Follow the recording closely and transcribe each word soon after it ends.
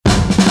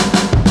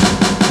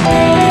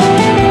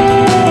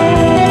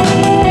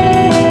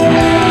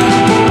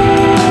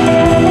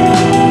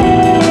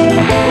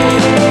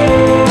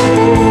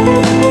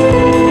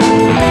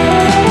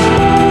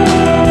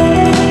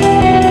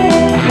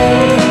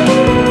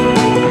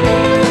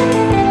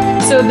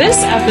This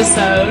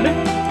episode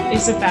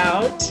is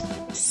about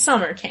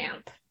summer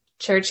camp.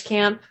 Church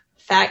camp,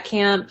 fat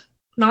camp.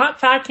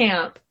 Not fat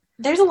camp.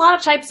 There's a lot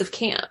of types of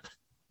camp.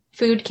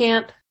 Food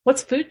camp.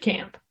 What's food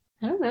camp?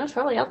 I don't know. It's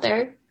probably out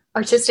there.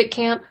 Artistic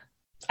camp.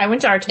 I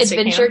went to artistic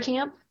Adventure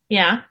camp.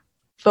 Yeah.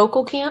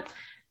 Vocal camp.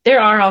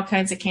 There are all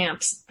kinds of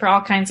camps for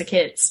all kinds of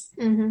kids.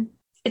 Mm-hmm.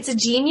 It's a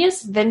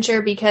genius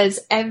venture because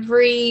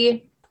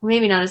maybe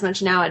not as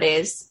much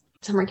nowadays.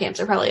 Summer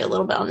camps are probably a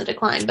little bit on the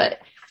decline, but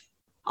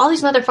all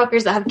these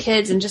motherfuckers that have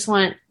kids and just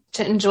want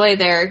to enjoy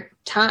their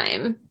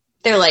time,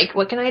 they're like,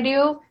 what can I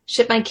do?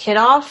 Ship my kid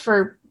off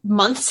for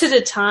months at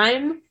a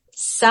time?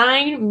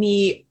 Sign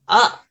me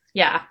up.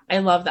 Yeah, I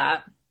love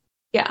that.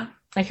 Yeah.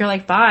 Like, you're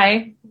like,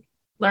 bye.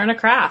 Learn a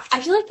craft. I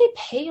feel like they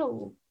pay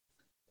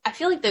I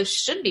feel like those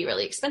should be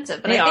really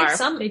expensive, but They I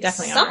think are. They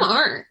definitely some are.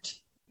 aren't.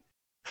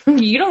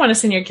 You don't want to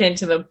send your kid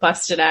to the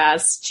busted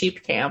ass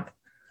cheap camp.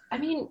 I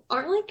mean,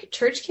 aren't like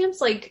church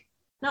camps like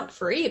not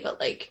free, but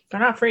like They're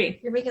not free.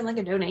 you're making like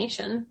a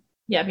donation?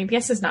 Yeah,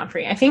 VBS is not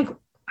free. I think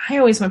I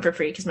always went for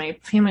free because my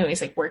family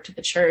always like worked at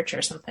the church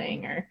or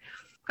something, or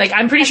like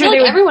I'm pretty I sure feel they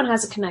like would. everyone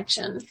has a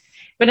connection.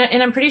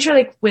 And I'm pretty sure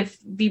like with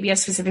VBS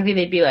specifically,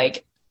 they'd be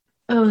like,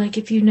 oh, like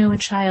if you know a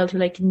child who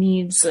like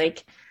needs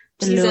like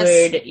the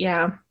Jesus. Lord,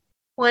 yeah.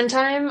 One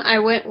time I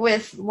went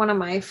with one of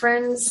my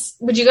friends.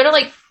 Would you go to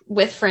like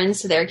with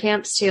friends to their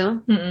camps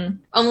too? Mm-mm.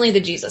 Only the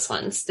Jesus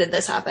ones did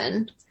this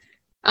happen.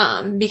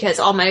 Because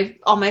all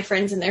my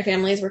friends and their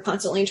families were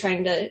constantly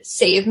trying to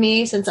save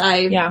me since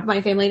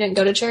my family didn't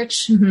go to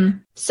church. Mm-hmm.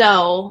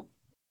 So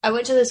I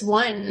went to this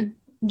one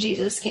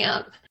Jesus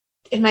camp,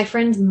 and my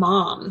friend's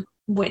mom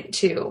went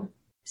to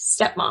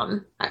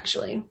stepmom,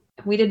 actually.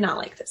 We did not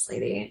like this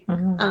lady.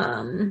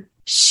 Mm-hmm.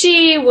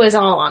 She was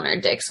all on our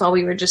dicks while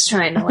we were just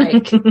trying to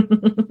like,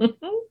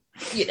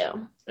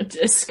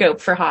 A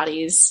scope for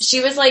hotties.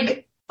 she was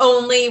like,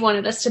 only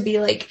wanted us to be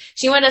like,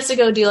 she wanted us to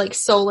go do like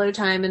solo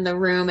time in the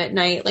room at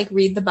night, like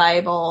read the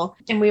Bible.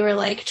 And we were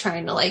like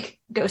trying to like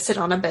go sit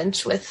on a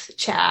bench with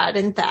Chad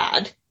and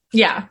Thad.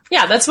 Yeah.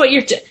 That's what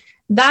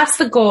that's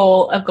the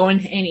goal of going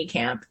to any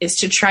camp, is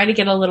to try to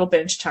get a little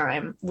bench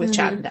time with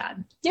Chad and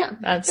Dad. Yeah.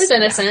 That's It was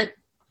innocent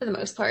for the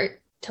most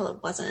part till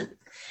it wasn't.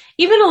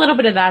 Even a little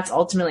bit of that's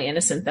ultimately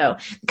innocent, though.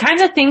 The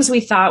kinds of things we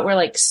thought were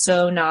like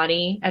so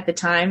naughty at the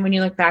time, when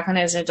you look back on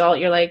it as an adult,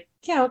 you're like,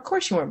 yeah, of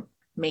course you were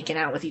making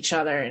out with each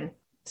other and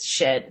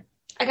shit.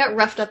 I got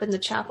roughed up in the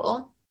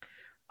chapel.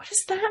 What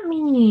does that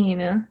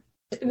mean?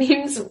 It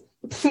means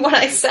what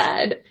I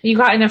said. You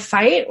got in a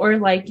fight, or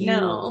like you?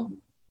 No.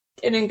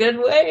 In a good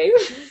way.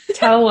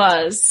 Tell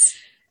us.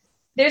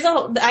 I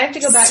have to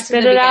go back to the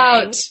Spit it beginning.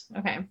 out.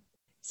 Okay.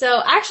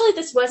 So actually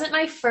this wasn't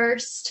my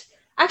first.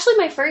 Actually,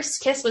 my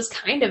first kiss was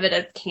kind of at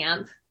a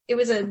camp. It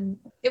was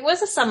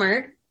a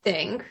summer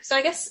thing. So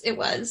I guess it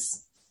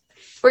was.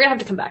 We're going to have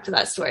to come back to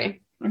that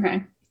story.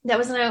 Okay. That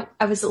was when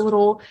I was a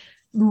little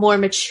more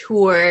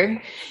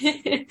mature.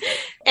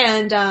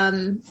 And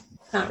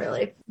not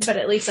really, but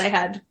at least I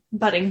had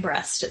budding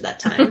breast at that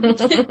time.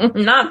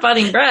 Not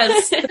budding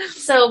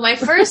breasts. So my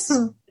first,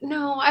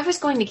 I was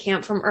going to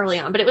camp from early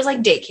on, but it was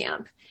like day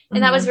camp.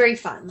 And that was very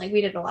fun. Like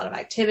we did a lot of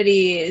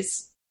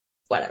activities,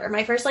 whatever.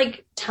 My first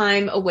like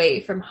time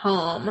away from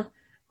home,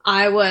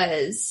 I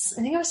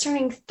think I was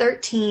turning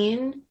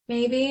 13,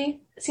 maybe.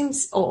 It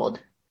seems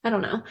old. I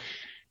don't know.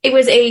 It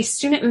was a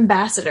student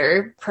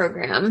ambassador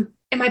program.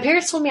 And my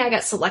parents told me I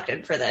got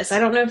selected for this. I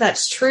don't know if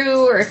that's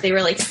true, or if they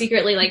were like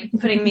secretly like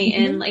putting me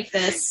in like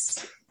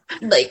this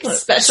like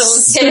special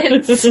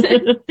kids.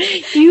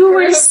 You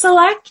were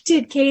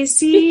selected,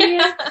 Casey,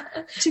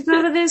 to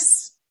go to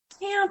this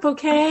camp,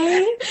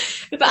 okay?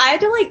 But I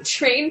had to like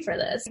train for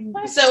this.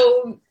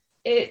 So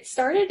it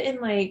started in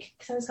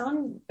because I was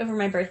gone over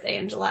my birthday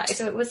in July.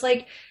 So it was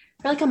like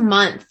for like a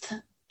month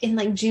in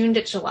like June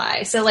to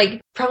July. So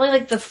like probably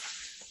like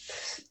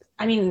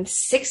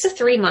 6 to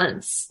 3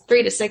 months,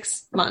 3 to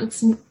 6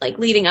 months, like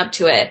leading up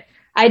to it.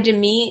 I had to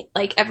meet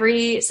like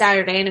every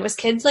Saturday, and it was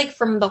kids like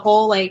from the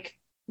whole like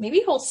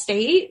maybe whole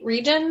state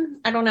region.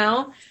 I don't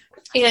know.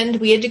 And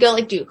we had to go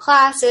like do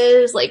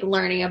classes, like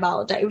learning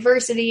about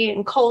diversity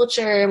and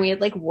culture. And we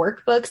had like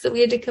workbooks that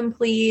we had to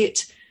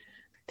complete.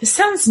 This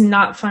sounds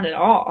not fun at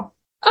all.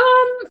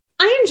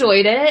 I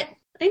enjoyed it.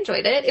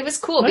 It was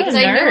cool because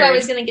I knew I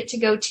was going to get to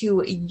go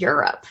to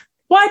Europe.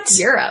 What?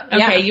 Europe. Okay,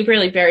 yeah. You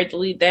really buried the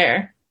lead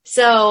there.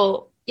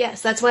 So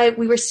yes, that's why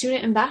we were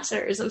student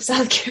ambassadors of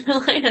South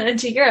Carolina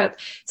to Europe.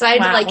 So I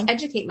had to like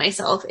educate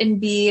myself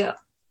and be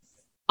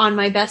on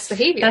my best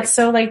behavior. That's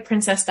so like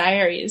Princess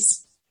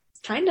Diaries.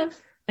 Kind of.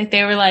 Like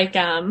they were like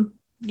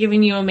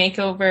giving you a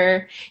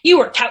makeover. You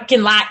were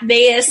talking like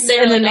this.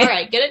 They're and then all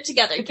right, get it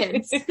together,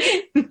 kids.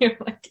 You're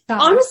like, oh.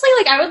 Honestly,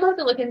 like I would love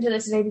to look into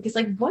this today, because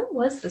like what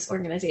was this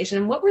organization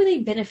and what were they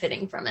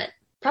benefiting from it?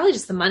 Probably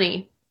just the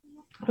money.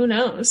 Who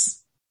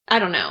knows? I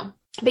don't know.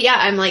 But yeah,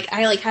 I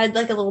had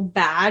like a little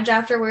badge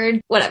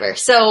afterward, whatever.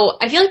 So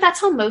I feel like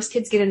that's how most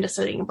kids get into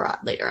studying abroad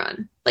later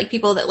on. Like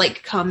people that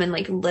like come and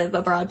like live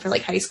abroad for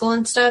like high school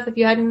and stuff. If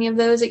you had any of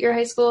those at your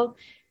high school.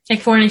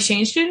 Like foreign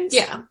exchange students?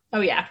 Yeah.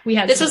 Oh yeah, we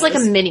had. This was like a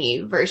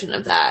mini version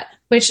of that.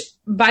 Which,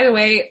 by the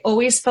way,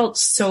 always felt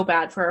so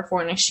bad for our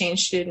foreign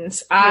exchange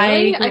students.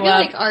 Really? I feel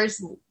like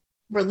ours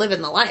were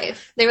living the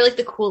life. They were like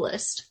the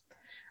coolest.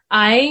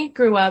 I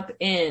grew up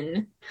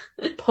in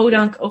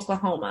Podunk,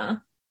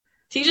 Oklahoma.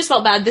 So you just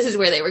felt bad this is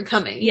where they were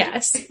coming.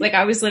 Yes. Like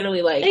I was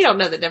literally like... They don't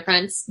know the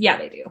difference. Yeah,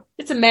 they do.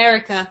 It's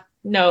America.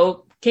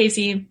 No,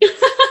 Casey.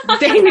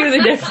 They knew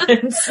the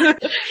difference.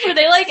 Were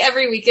they like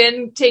every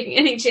weekend taking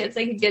any chance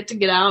they could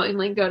get out and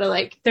like go to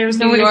like There's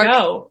New nowhere York, to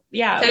go.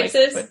 Yeah.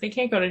 Texas? Like, they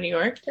can't go to New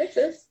York.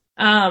 Texas.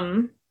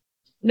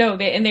 No,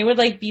 they would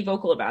like be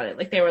vocal about it.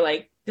 Like they were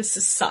like, this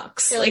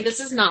sucks. They're like, this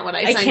is not what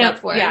I signed up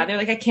for. Yeah, they're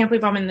like, I can't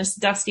believe I'm in this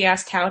dusty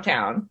ass cow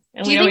town.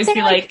 And Do we'd you always think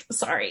be they're, like,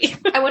 sorry.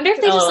 I wonder if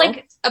they just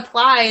like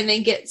apply and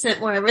they get sent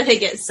wherever they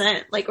get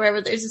sent, like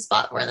wherever there's a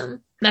spot for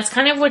them. That's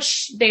kind of what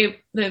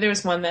there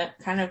was one that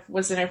kind of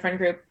was in our friend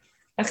group.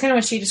 That's kind of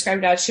what she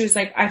described it as. She was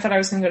like, I thought I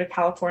was going to go to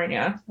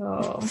California.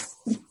 Oh.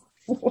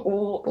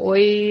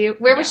 Boy.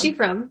 Where was she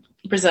from?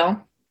 Brazil.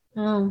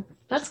 Oh,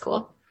 that's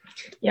cool.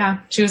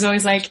 Yeah. She was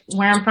always like,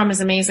 where I'm from is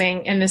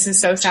amazing. And this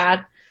is so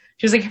sad.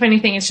 She was like, if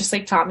anything, it's just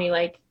like taught me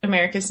like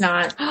America's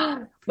not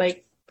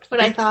like what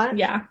I thought.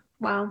 Yeah.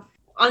 Wow.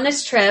 On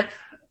this trip,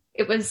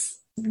 it was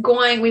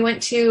we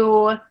went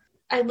to,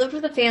 I lived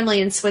with a family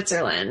in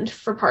Switzerland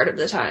for part of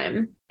the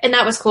time. And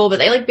that was cool, but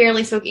they like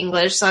barely spoke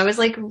English. So I was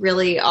like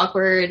really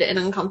awkward and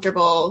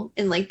uncomfortable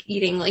in like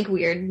eating like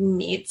weird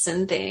meats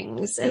and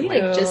things and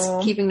like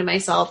just keeping to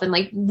myself. And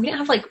like we didn't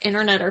have like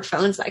internet or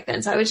phones back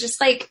then. So I was just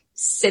like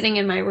sitting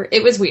in my room.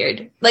 It was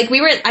weird. Like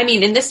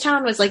and this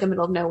town was like a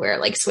middle of nowhere,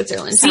 like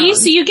Switzerland town. See,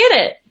 so you get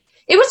it.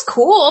 It was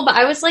cool, but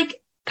I was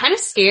like kind of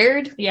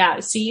scared. Yeah.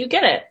 See, you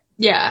get it.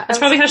 Yeah. That's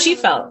probably how she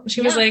felt. She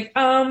was like,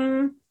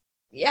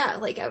 yeah,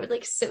 like I would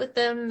like sit with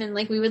them and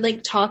like we would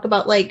like talk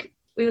about like,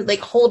 we would like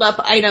hold up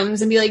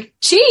items and be like,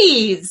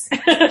 cheese,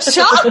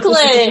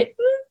 chocolate,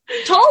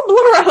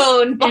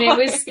 Toblerone bar.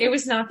 And it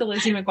was not the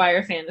Lizzie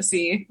McGuire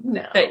fantasy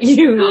no. that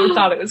you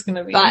thought it was going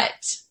to be.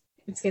 But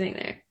it's getting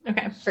there.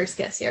 Okay. First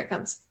guess, here it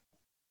comes.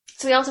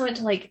 So we also went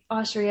to like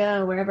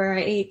Austria, wherever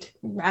I ate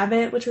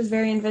rabbit, which was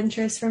very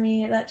adventurous for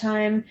me at that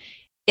time.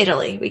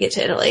 Italy, we get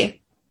to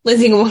Italy.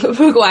 Lizzie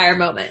McGuire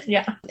moment.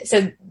 Yeah.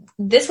 So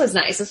this was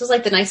nice. This was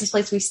like the nicest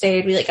place we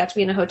stayed. We like got to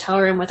be in a hotel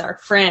room with our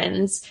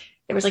friends.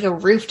 There was like a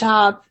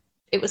rooftop.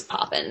 It was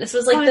poppin'. This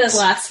was like the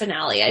last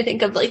finale, I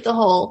think, of like the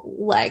whole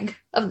leg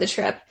of the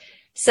trip.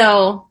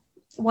 So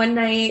one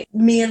night,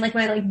 me and like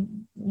my like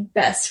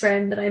best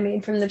friend that I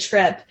made from the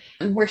trip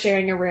were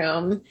sharing a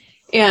room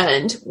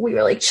and we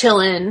were like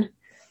chilling.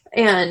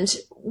 And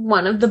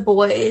one of the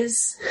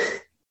boys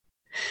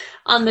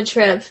on the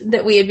trip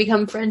that we had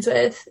become friends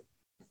with,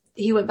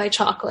 he went by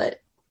Chocolate.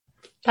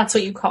 That's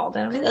what you called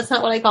him? That's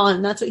not what I call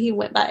him. That's what he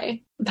went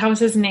by. That was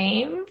his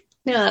name?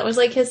 No, that was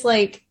like his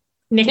like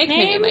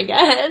nickname, I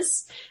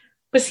guess.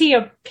 Was he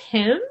a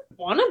pimp?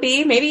 Wanna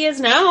be. Maybe he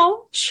is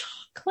now.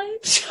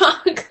 Chocolate.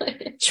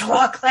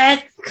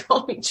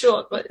 Call me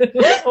Chocolate.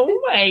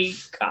 Oh my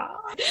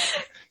God.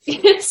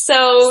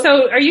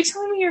 So are you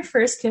telling me your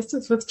first kiss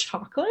was with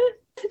chocolate?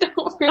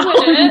 Don't ruin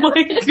it. Oh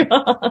my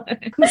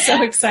God. I'm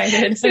so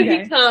excited. So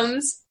he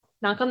comes,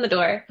 knock on the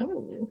door.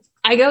 Oh.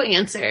 I go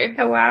answer.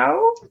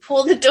 Hello?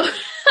 Pull the door.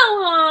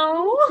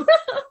 Hello?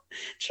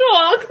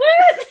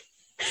 Chocolate?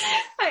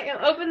 I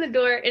open the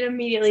door and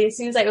immediately, as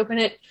soon as I open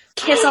it,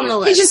 kiss on the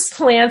lips. He just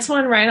plants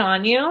one right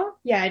on you?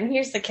 Yeah, and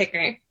here's the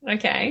kicker.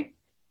 Okay.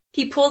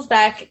 He pulls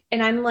back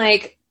and I'm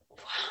like,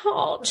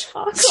 wow,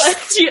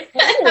 Chocolate.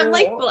 I'm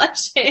like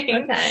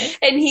blushing. Okay.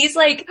 And he's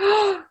like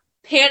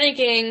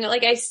panicking.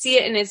 Like I see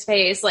it in his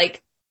face.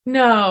 Like,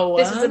 no,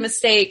 this is a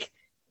mistake.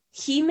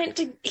 He thought it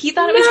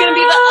was going to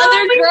be the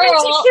other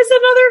girl. To kiss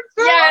another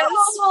girl. Yes.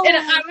 And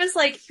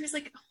he was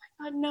like, oh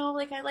my God, no,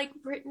 like I like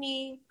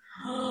Brittany.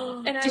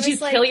 And Did you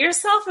kill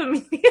yourself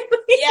immediately?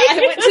 Yeah,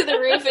 I went to the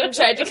roof and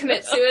tried to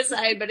commit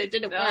suicide, but it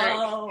didn't work.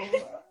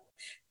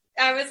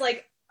 I was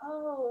like,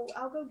 oh,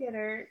 I'll go get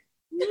her.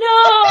 No.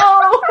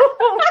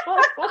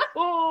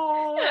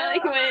 I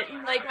like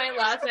went like my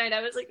last night.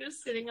 I was like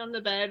just sitting on the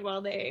bed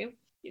while they,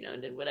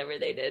 did whatever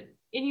they did.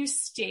 And you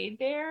stayed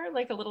there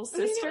like a little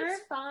sister. It was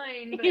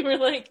fine. You were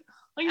like,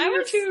 I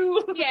was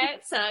too. Yeah,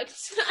 it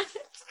sucked.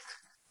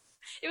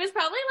 It was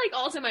probably like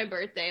also my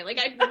birthday. Like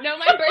I know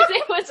my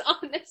birthday was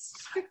on this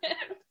trip.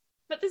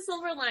 But the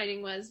silver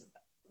lining was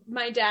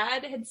my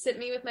dad had sent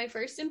me with my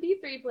first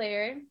MP3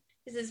 player.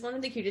 This is one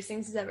of the cutest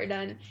things he's ever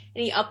done.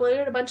 And he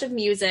uploaded a bunch of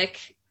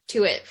music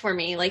to it for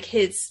me, like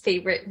his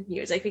favorite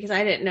music, because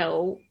I didn't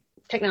know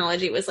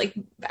technology was like,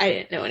 I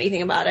didn't know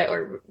anything about it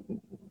or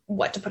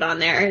what to put on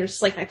there. It was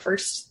just like my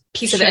first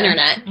piece of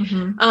internet.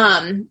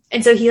 Mm-hmm.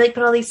 And so he like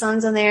put all these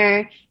songs on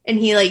there and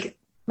he like,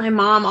 my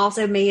mom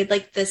also made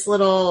like this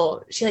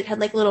she like had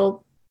like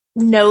little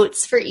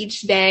notes for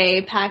each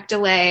day packed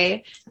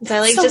away. And so I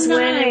like just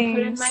went and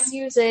put in my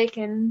music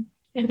and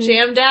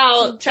jammed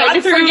out. Tried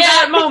to forget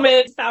that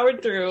moment.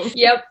 Powered through.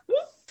 Yep.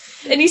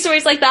 Any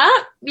stories like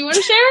that you want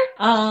to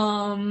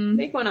share?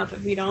 Make one up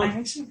if you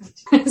don't.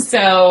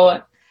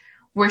 So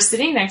we're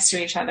sitting next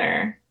to each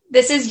other.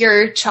 This is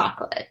your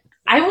chocolate.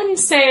 I wouldn't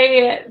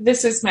say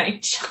this is my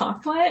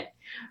chocolate,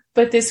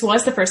 but this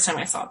was the first time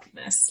I saw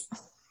penis.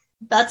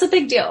 That's a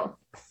big deal.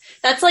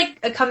 That's like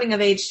a coming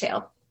of age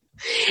tale.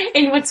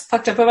 And what's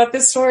fucked up about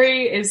this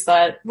story is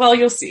that, well,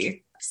 you'll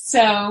see.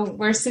 So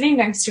we're sitting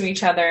next to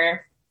each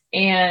other,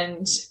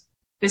 and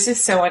this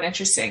is so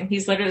uninteresting.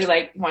 He's literally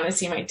like, want to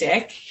see my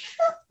dick?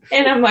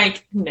 And I'm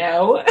like,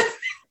 no.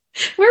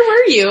 Where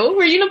were you?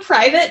 Were you in a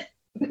private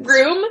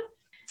room?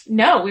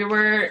 No, we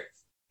were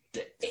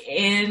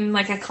in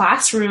like a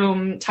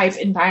classroom type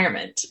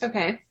environment.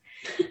 Okay.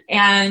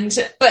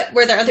 But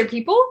were there other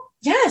people?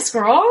 Yes,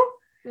 girl.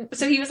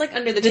 So he was like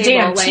under the table. The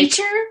damn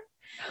teacher.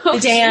 Oh,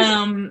 the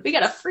damn. We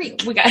got a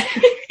freak. We got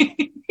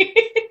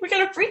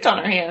a freak on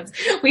our hands.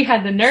 We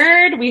had the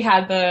nerd. We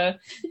had the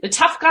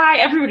tough guy.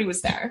 Everybody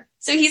was there.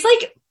 So he's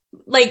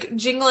like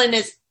jingling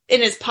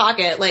in his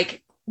pocket,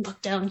 like,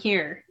 look down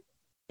here.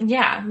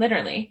 Yeah,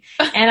 literally.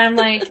 And I'm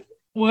like,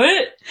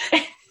 what?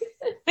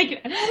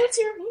 Like, what's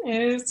your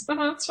penis?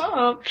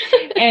 Stop.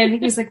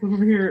 And he's like,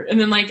 over here. And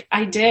then like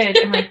I did,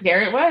 and like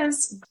there it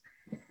was,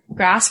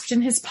 grasped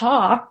in his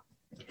paw.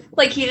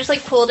 Like he just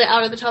like pulled it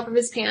out of the top of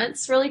his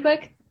pants really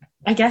quick?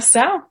 I guess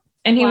so.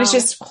 And he was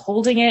just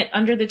holding it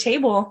under the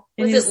table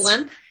in his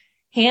limp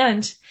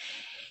hand.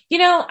 You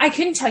know, I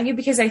couldn't tell you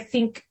because I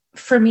think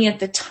for me at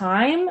the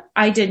time,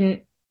 I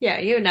didn't. Yeah,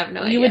 you would never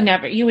know. You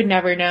would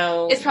never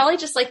know. It's probably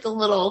just like the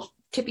little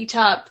tippy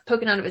top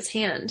poking out of his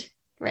hand,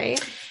 right?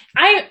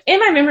 In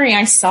my memory,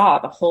 I saw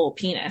the whole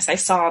penis. I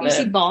saw You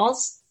see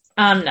balls?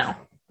 No. That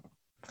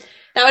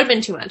would have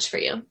been too much for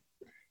you.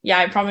 Yeah,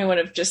 I probably would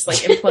have just like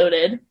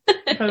imploded.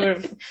 I probably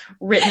would have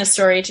written a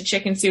story to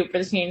Chicken Soup for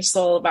the Teenage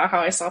Soul about how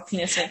I saw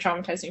penis and it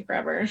traumatized me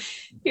forever.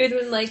 You would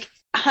have been like,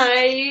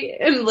 I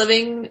am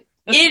living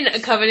in a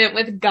covenant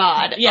with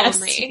God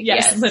only.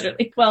 Yes,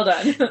 literally. Well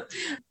done.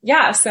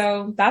 Yeah,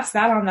 so that's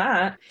that on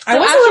that. So I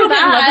was a little bit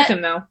in love with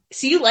him though.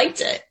 So you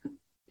liked it.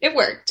 It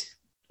worked.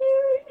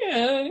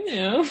 Yeah, you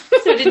know.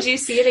 So did you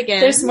see it again?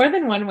 There's more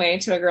than one way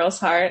to a girl's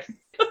heart.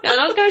 Now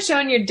don't go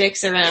showing your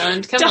dicks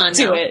around. Come on.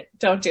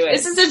 Don't do it.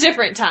 This is a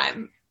different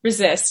time.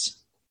 Resist.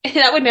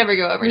 That would never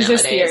go over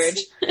Resist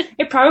nowadays. the urge.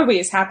 It probably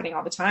is happening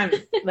all the time.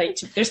 Like,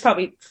 there's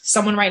probably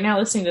someone right now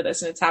listening to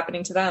this and it's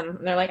happening to them.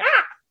 And they're like,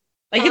 ah!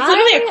 Like, it's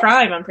literally a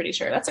crime, I'm pretty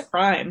sure. That's a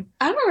crime.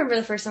 I don't remember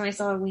the first time I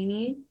saw a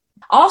weenie.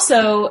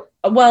 Also,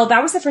 well,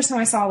 that was the first time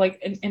I saw,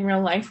 like, in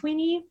real life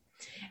weenie.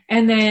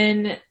 And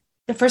then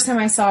the first time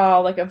I saw,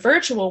 like, a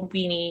virtual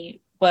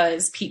weenie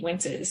was Pete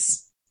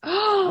Wentz's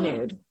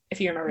nude. If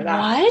you remember that.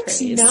 What?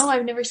 Craze. No,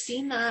 I've never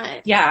seen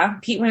that. Yeah,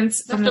 Pete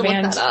Wentz from the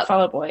band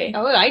Fall Out Boy.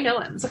 Oh, I know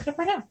him. Let's look it up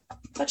right now.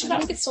 Touch it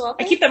up. It's still up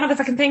there? I keep that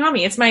motherfucking thing on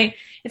me. It's my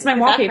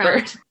wallpaper.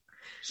 Background.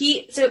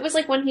 So it was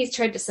like when he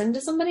tried to send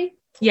to somebody?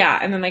 Yeah,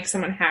 and then like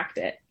someone hacked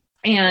it.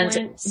 And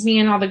me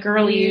and all the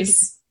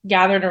girlies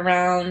gathered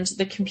around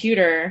the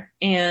computer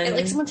and at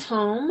like someone's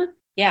home?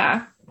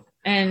 Yeah.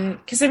 And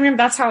because I remember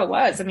that's how it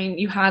was. I mean,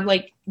 you had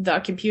like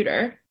the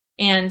computer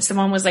and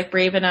someone was like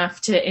brave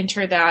enough to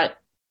enter that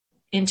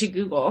into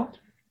Google.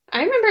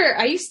 I remember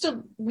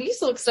we used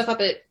to look stuff up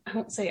at,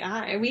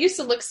 we used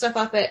to look stuff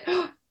up at,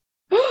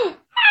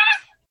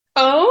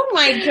 oh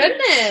my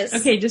goodness.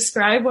 Okay,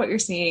 describe what you're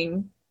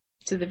seeing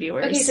to the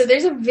viewers. Okay, so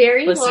there's a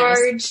very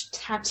large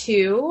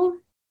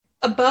tattoo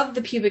above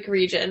the pubic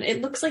region.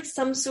 It looks like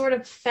some sort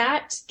of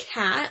fat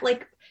cat,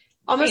 like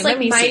almost like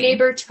My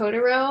Neighbor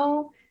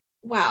Totoro.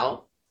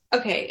 Wow.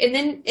 Okay,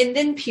 and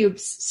then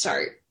pubes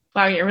start.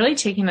 Wow, you're really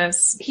taking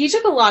this. He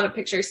took a lot of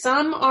pictures.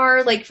 Some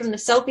are like from the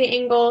selfie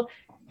angle.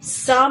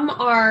 Some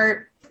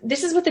are,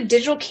 this is with a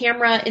digital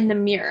camera in the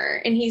mirror,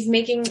 and he's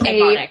making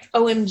a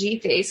OMG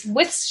face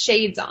with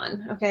shades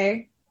on.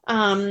 Okay.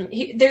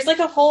 There's like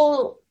a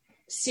whole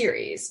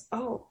series.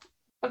 Oh,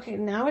 okay.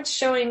 Now it's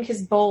showing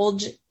his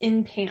bulge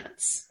in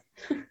pants.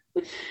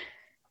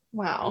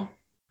 Wow.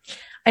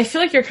 I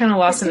feel like you're kind of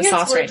lost in the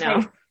sauce right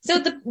now. So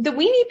the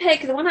weenie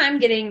pic, the one I'm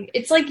getting,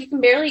 it's like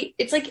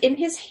it's like in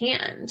his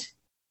hand.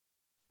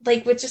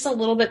 Like with just a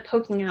little bit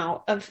poking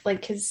out of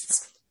like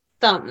his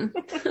thumb.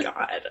 Oh my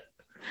God.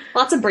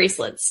 Lots of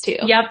bracelets too.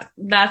 Yep,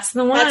 that's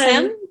the one. That's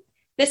him?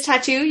 This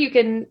tattoo, you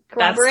can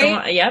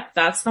corroborate? Yep,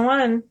 that's the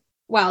one.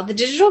 Wow, the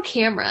digital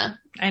camera.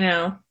 I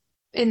know.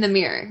 In the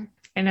mirror.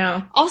 I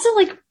know. Also,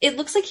 like, it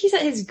looks like he's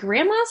at his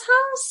grandma's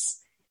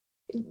house.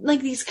 Like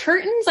these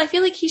curtains, I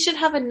feel like he should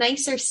have a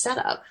nicer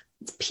setup.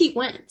 It's Pete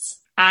Wentz.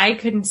 I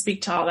couldn't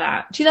speak to all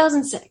that.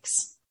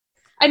 2006.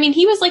 I mean,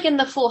 he was like in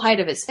the full height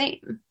of his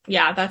fame.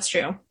 Yeah, that's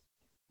true.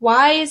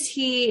 Why is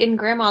he in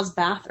grandma's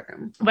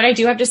bathroom? What I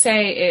do have to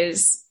say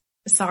is,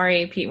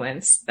 sorry, Pete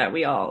Wentz, that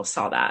we all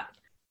saw that.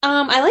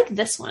 I like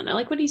this one. I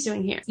like what he's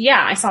doing here.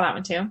 Yeah, I saw that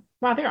one too.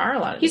 Wow, there are a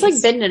lot of He's these.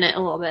 like bending it a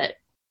little bit.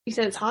 You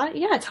said it's hot?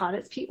 Yeah, it's hot.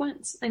 It's Pete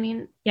Wentz. I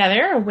mean... Yeah,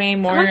 there are way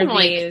more of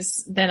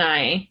these than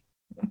I...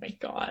 Oh my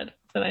God,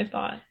 than I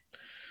thought.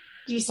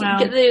 Do you see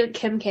get the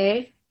Kim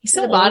K? He's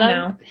so the bottom,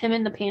 now. Him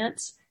in the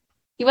pants.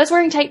 He was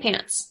wearing tight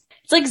pants.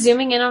 It's like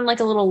zooming in on like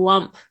a little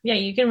lump. Yeah,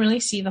 you can really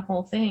see the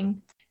whole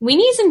thing.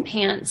 Weenies and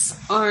pants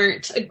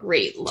aren't a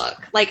great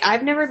look. Like,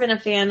 I've never been a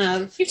fan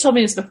of You've told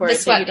me this before. the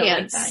So you don't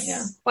like sweatpants. that,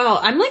 yeah. Wow,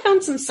 I'm like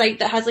on some site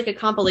that has like a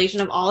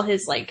compilation of all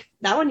his, like,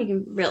 that one you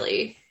can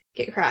really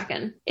get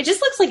cracking. It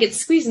just looks like it's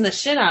squeezing the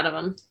shit out of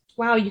him.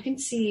 Wow, you can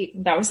see.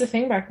 That was the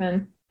thing back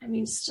then. I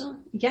mean, still,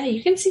 yeah,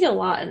 you can see a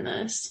lot in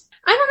this.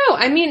 I don't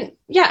know. I mean,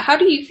 yeah, how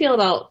do you feel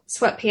about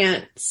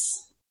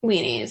sweatpants,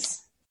 weenies?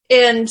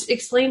 And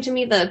explain to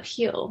me the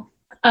appeal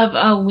Of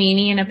a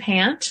weenie and a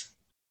pant?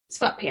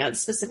 Sweatpants,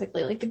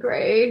 specifically, like the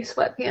gray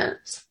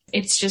sweatpants.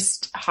 It's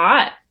just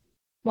hot,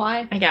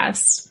 Why? I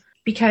guess.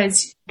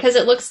 Because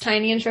it looks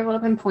tiny and shriveled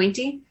up and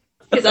pointy?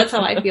 Because that's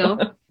how I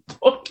feel.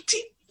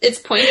 pointy. It's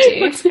pointy.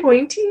 It's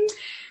pointy.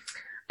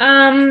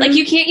 Like,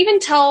 you can't even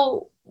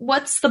tell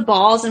what's the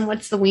balls and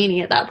what's the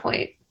weenie at that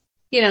point.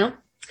 You know?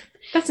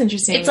 That's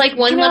interesting. It's like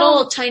one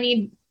little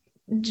tiny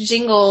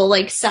jingle,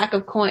 like, sack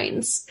of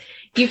coins.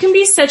 You can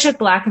be such a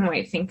black and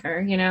white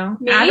thinker, you know?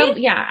 Me?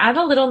 Add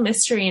a little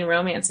mystery and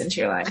romance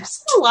into your life. I've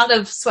seen a lot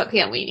of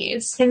sweatpant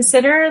weenies.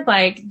 Consider,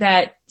 like,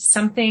 that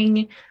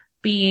something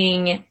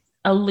being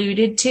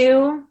alluded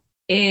to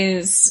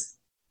is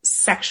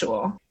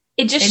sexual.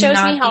 It just and shows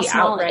not me how the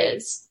small it outright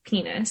is.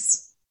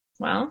 Penis.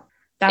 Well,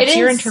 that's It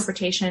your is.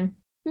 interpretation.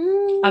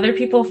 Other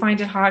people find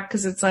it hot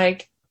because it's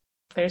like,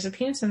 there's a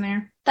penis in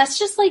there. That's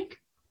just, like,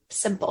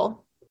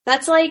 simple.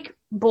 That's like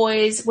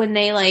boys when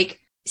they, like,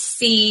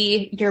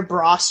 see your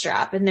bra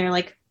strap and they're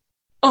like,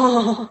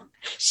 oh,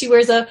 she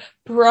wears a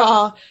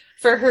bra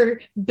for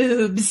her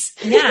boobs.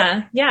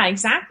 Yeah,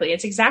 exactly.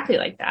 It's exactly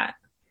like that.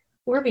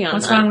 We're beyond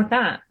What's that. wrong with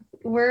that?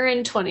 We're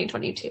in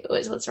 2022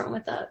 is what's wrong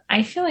with that.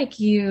 I feel like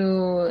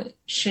you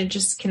should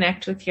just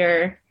connect with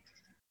your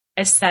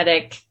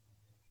aesthetic,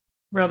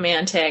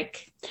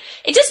 romantic.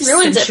 It just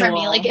ruins it for me.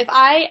 sensual. Like, if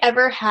I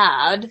ever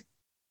had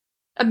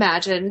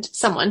imagined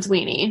someone's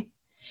weenie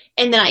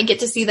and then I get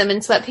to see them in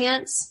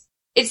sweatpants,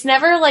 it's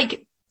never,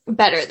 like,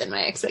 better than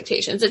my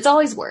expectations. It's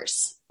always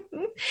worse.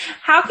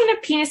 How can a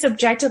penis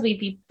objectively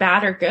be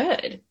bad or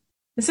good?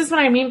 This is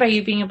what I mean by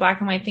you being a black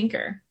and white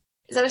thinker.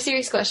 Is that a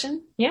serious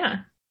question?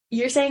 Yeah.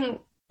 You're saying,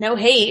 no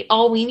hate,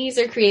 all weenies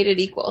are created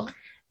equal.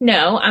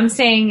 No, I'm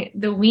saying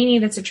the weenie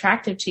that's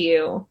attractive to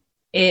you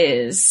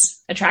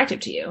is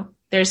attractive to you.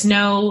 There's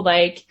no,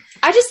 like...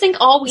 I just think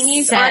all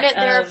weenies set aren't at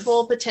their of-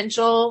 full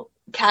potential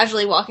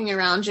casually walking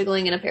around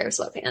jiggling in a pair of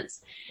sweatpants.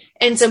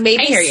 And so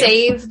maybe I hear you.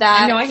 save I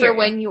that hear for you.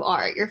 when you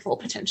are at your full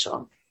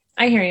potential.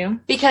 I hear you.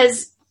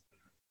 Because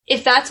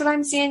if that's what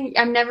I'm seeing,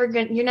 you're never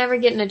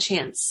getting a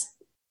chance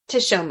to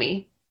show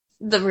me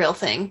the real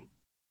thing.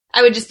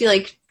 I would just be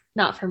like,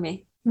 not for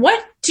me.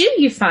 What do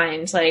you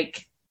find,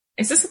 like...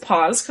 Is this a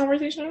pause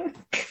conversation?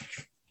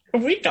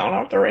 Have we gone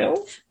off the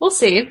rails? We'll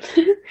see.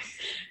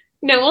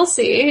 No, we'll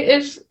see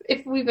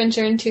if we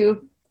venture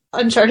into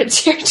uncharted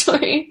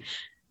territory.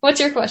 What's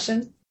your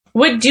question?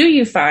 What do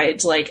you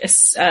find, like,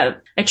 a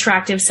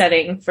attractive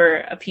setting for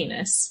a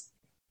penis?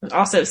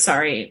 Also,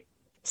 sorry,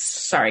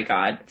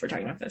 God, for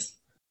talking about this.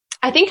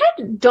 I think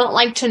I don't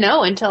like to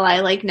know until I,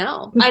 like,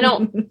 know. I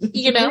don't,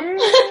 you know?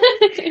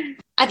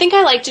 I think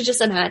I like to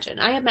just imagine.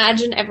 I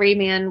imagine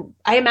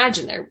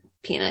their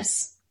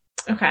penis.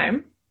 Okay.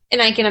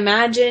 And I can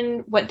imagine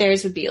what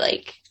theirs would be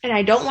like. And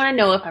I don't want to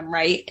know if I'm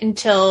right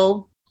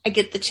until I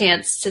get the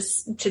chance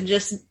to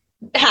just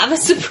have a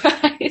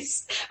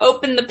surprise,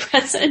 open the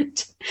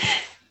present.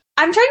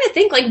 I'm trying to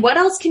think, like, what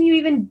else can you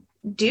even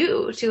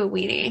do to a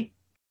weenie?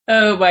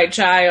 Oh, my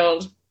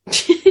child.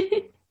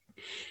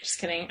 Just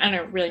kidding. I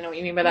don't really know what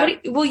you mean by that.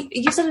 Well,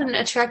 you said an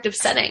attractive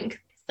setting.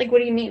 Like, what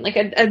do you mean? Like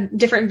a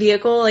different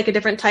vehicle, like a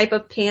different type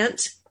of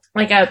pant?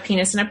 Like a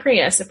penis in a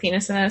Prius, a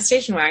penis in a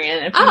station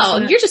wagon.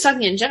 You're just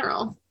talking in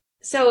general.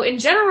 So in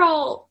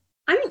general,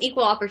 I'm an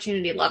equal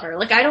opportunity lover.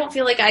 Like, I don't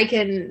feel like I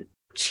can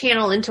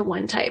channel into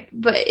one type,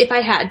 but if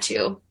I had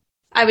to,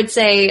 I would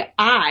say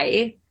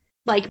I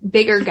like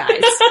bigger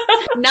guys.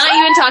 Not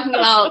even talking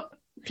about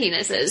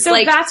penises. So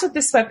like, that's what the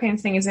sweatpants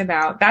thing is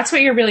about. That's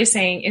what you're really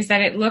saying, is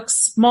that it looks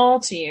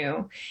small to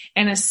you,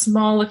 and a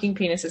small looking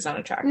penis is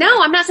unattractive.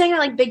 no, I'm not saying I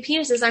like big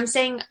penises. I'm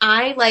saying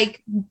I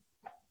like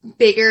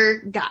bigger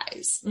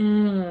guys.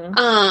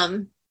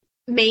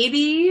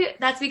 Maybe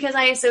that's because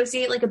I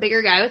associate like a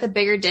bigger guy with a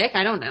bigger dick.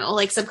 I don't know.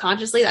 Like,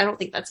 subconsciously, I don't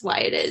think that's why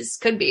it is.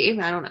 Could be.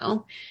 I don't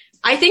know.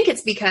 I think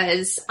it's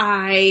because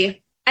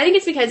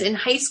in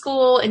high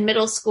school and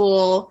middle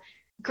school,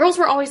 girls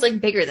were always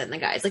like bigger than the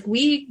guys. Like,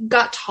 we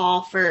got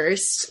tall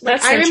first. Like,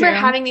 That's so I remember true.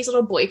 having these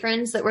little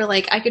boyfriends that were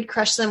like, I could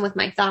crush them with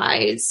my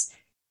thighs.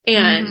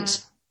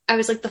 And I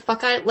was like, the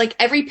fuck, like,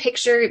 every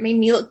picture, it made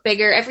me look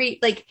bigger. I've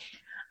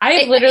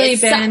literally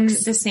it been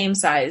sucks. the same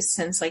size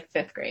since like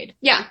 5th grade.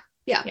 Yeah.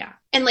 Yeah.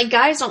 And like,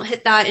 guys don't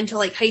hit that until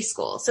like high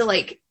school. So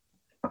like,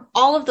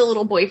 all of the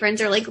little boyfriends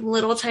are like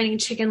little tiny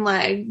chicken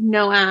leg,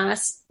 no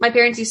ass. My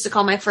parents used to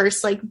call my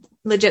first like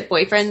legit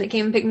boyfriend that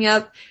came and picked me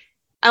up,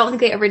 I don't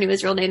think they ever knew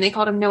his real name. They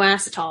called him No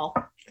Ass at All.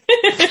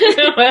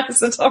 No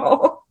ass at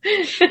all.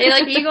 They're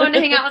like, are you going to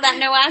hang out with that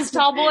no ass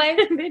at all boy?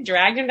 They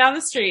dragged him down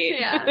the street.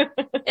 Yeah.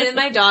 And then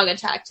my dog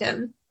attacked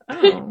him.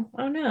 Oh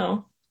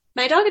no.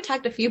 My dog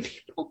attacked a few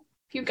people,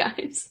 few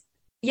guys.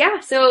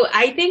 Yeah, so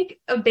I think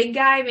a big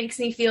guy makes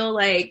me feel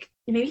like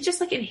maybe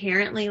just like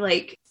inherently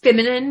like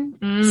feminine,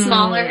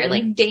 smaller,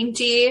 like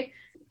dainty,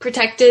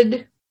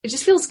 protected. It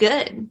just feels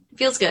good. It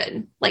feels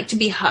good. Like to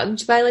be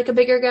hugged by like a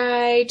bigger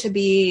guy, to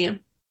be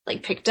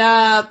like picked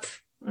up.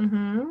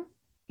 Mm-hmm.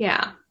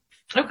 Yeah.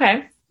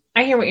 Okay.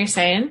 I hear what you're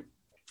saying.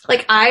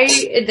 Like I,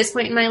 at this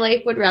point in my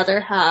life, would rather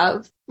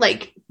have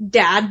like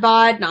dad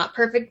bod, not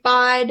perfect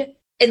bod,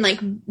 and like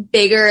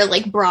bigger,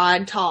 like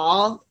broad,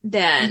 tall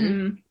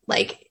than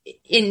like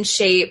in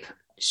shape,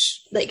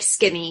 like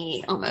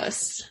skinny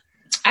almost.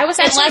 I was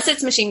Unless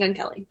it's Machine Gun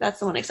Kelly. That's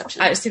the one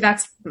exception. See,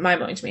 that's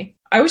mind-blowing to me.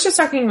 I was just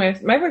talking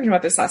with my boyfriend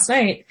about this last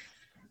night.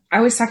 I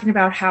was talking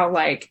about how,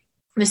 like,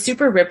 the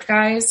super ripped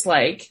guys,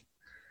 like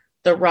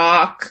The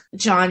Rock,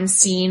 John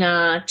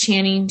Cena,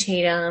 Channing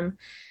Tatum,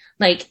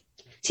 like...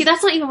 See,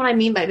 that's not even what I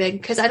mean by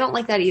big, because I don't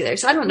like that either.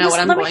 So I don't know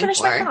what I'm going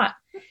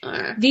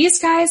for.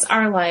 These guys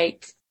are,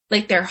 like,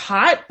 they're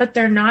hot, but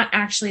they're not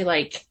actually,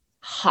 like,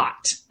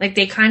 hot. Like,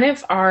 they kind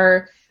of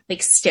are...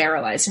 like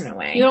sterilized in a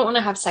way. You don't want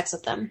to have sex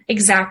with them.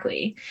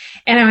 Exactly.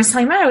 And I was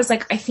telling Matt, I was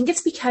like, I think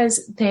it's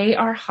because they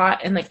are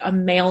hot in like a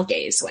male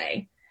gaze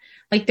way.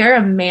 Like they're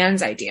a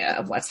man's idea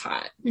of what's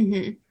hot.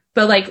 Mm-hmm.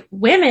 But like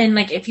women,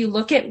 like if you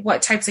look at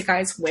what types of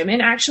guys women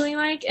actually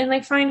like and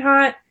like find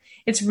hot,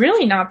 it's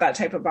really not that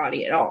type of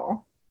body at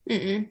all.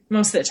 Mm-mm.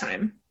 Most of the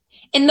time.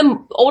 And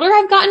the older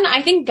I've gotten,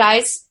 I think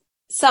guys,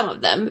 some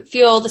of them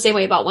feel the same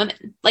way about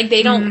women. Like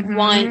they don't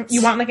want...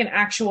 You want like an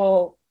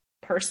actual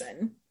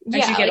person.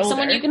 Yeah, like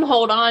someone you can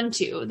hold on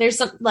to. There's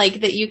some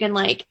like that you can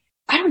like,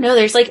 I don't know,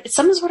 there's like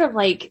some sort of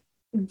like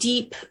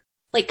deep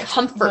like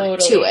comfort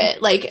to it.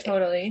 Like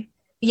totally.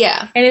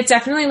 Yeah. And it's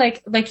definitely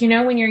like, you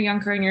know, when you're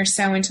younger and you're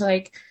so into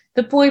like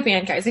the boy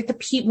band guys, like the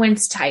Pete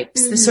Wentz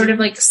types, the sort of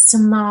like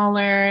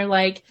smaller,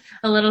 like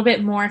a little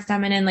bit more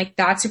feminine, like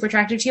that's super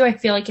attractive to you. I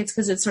feel like it's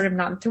because it's sort of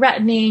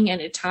non-threatening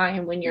at a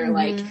time when you're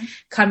like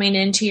coming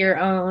into your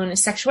own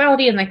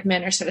sexuality and like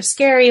men are sort of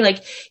scary.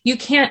 Like you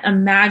can't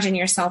imagine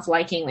yourself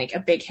liking like a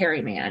big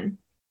hairy man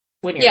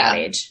when you're that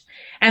age.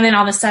 And then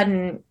all of a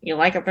sudden you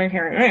like a big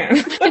hairy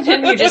man. And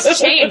then you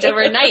just change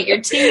overnight.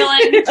 You're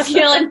tingling,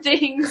 feeling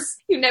things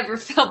you never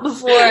felt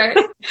before.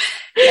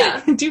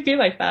 Yeah. It do be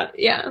like that.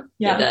 Yeah.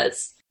 It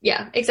does.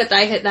 Yeah. Except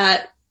I hit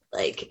that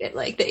like at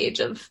like the age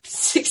of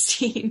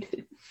 16.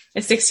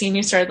 At 16,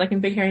 you started liking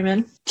big hairy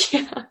men?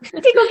 Yeah.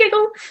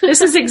 Giggle. This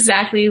is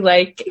exactly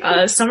like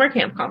a summer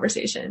camp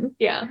conversation.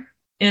 Yeah.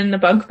 In the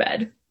bunk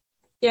bed.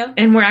 Yeah.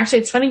 And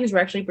it's funny because we're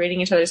actually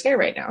braiding each other's hair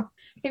right now.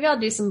 Maybe I'll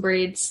do some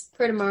braids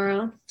for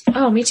tomorrow.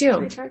 Oh, me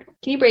too. Can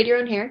you braid your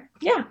own hair?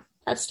 Yeah.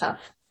 That's tough.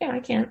 Yeah, I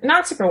can.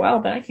 Not super well,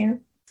 but I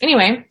can.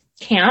 Anyway,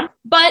 camp.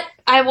 But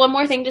I have one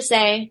more thing to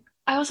say.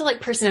 I also like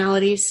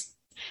personalities.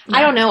 Yeah.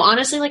 I don't know.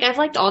 Honestly, like I've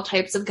liked all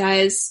types of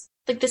guys.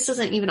 Like this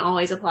doesn't even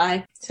always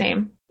apply.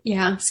 Same.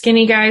 Yeah.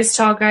 Skinny guys,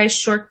 tall guys,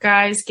 short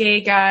guys,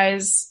 gay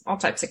guys, all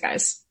types of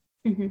guys.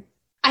 Mm-hmm.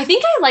 I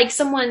think I like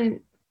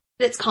someone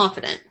that's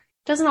confident.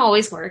 Doesn't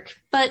always work,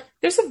 but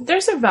there's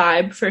a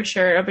vibe for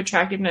sure of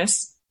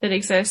attractiveness that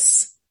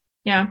exists.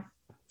 Yeah.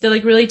 That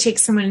like really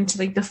takes someone into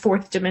like the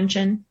fourth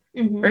dimension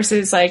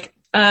versus like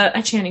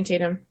a Channing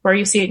Tatum where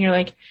you see it and you're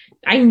like,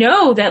 I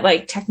know that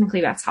like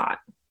technically that's hot,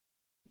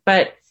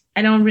 but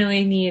I don't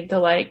really need the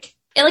like.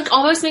 It like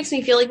almost makes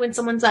me feel like when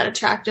someone's that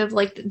attractive,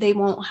 like they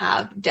won't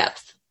have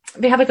depth.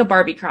 They have like a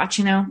Barbie crotch,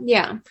 you know?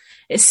 Yeah.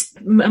 It's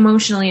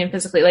emotionally and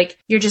physically, like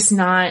you're just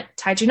not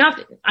tied to.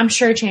 Not, I'm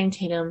sure Channing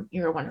Tatum,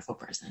 you're a wonderful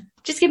person.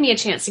 Just give me a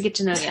chance to get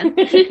to know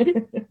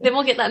you. Then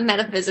we'll get that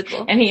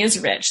metaphysical. And he is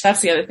rich.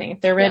 That's the other thing.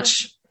 If they're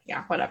rich,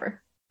 yeah,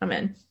 whatever. I'm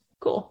in.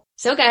 Cool.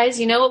 So guys,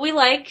 you know what we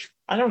like.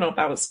 I don't know if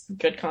that was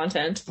good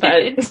content,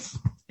 but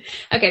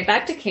okay,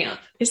 back to camp.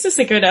 This is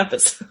a good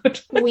episode.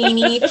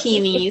 Weenie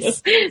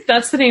Peenies.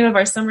 That's the name of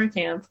our summer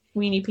camp.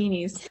 Weenie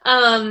Peenies.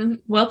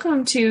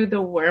 Welcome to the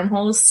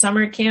Wormholes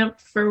summer camp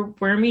for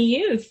wormy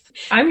youth.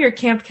 I'm your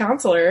camp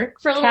counselor,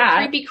 for Kat. Little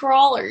creepy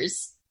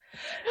crawlers.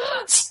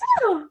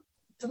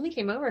 Something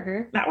came over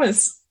her. That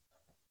was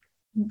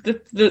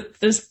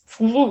this. It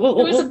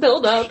was a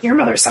build-up. Your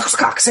mother sucks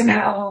cocks in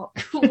hell.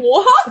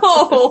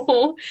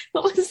 Whoa!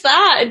 What was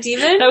that? A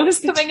demon? That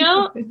was coming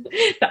out.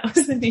 That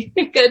was the demon.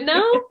 You're good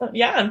now?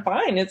 Yeah, I'm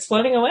fine. It's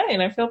floating away,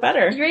 and I feel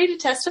better. You ready to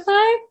testify?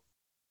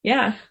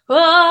 Yeah.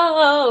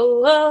 Whoa,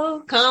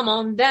 whoa, come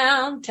on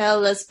down.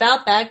 Tell us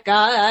about that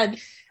God.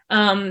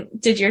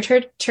 Did your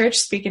church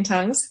speak in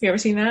tongues? Have you ever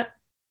seen that?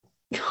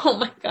 Oh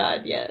my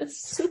God,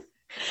 yes.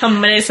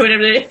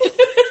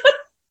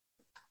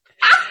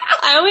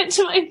 I went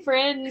to my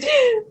friend,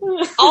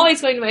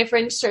 always going to my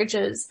friend's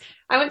churches.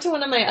 I went to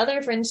one of my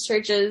other friend's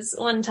churches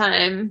one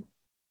time,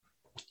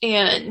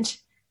 and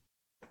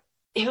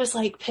it was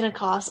like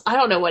Pentecost. I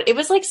don't know what. It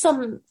was like its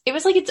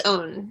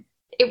own.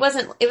 It was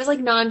like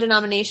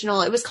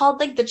non-denominational. It was called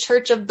like the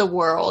Church of the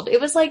World. It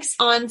was like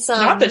on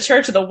some. Not the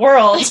Church of the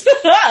World.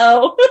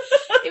 Uh-oh.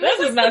 It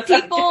was like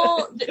the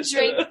people that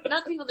drank,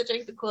 not the people that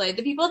drank the Kool-Aid,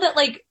 the people that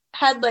like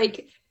had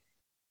like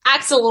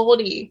axolotl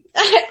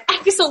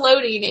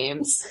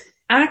names.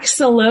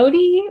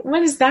 Axolotl?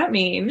 What does that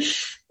mean?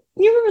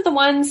 you remember the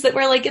ones that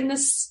were like in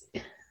the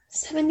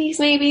 70s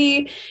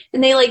maybe,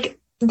 and they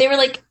were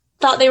like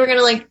thought they were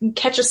gonna like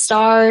catch a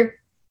star,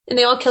 and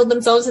they all killed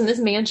themselves in this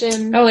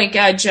mansion. Oh, like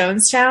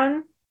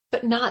Jonestown?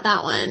 But not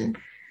that one.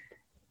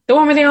 The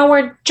one where they all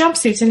wore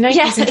jumpsuits and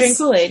Nikes and drank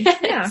Kool-Aid. Yes.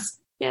 Yeah.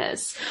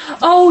 Yes.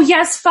 Oh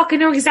yes, fuck! I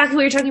know exactly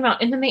what you're talking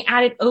about. And then they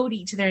added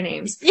Odie to their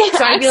names. Yeah.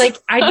 So I'd be like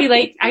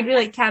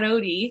Cat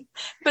Odie,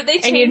 but they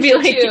changed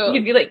and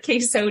you'd be like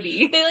Case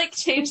Odie. They like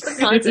changed the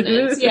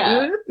consonants.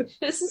 Yeah.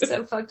 This is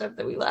so fucked up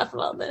that we laugh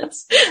about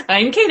this.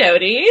 I'm Kate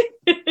Odie.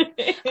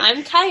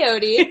 I'm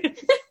Coyote.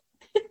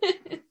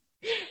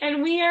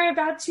 And we are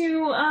about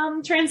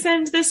to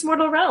transcend this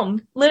mortal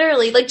realm.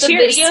 Literally, like the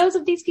Cheers. videos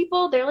of these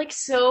people, they're like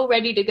so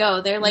ready to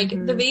go. They're like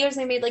the videos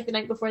they made like the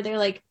night before. They're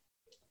like,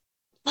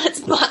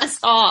 let's blast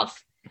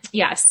off.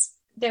 Yes.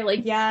 They're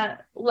like, yeah,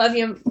 love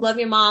you,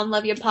 mom,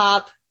 love you,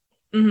 pop.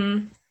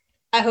 Mm-hmm.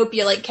 I hope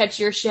you like catch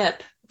your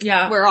ship.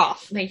 Yeah, we're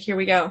off. Like, here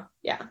we go.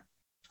 Yeah.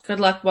 Good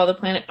luck while the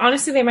planet.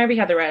 Honestly, they maybe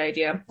had the right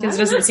idea because it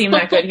doesn't seem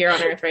that good here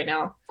on Earth right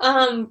now.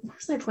 What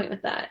was my point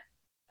with that?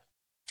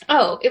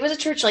 Oh, it was a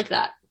church like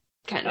that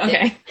kind of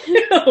thing.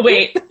 Okay.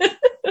 Wait.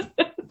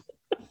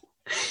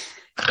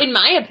 In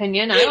my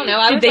opinion, I don't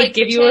know. Did they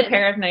give you a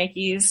pair of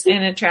Nikes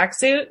and a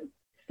tracksuit?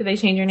 Did they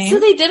change your name? So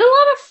they did a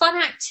lot of fun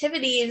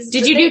activities.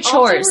 Did you do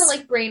chores? Also were,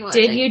 like, brainwashing.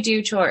 Did you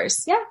do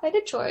chores? Yeah, I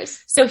did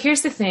chores. So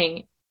here's the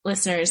thing,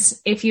 listeners.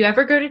 If you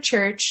ever go to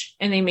church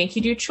and they make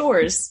you do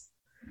chores,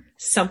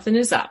 something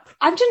is up.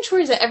 I've done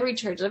chores at every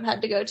church I've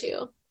had to go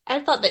to. I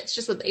thought that's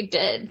just what they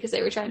did because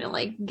they were trying to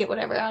like get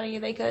whatever out of you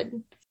they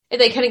could. If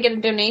they couldn't get a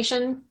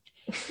donation,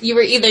 you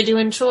were either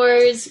doing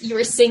chores, you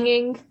were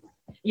singing,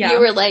 you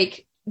were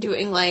like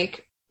doing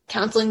like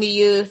counseling the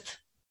youth,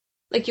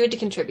 like you had to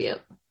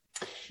contribute.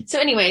 So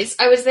anyways,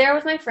 I was there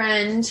with my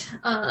friend,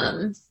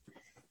 and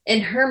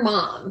her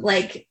mom,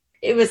 like,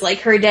 it was like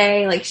her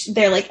day, like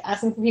they're like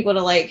asking for people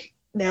to like,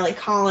 they're like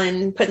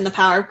calling, putting the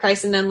power of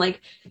Christ in them,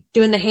 like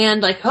doing the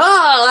hand, like,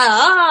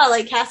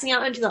 like casting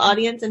out into the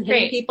audience and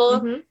hitting people.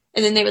 Mm-hmm.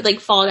 And then they would like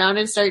fall down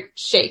and start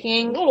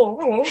shaking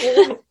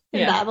and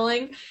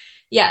babbling.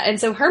 Yeah. And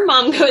so her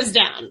mom goes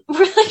down.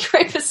 We're like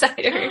right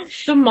beside her.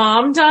 The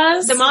mom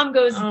does? The mom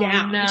goes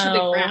down to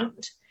the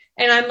ground.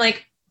 And I'm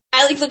like,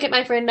 I like look at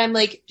my friend. I'm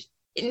like,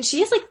 and she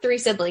has like 3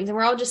 siblings and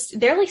we're all just,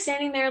 they're like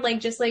standing there, like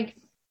just like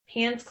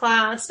hands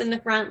clasped in the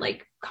front,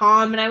 like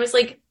calm. And I was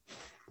like,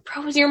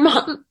 bro, is your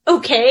mom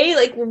okay?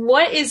 Like,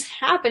 what is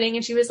happening?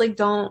 And she was like,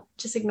 don't,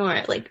 just ignore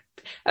it. Like,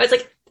 I was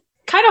like,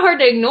 kind of hard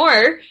to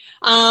ignore.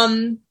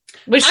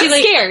 Was she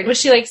like scared? Was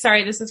she like,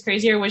 sorry, this is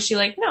crazy? Or was she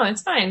like, no,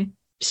 it's fine?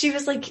 She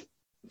was like,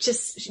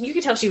 just, you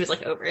could tell she was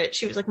like over it.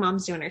 She was like,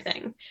 mom's doing her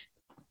thing.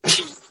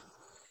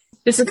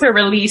 This is her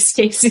release,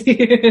 Casey.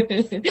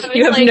 You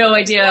have like, no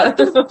idea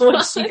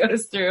what she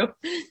goes through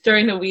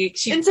during the week.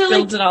 She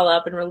builds it all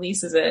up and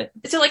releases it.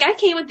 So, like, I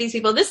came with these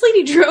people. This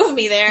lady drove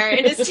me there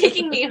and is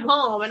taking me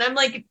home. And I'm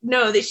like,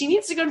 no, that she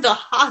needs to go to the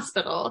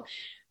hospital.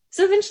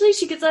 So eventually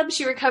she gets up,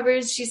 she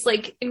recovers. She's,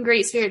 like, in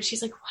great spirits.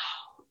 She's like,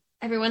 wow.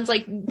 Everyone's,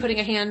 like, putting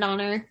a hand on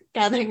her,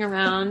 gathering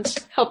around,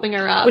 helping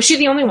her up. Was she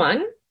the only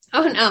one?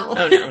 Oh, no.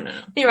 Oh, no.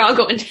 They were all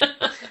going down.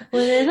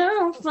 When it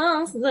all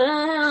falls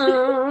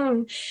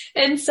down.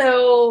 And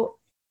so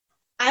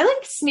I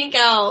like sneak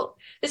out.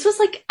 This was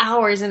like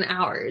hours and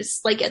hours,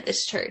 like at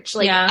this church.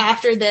 Like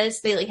after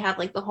this, they like have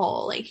like the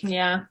whole like, you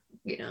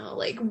know,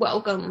 like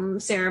welcome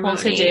ceremony.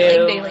 Like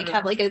they like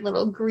have like a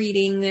little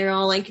greeting. They're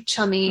all like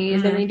chummy.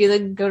 Mm-hmm. Then they do the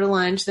go to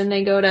lunch. Then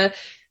they go to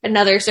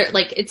another,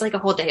 like it's like a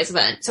whole day's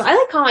event. So I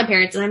like call my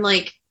parents and I'm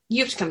like,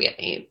 you have to come get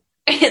me.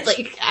 And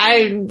like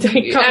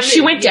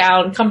she went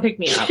down, come pick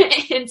me up.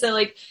 And so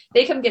like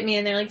they come get me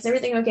and they're like, is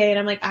everything okay? And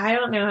I'm like, I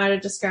don't know how to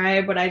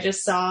describe what I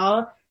just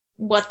saw.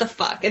 What the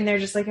fuck? And they're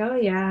just like, oh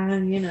yeah,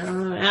 you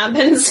know, it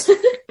happens.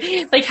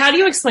 Like, how do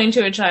you explain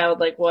to a child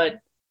like what?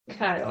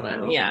 I don't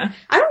know. Yeah,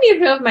 I don't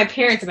even know if my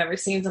parents have ever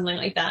seen something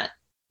like that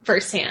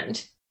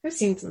firsthand. I've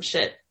seen some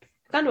shit.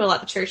 I've gone to a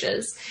lot of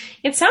churches.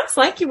 It sounds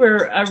like you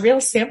were a real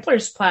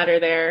sampler's platter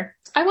there.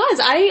 I was.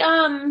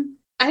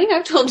 I think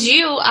I've told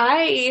you,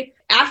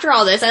 after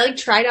all this, I like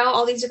tried out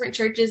all these different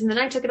churches and then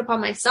I took it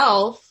upon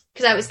myself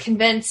because I was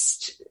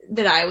convinced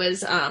that I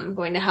was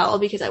going to hell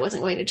because I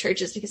wasn't going to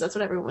churches because that's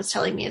what everyone was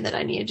telling me and that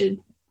I needed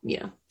to, you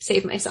know,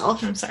 save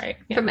myself. I'm sorry.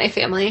 From my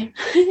family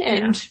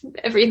and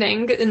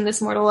everything in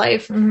this mortal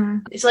life.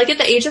 Mm-hmm. So like at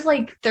the age of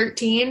like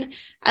 13,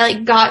 I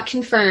like got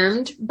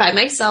confirmed by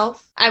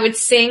myself. I would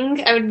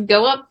sing. I would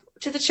go up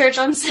to the church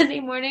on Sunday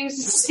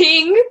mornings,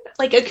 sing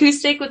like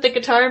acoustic with the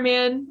guitar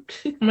man.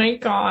 Oh my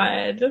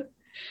God.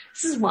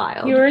 This is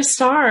wild. You're a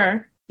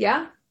star.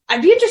 Yeah.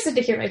 I'd be interested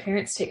to hear my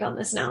parents' take on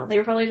this now. They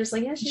were probably just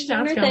like, yeah, she's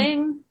doing her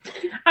thing.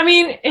 I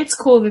mean, it's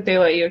cool that they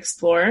let you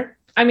explore.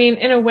 I mean,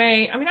 in a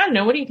way, I don't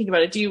know. What do you think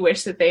about it? Do you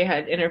wish that they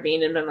had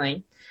intervened and been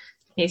like,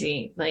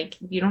 Casey, like,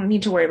 you don't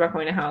need to worry about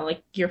going to hell.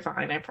 Like, you're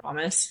fine, I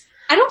promise.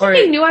 I don't think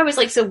they knew I was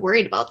like so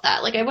worried about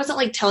that. Like, I wasn't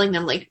like telling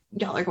them like,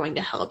 y'all are going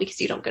to hell because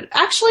you don't go to...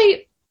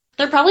 Actually...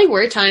 There probably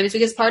were times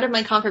because part of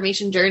my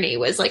confirmation journey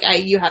was like,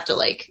 you have to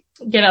like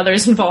get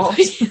others involved.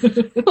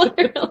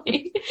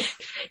 Literally.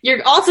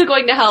 You're also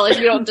going to hell if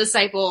you don't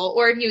disciple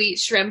or if you eat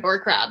shrimp or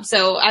crab.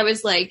 So I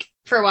was like,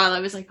 for a while, I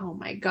was like, oh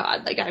my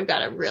God, like I've got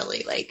to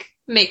really like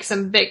make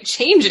some big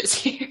changes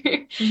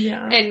here.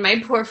 Yeah. And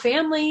my poor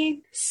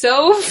family.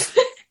 So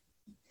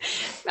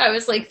I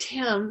was like,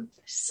 damn,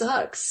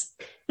 sucks.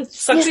 It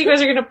sucks that you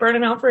guys are going to burn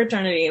it out for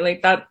eternity.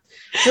 Like that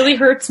really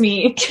hurts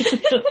me.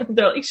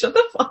 They're like, shut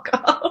the fuck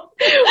up.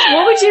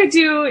 What would you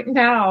do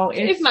now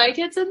if my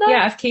kid said that?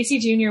 Yeah, if Casey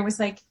Jr. was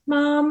like,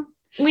 Mom,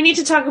 we need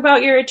to talk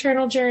about your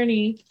eternal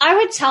journey. I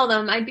would tell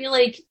them, I'd be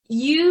like,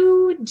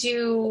 go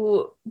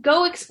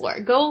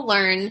explore, go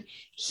learn,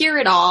 hear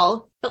it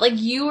all. But like,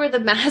 you are the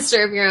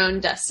master of your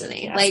own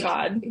destiny. Yes, like,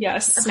 God.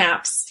 Yes,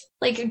 snaps.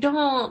 Like,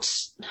 don't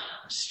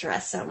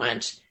stress so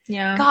much.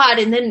 Yeah. God,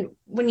 and then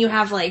when you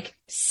have like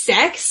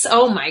sex,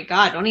 oh my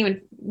God, don't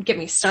even get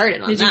me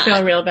started on that. Did you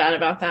feel real bad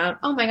about that?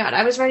 Oh my God,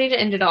 I was ready to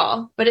end it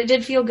all, but it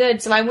did feel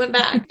good, so I went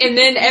back. And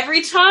then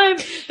every time,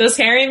 those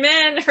hairy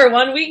men are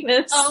one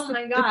weakness. Oh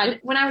my God,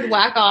 when I would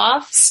whack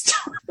off,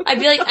 I'd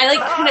be like, I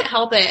like couldn't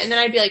help it, and then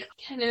I'd be like,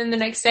 and then the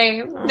next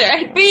day there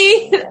I'd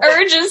be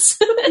urges.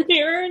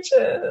 The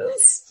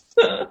urges.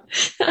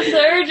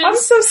 I'm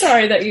so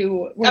sorry that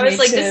you were I was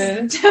like,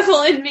 this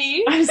devil in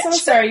me. I'm so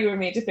sorry you were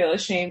made to feel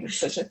ashamed of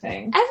such a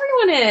thing.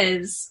 Everyone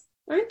is,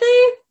 aren't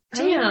they?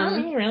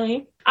 Damn.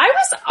 Really? I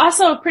was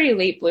also a pretty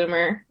late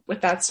bloomer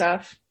with that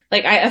stuff.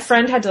 Like, a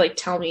friend had to like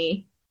tell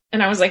me,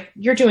 and I was like,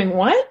 "You're doing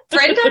what?"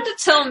 Friend had to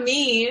tell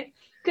me,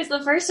 because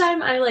the first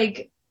time I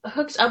like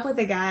hooked up with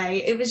a guy,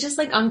 it was just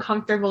like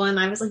uncomfortable, and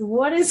I was like,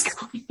 "What is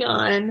going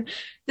on?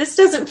 This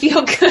doesn't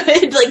feel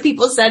good." Like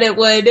people said it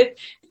would.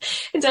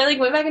 And so I like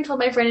went back and told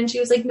my friend, and she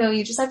was like, "No,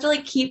 you just have to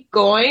like keep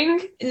going,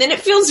 and then it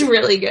feels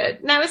really good."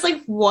 And I was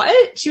like,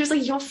 "What?" She was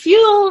like, "You'll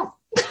feel."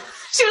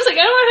 She was like,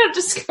 "I don't know how to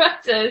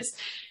describe this,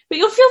 but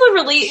you'll feel the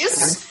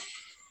release."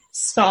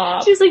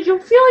 Stop. She was like, "You'll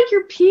feel like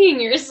you're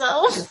peeing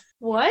yourself."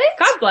 What?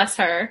 God bless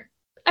her.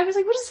 I was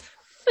like, "What is?"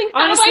 Like,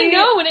 honestly, how do I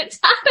know when it's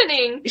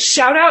happening?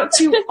 Shout out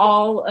to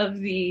all of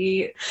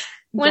the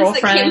ones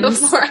that came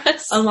before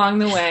us along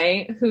the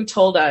way who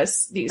told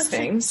us these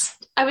things.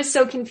 I was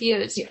so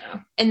confused. Yeah.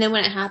 And then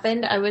when it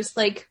happened, I was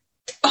like,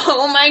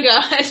 oh my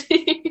God,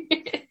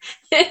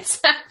 it's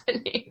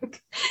happening.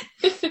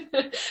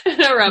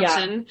 An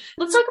eruption. Yeah.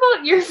 Let's talk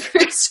about your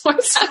first one.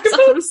 Let's talk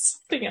about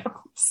something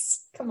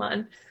else. Come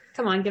on,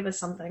 give us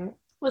something.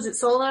 Was it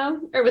solo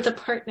or with a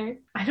partner?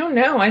 I don't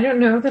know. I don't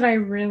know that I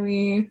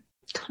really...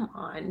 Come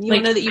on. You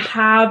like, know that you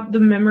have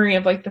the memory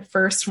of like the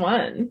first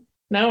one.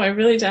 No, I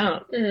really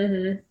don't.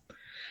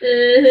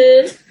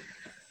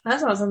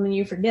 That's not something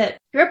you forget.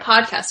 You're a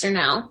podcaster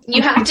now.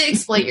 You have to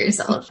exploit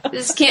yourself.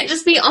 This can't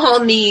just be all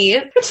me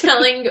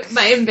telling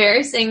my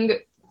embarrassing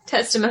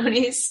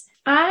testimonies.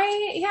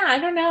 I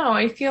don't know.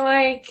 I feel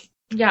like,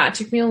 it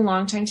took me a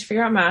long time to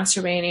figure out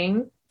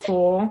masturbating.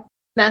 Cool.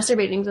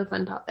 Masturbating's a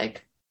fun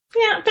topic.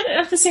 Yeah, but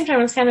at the same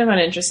time, it's kind of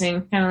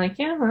uninteresting. Kind of like,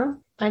 well.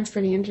 Mine's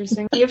pretty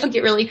interesting. You have to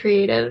get really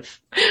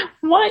creative.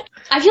 What?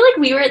 I feel like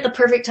we were at the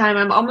perfect time.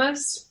 I'm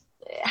almost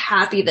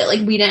happy that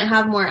like we didn't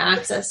have more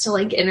access to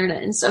like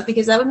internet and stuff,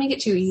 because that would make it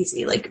too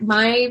easy. Like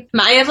my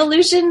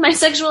evolution, my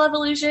sexual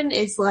evolution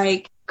is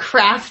like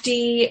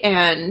crafty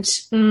and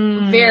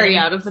very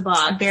out of the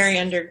box. Very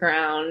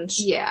underground.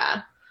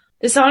 Yeah.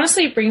 This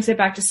honestly brings it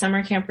back to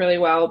summer camp really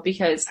well,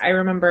 because I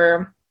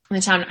remember in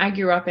the town I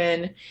grew up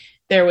in,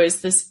 there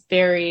was this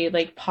very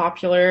like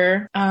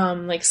popular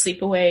like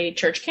sleepaway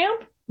church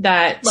camp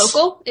that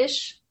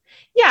local-ish.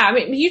 Yeah, I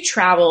mean, you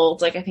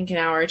traveled like I think an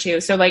hour or two,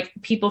 so like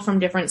people from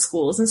different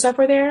schools and stuff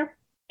were there,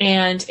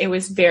 and it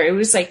was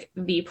like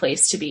the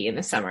place to be in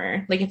the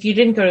summer. Like if you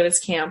didn't go to this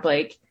camp,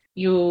 like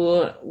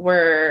you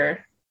were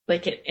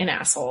like an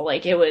asshole.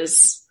 Like it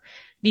was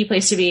the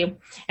place to be.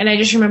 And I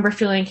just remember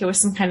feeling like it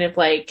was some kind of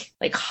like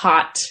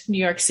hot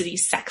New York City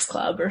sex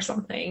club or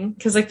something,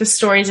 because like the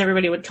stories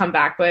everybody would come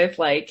back with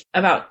like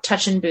about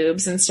touching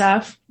boobs and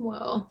stuff.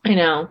 Whoa. I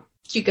know.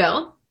 Did you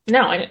go?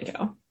 No, I didn't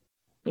go.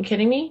 You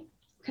kidding me?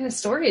 What kind of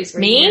stories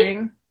were you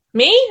hearing?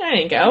 Me? I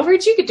didn't go.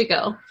 Where'd you get to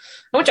go?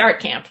 I went to art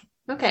camp.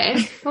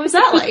 Okay. What was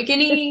that like?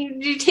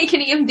 Did you take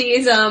any of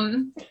these,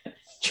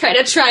 try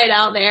it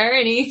out there?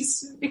 Any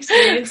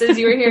experiences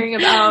you were hearing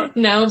about?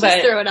 No, just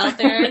but throw it out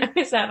there. When I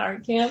was at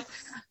art camp,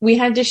 we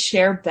had to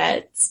share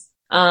beds.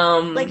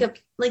 Like a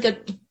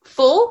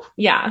full?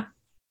 Yeah.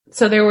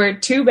 So there were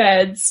 2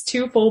 beds,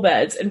 2 full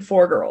beds, and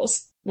 4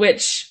 girls,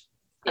 which...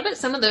 I bet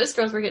some of those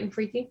girls were getting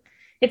freaky.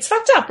 It's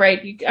fucked up,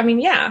 right?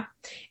 Yeah.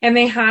 And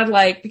they had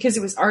like, because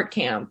it was art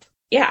camp.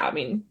 Yeah, I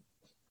mean.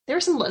 There were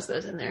some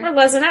lesbos in there. We're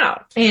lesing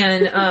out.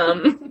 And,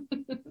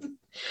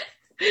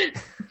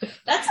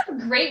 That's a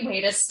great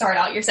way to start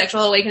out your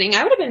sexual awakening.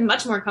 I would have been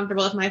much more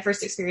comfortable if my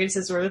first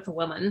experiences were with a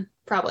woman,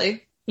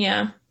 probably.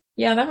 Yeah.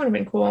 Yeah, that would have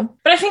been cool.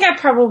 But I think I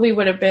probably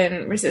would have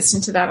been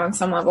resistant to that on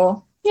some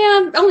level.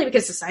 Yeah, only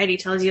because society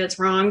tells you it's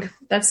wrong.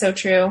 That's so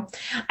true.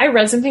 I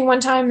read something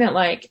one time that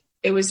like,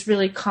 it was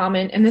really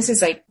common. And this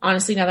is like,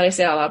 honestly, now that I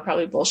say it out loud,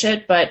 probably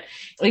bullshit, but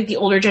like the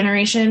older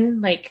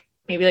generation, like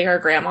maybe like our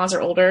grandmas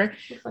are older.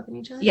 Fucking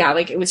each other. Yeah,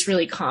 like it was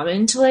really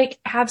common to like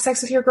have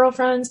sex with your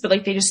girlfriends, but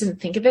like they just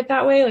didn't think of it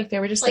that way. Like they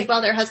were just like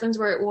while their husbands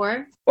were at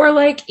war. Or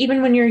like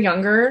even when you're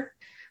younger,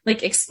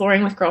 like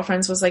exploring with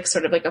girlfriends was like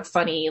sort of like a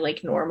funny,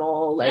 like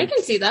normal, like I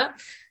can see that.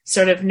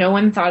 Sort of no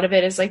one thought of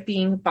it as like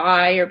being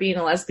bi or being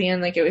a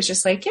lesbian. Like it was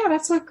just like, yeah,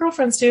 that's what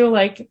girlfriends do.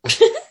 Like,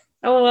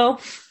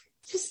 LOL.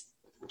 Just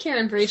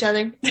caring for each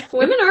other.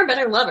 Women are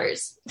better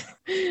lovers.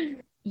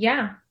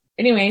 Yeah.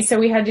 Anyway, so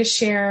we had to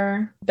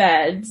share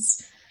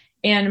beds,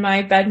 and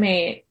my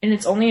bedmate, and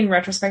it's only in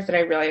retrospect that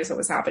I realized what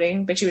was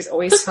happening, but she was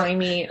always telling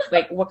me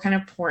like what kind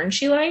of porn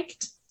she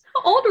liked.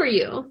 How old were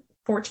you?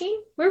 14?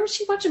 Where was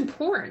she watching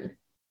porn?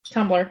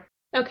 Tumblr.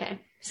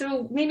 Okay.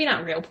 So maybe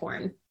not real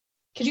porn.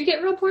 Could you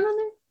get real porn on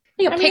there?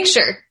 Like a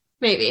picture,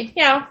 maybe.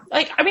 Yeah.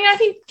 Like, I mean, I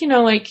think, you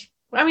know, like,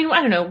 I mean,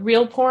 I don't know,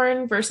 real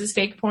porn versus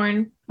fake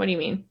porn. What do you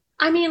mean?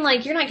 I mean,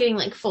 like, you're not getting,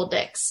 like, full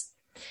dicks.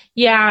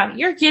 Yeah,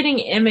 you're getting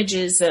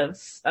images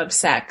of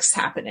sex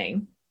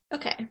happening.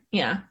 Okay.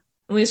 Yeah.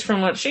 At least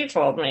from what she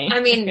told me. I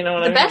mean, you know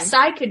what the I best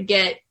mean? I could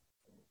get,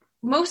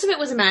 most of it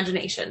was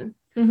imagination.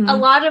 Mm-hmm. A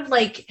lot of,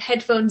 like,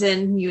 headphones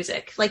in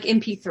music, like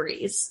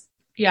MP3s.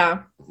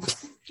 Yeah.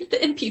 The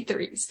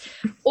MP3s.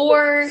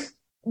 Or...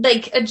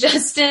 like a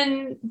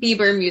Justin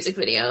Bieber music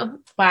video.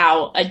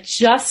 Wow, a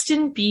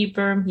Justin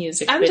Bieber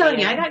music video. I'm telling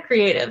you, I got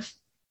creative.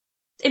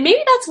 And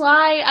maybe that's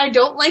why I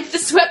don't like the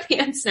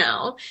sweatpants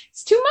now.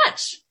 It's too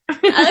much.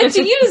 I like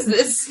to use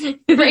this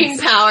brain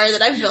power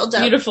that I've built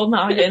up. Beautiful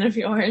noggin of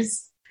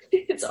yours.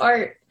 It's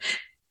art.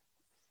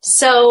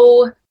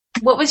 So,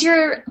 what was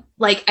your,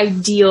 like,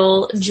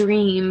 ideal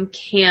dream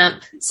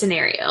camp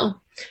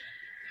scenario?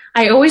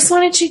 I always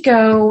wanted to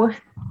go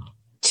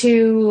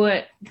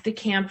to the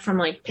camp from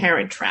like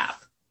Parent Trap.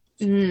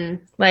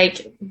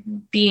 Like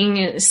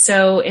being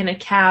so in a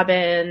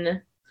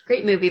cabin.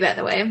 Great movie, by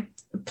the way.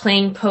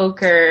 Playing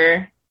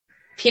poker.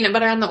 Peanut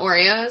butter on the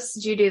Oreos.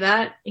 Did you do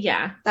that?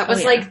 Yeah. That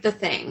was like the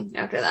thing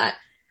after that.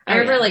 I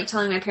remember like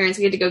telling my parents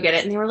we had to go get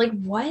it, and they were like,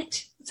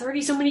 "What? It's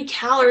already so many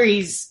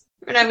calories."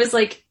 And I was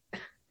like,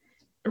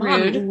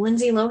 rude.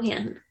 Lindsay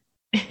Lohan.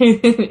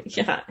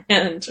 Yeah,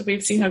 and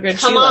we've seen how good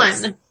she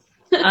looks.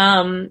 Come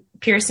on.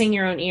 Piercing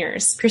your own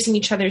ears. Piercing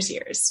each other's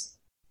ears.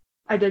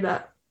 I did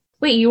that.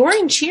 Wait, you were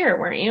in cheer,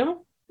 weren't you?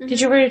 Mm-hmm.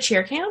 Did you go to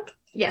cheer camp?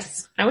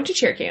 Yes. I went to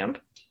cheer camp.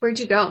 Where'd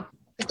you go?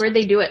 Like, where'd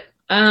they do it?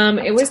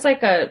 It was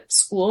like a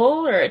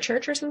school or a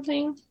church or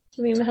something.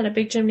 I mean, they had a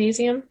big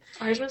gymnasium.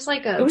 Ours was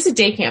like It was a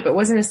day camp. It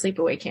wasn't a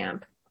sleepaway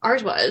camp.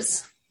 Ours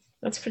was.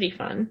 That's pretty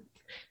fun.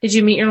 Did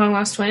you meet your long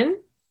lost twin?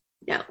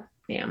 No.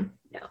 Damn.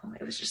 No,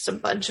 it was just a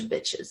bunch of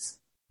bitches.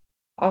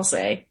 I'll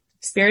say.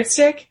 Spirit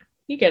stick?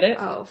 You get it.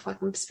 Oh,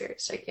 fucking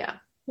Spirit Stick, yeah.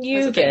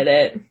 You get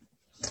it.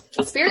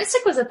 Spirit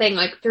Stick was a thing,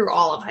 like, through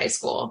all of high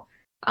school.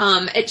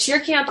 At cheer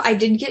camp, I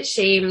did get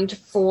shamed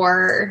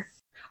for...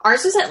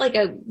 Ours was at, like,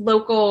 a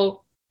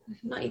local...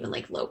 Not even,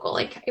 like, local.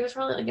 Like, it was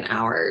probably, like, an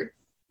hour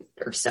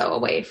or so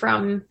away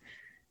from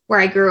where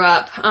I grew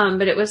up.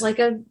 But it was, like,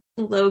 a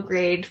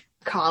low-grade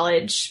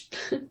college.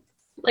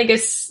 Like,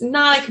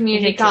 not a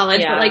community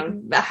college, but, like,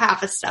 a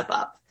half a step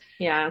up.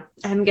 Yeah.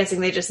 I'm guessing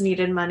they just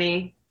needed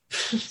money.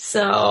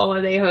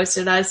 So they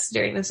hosted us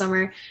during the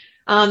summer.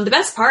 The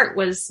best part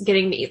was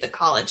getting to eat the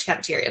college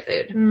cafeteria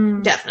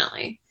food.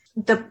 Definitely.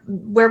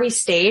 Where we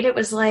stayed, it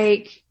was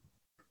like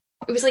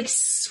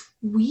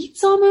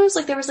suites almost.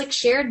 Like there was like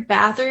shared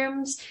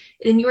bathrooms,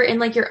 and you were in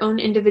like your own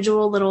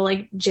individual little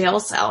like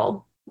jail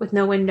cell with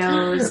no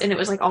windows, and it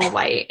was like all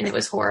white, and it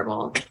was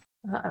horrible.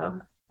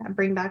 Uh-oh. That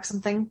bring back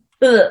something.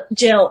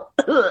 Jill.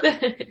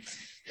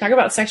 Talk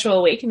about sexual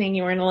awakening.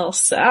 You were in a little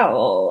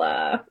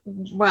cell.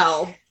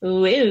 Well.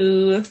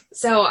 Woo.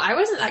 So I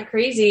wasn't that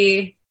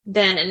crazy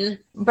then,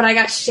 but I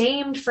got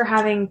shamed for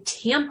having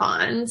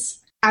tampons.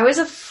 I was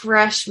a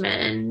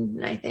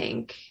freshman, I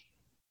think,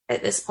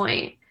 at this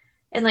point.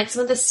 And like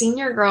some of the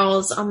senior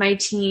girls on my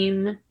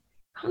team,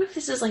 I don't know if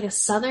this is like a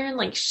southern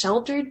like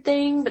sheltered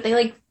thing, but they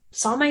like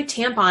saw my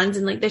tampons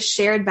in like this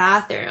shared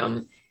bathroom.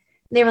 And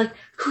they were like,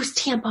 whose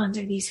tampons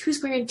are these?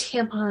 Who's wearing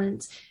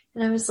tampons?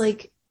 And I was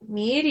like,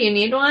 me? Do you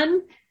need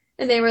one?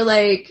 And they were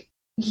like,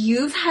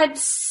 you've had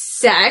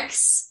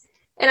sex?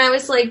 And I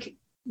was like,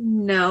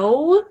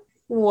 no.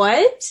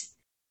 What?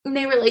 And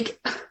they were like,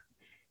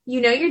 you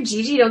know your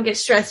Gigi don't get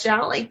stretched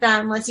out like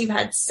that unless you've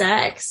had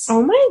sex.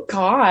 Oh my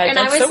god. And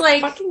that's I was so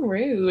like, fucking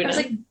rude. I was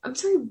like, I'm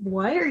sorry,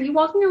 what? Are you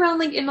walking around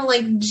like in a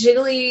like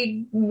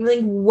jiggly like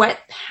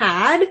wet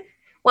pad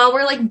while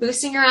we're like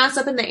boosting your ass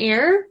up in the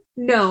air?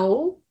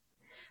 No.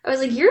 I was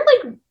like, you're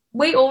like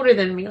way older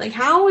than me. Like,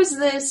 how is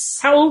this?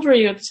 How old were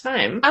you at the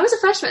time? I was a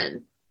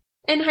freshman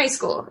in high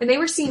school, and they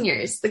were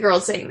seniors, the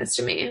girls saying this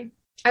to me.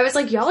 I was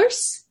like, y'all are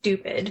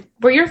stupid.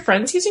 Were your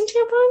friends using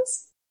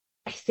tampons?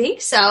 I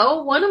think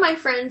so. One of my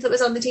friends that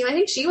was on the team, I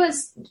think she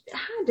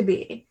had to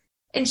be.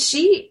 And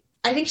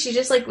I think she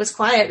just like was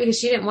quiet because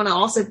she didn't want to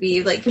also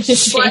be like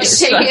slut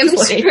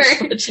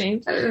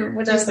shamed.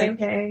 Which I was like,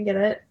 okay, I get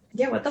it.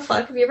 Yeah, what the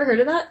fuck? Have you ever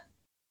heard of that?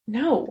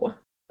 No.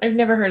 I've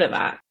never heard of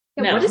that.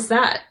 Yeah, No, what is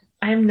that?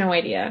 I have no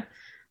idea.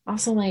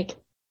 Also, like,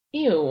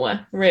 ew,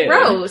 rude.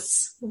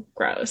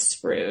 Gross,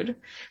 rude.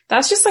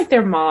 That's just like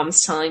their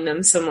moms telling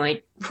them some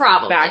like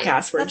Probably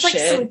back-ass word that's like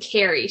shit. some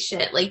Carrie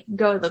shit. Like,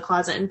 go to the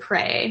closet and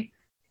pray.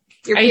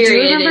 Your I do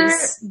period remember-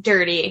 is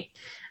dirty.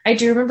 I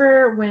do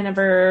remember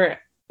whenever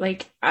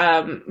like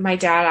my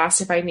dad asked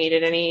if I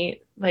needed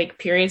any like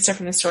period stuff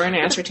from the store, and I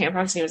asked for tampons,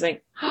 and he was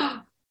like,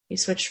 "You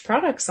switched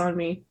products on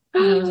me."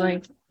 And I was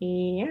like,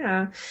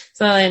 "Yeah."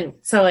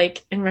 So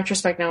like in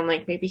retrospect now, I'm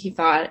like, maybe he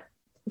thought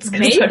it's 'cause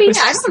Maybe, was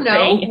I just don't know.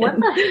 banging. What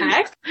the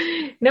heck?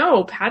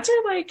 No, pads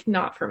are like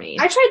not for me.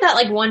 I tried that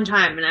like one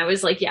time, and I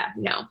was like, yeah,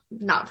 no,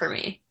 not for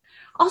me.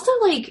 Also,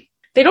 like,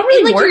 They don't in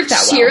really like work your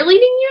that cheerleading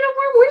well.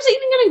 uniform, where's it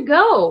even gonna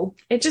go?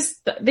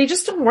 They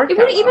just don't work It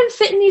that wouldn't well. even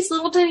fit in these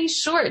little tiny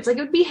shorts. Like,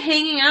 it would be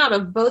hanging out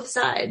of both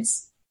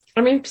sides.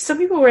 I mean, some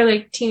people wear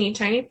like teeny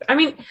tiny. I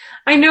mean,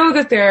 I know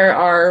that there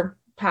are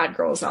pad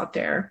girls out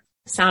there.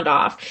 Sound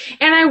off.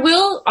 And I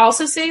will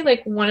also say,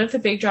 like, one of the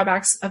big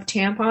drawbacks of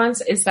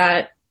tampons is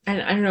that,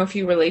 and I don't know if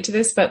you relate to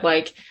this, but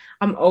like,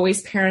 I'm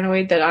always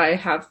paranoid that I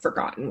have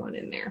forgotten one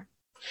in there.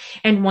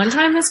 And one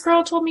time this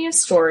girl told me a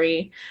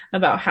story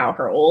about how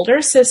her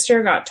older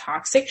sister got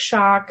toxic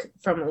shock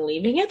from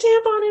leaving a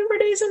tampon in for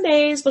days and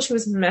days while she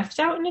was methed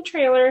out in a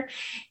trailer.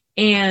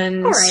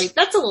 And All right,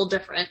 that's a little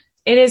different.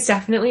 it is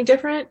definitely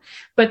different,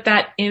 but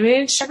that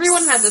image...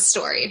 Everyone has a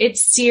story.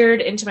 It's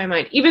seared into my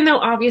mind. Even though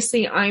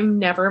obviously I'm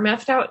never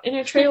methed out in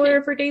a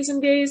trailer for days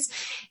and days,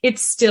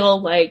 it's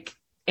still like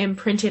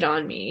imprinted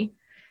on me.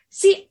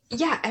 See,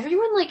 yeah,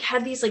 everyone like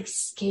had these like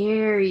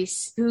scary,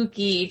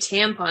 spooky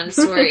tampon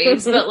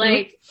stories, but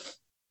like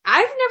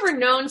I've never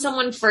known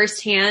someone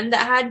firsthand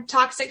that had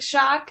toxic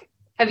shock.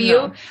 Have you?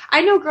 No.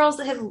 I know girls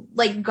that have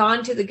like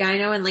gone to the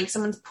gyno and like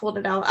someone's pulled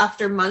it out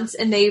after months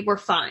and they were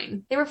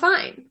fine. They were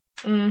fine.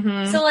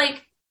 Mm-hmm. So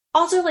like,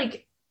 also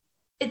like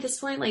at this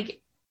point,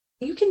 like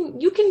you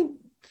can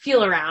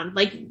feel around.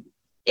 Like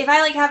if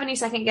I like have any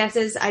second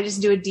guesses, I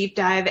just do a deep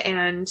dive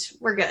and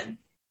we're good.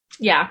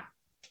 Yeah.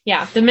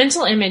 Yeah. The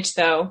mental image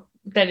though,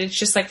 that it's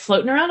just like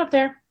floating around up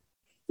there.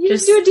 You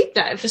just do a deep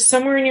dive. Just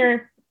somewhere in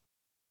your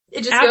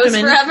It just abdomen.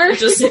 goes forever.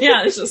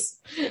 It's just...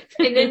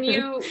 And then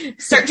you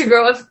start to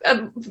grow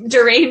a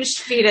deranged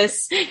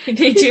fetus.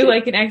 They do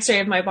like an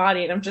x-ray of my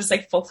body and I'm just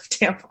like full of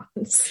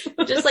tampons.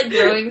 Just like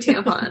growing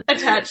tampon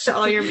attached to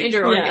all your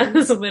major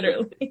organs. Yeah,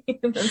 literally.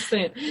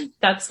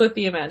 That's what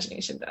the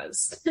imagination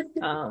does.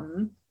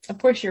 Of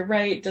course you're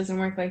right. It doesn't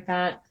work like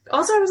that.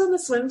 Also, I was on the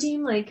swim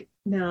team. Like,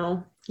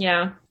 no.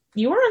 Yeah.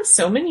 You were on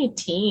so many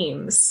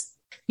teams.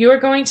 You were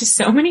going to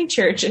so many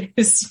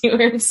churches. You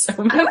were in so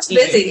many I was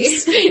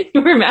teams. busy.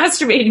 You were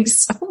masturbating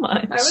so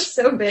much. I was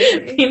so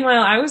busy.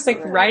 Meanwhile, I was like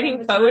Oh, writing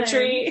the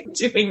poetry,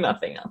 doing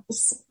nothing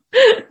else.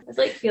 I was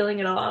like feeling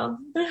it all.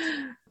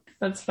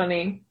 That's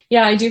funny.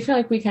 Yeah, I do feel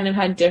like we kind of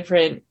had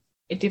different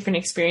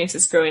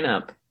experiences growing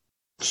up.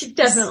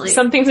 Definitely.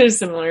 Some things are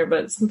similar,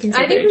 but some things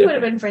are I very think we would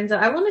have different. been friends.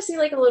 I want to see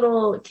like a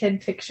little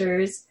kid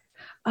pictures.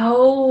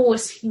 Oh,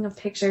 speaking of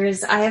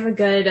pictures, I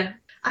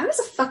was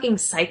a fucking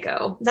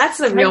psycho. That's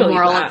the real believe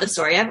moral that. of the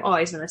story. I've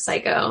always been a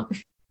psycho.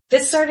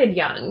 This started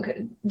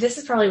young. This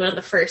is probably one of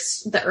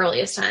the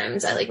earliest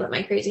times I like let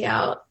my crazy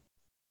out.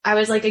 I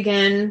was like,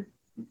 again,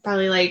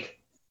 I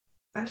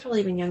was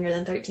probably even younger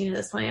than 13 at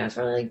this point. I was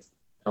probably like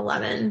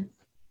 11.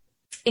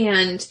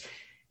 And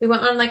we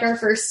went on like our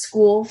first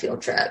school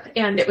field trip,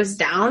 and it was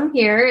down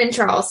here in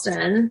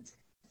Charleston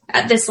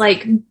at this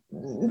like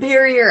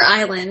barrier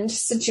island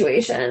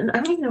situation. I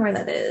don't even know where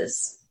that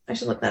is. I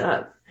should look that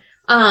up.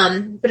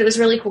 But it was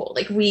really cool.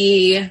 Like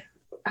we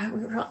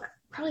were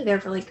probably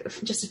there for like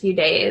just a few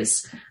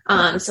days.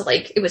 So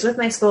like it was with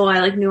my school.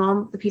 I like knew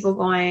all the people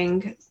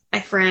going,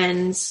 my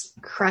friends,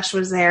 crush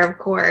was there, of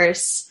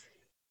course.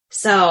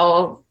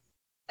 So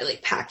I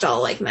like packed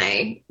all like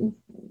my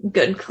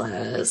good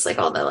clothes, like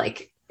all the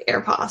like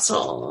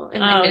Aeropostale and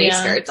my mini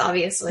skirts,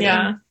 obviously.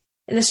 Yeah.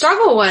 And the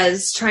struggle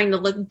was trying to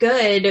look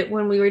good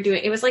when we were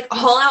doing, it was like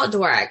all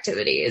outdoor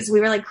activities. We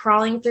were like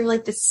crawling through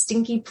like the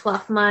stinky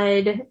pluff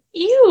mud.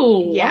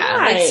 Ew. Yeah.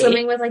 Why? Like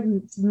swimming with like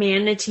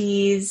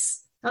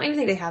manatees. I don't even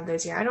think they have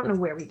those here. I don't know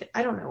where we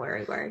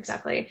were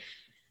exactly.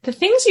 The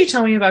things you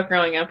tell me about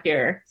growing up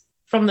here,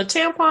 from the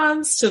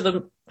tampons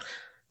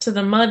to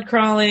the mud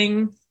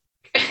crawling.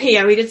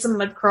 Yeah, we did some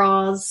mud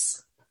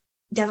crawls.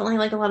 Definitely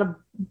like a lot of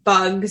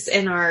bugs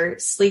in our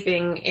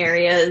sleeping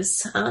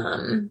areas.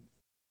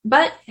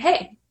 But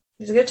hey,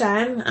 it was a good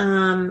time.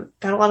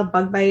 Got a lot of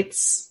bug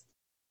bites.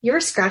 You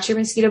ever scratch your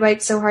mosquito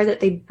bites so hard that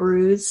they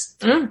bruise?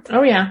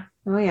 Oh yeah.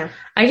 Oh yeah.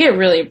 I have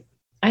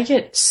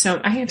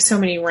so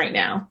many right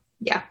now.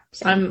 Yeah.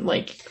 I'm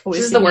like always.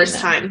 This is the thinking worst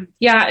that. time.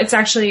 Yeah, it's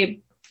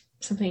actually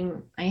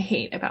something I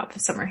hate about the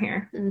summer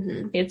here.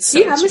 Mm-hmm. It's Do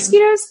you have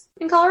mosquitoes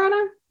in Colorado?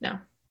 No.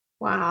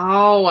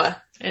 Wow.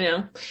 I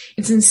know.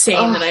 It's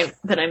insane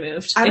that I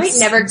moved. I might It's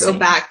never insane. go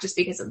back just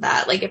because of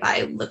that. Like if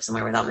I live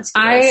somewhere without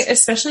mosquitoes.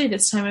 Especially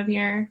this time of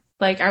year,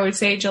 like I would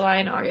say July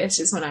and August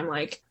is when I'm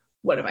like,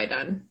 what have I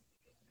done?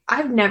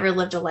 I've never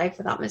lived a life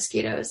without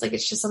mosquitoes. Like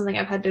it's just something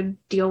I've had to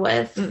deal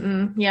with.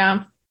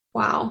 Yeah.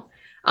 Wow.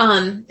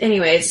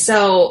 Anyways,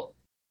 so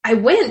I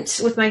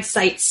went with my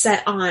sights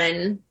set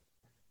on,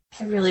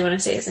 I really want to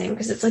say his name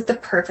because it's like the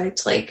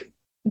perfect like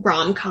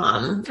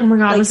rom-com. Oh my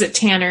God, like, was it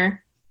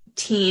Tanner?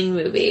 Teen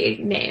movie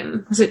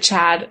name. Was it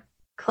Chad?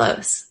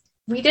 Close.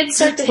 We did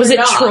start to hit Was it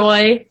off.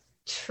 Troy?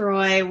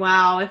 Troy,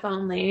 wow, if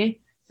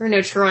only. There are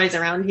no Troys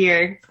around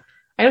here.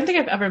 I don't think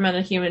I've ever met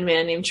a human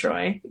man named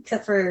Troy.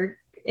 Except for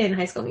in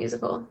High School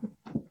Musical.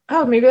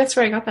 Oh, maybe that's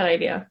where I got that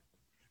idea.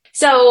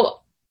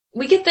 So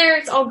we get there,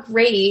 it's all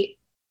great.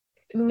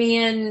 Me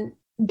and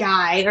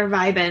Guy are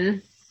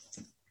vibing.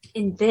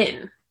 And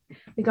then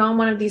we go on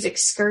one of these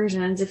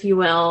excursions, if you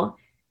will,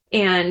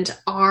 and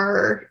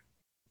our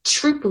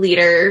troop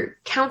leader,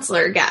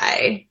 counselor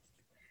guy,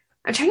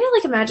 I'm trying to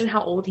like imagine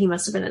how old he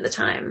must have been at the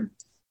time.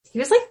 He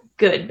was like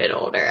good bit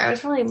older. I was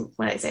probably,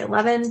 what did I say,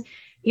 11?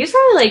 He was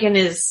probably like in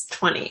his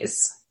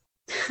 20s.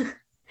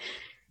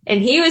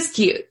 And he was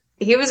cute.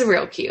 He was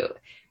real cute.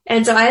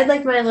 And so I had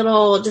like my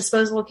little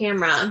disposable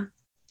camera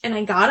and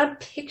I got a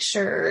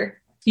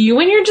picture. You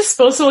and your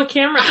disposable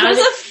camera. I was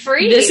a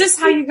freak. This is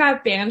how you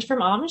got banned from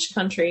Amish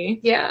country.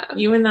 Yeah.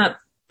 You and that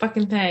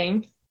fucking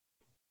thing.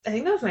 I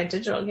think that was my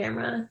digital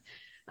camera.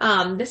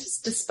 This is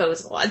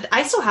disposable.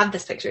 I still have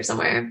this picture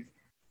somewhere.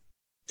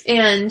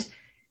 And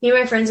me and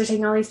my friends are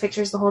taking all these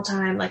pictures the whole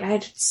time. Like I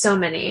had so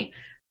many.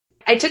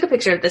 I took a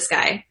picture of this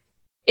guy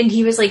and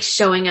he was like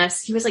showing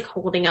us, he was like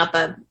holding up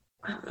I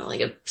don't know, like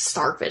a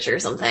starfish or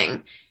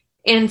something.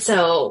 And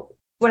so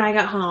when I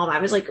got home, I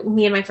was like,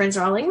 me and my friends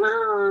are all like,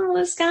 Mom,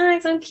 this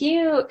guy's so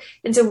cute.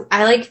 And so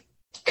I like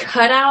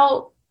cut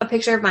out a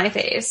picture of my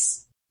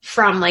face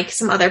from like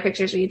some other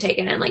pictures we had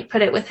taken and like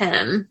put it with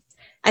him.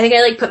 I think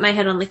I like put my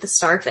head on like the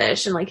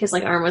starfish and like his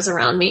like arm was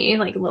around me,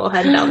 like a little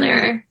head down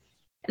there.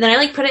 And then I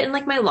like put it in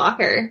like my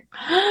locker.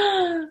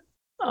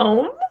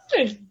 Oh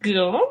my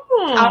God.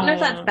 I don't know if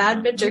that's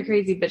bad bitch or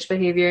crazy bitch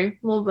behavior.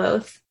 Well,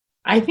 both.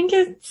 I think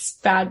it's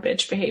bad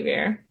bitch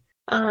behavior.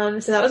 So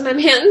that was my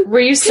man. Were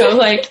you so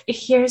like,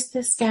 here's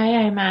this guy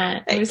I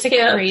met. It was like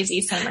a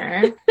crazy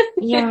summer.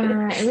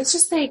 Yeah, it was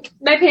just like,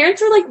 my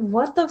parents were like,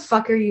 what the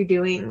fuck are you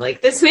doing?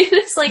 Like, this man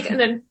is like an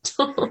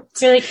adult.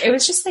 so like, it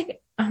was just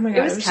like, oh my God,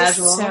 It was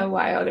casual. just so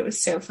wild. It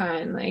was so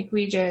fun. Like,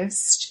 we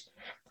just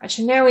got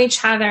to know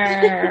each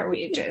other.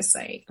 We just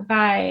like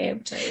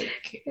vibed.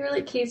 Like, They were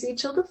like, Casey,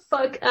 chill the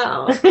fuck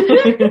out.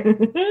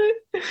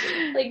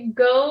 Like,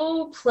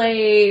 go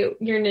play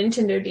your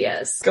Nintendo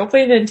DS. go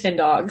play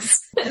Nintendogs.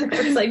 And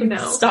I was like,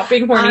 no. Stop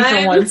being horny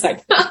for 1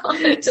 second.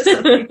 To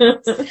something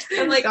else.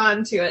 I'm like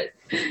on to it.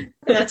 And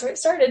that's where it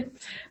started.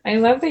 I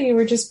love that you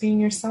were just being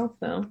yourself,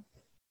 though.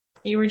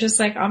 You were just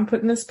like, I'm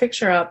putting this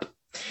picture up.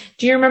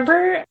 Do you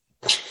remember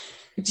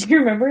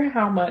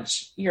how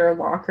much your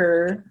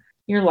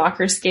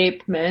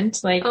lockerscape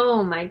meant? Like,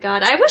 Oh my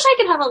God. I wish I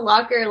could have a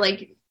locker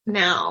like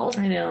now.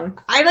 I know.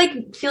 I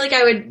like feel like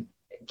I would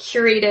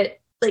curate it.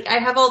 Like I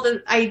have all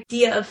the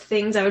idea of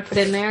things I would put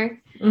in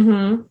there.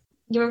 Mm-hmm.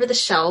 You remember the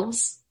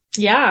shelves?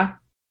 Yeah.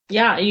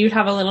 Yeah. You'd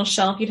have a little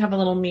shelf. You'd have a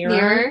little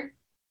mirror.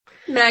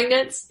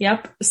 Magnets.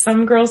 Yep.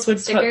 Some girls would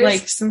Stickers. put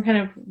like some kind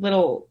of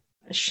little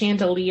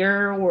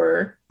chandelier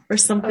or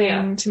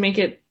something to make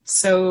it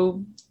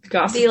so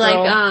gossip The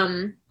girl.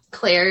 like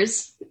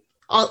Claire's.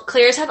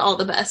 Claire's had all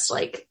the best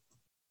like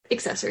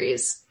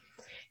accessories.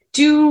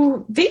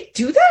 Do they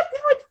do that now?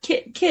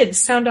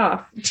 Kids, sound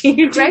off. Do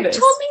you do Greg this?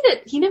 told me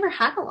that he never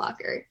had a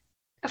locker.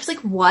 I was like,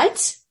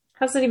 what?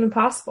 How's that even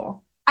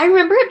possible? I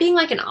remember it being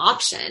like an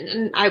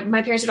option, and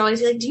my parents would always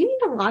be like, "Do you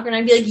need a locker?" And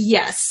I'd be like,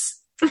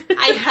 "Yes,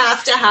 I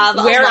have to have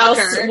a Where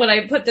locker." else would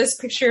I put this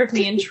picture of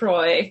me and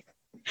Troy?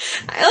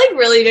 I like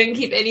really didn't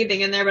keep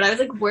anything in there, but I was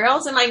like, where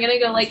else am I gonna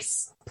go like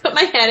put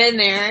my head in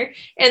there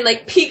and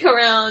like peek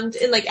around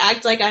and like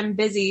act like I'm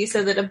busy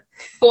so that a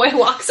boy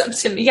walks up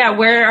to me? Yeah,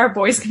 where are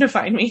boys gonna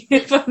find me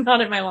if I'm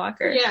not in my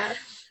locker? Yeah.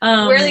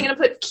 Where are they gonna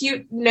put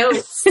cute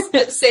notes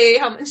that say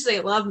how much they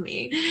love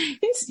me?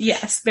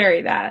 Yes,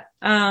 very that.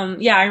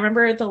 Yeah, I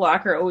remember the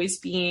locker always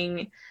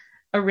being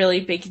a really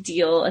big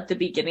deal at the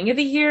beginning of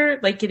the year,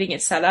 like getting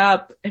it set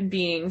up and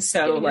being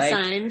so Getting like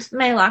assigned.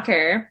 my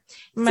locker.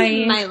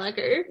 My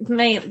locker.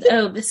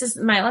 This is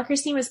my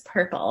locker's name is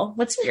purple.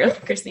 What's your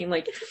locker's name?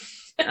 Like,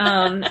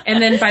 and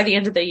then by the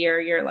end of the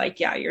year, you're like,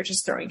 yeah, you're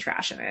just throwing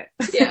trash in it.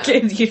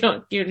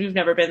 Yeah. You've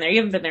never been there.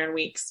 You haven't been there in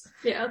weeks.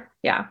 Yeah.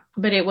 Yeah.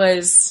 But it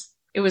was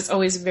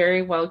always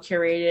very well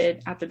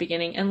curated at the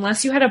beginning,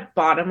 unless you had a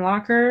bottom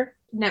locker.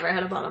 Never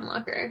had a bottom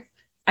locker.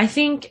 I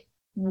think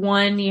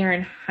 1 year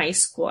in high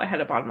school, I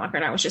had a bottom locker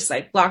and I was just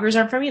like, lockers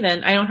aren't for me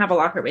then. I don't have a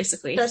locker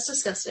basically. That's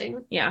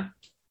disgusting. Yeah.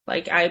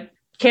 Like, I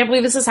can't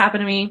believe this has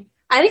happened to me.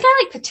 I think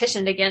I like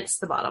petitioned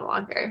against the bottom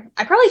locker.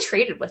 I probably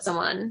traded with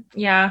someone.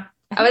 Yeah.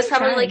 I was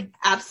probably like,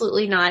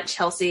 absolutely not,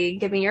 Chelsea.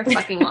 Give me your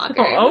fucking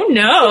locker. Oh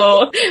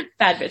no.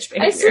 Bad bitch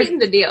behavior. I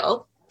sweetened the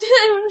deal.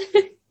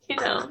 You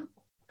know.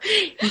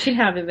 You can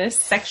have this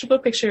sexual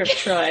picture of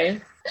Troy.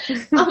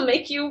 I'll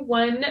make you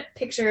one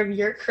picture of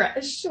your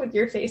crush with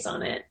your face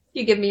on it.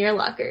 You give me your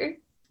locker.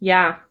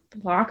 Yeah.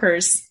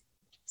 Lockers.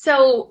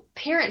 So,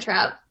 Parent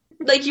Trap.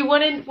 Like,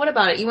 what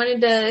about it? You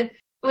wanted to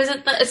Was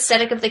it the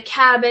aesthetic of the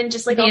cabin?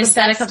 Just like the all the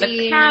aesthetic of the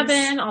besties?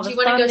 cabin, all Do the you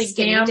wanna fun, go the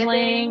skinny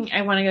gambling. dipping?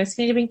 I want to go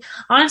skinny dipping.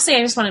 Honestly,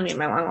 I just want to meet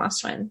my long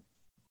lost twin.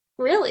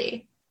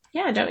 Really?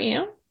 Yeah, don't you?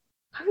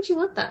 Why would you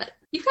want that?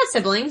 You've got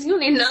siblings. You don't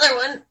need another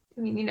one.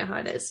 I mean, you know how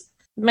it is.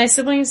 My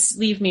siblings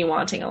leave me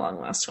wanting a long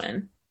lost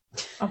twin.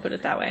 I'll put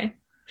it that way.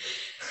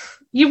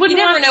 You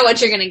never know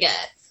what you're gonna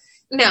get.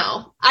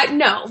 No,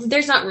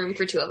 there's not room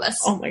for two of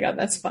us. Oh my god,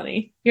 that's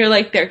funny. You're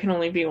like, there can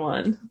only be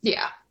one.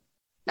 Yeah,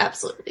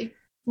 absolutely.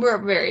 We're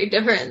very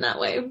different in that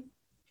way.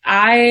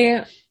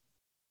 I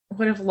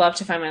would have loved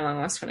to find my long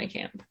lost twin at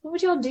camp. What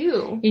would y'all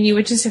do? And you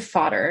would just have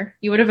fought her.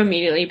 You would have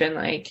immediately been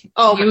like,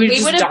 oh, you would have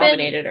just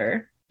dominated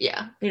her.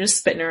 Yeah. You just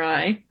spit in her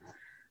eye.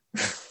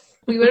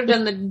 We would have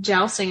done the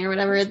jousting or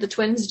whatever the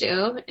twins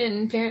do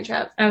in Parent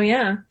Trap. Oh,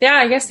 yeah. Yeah,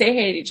 I guess they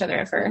hated each other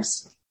at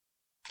first.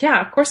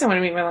 Yeah, of course I want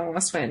to meet my long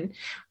lost twin.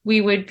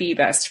 We would be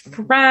best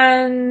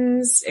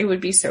friends. It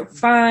would be so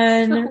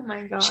fun. Oh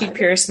my god. She'd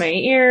pierce my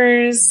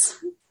ears.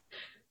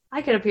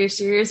 I could have pierced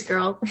your ears,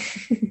 girl.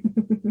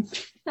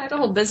 I had a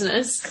whole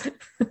business.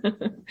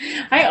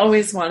 I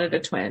always wanted a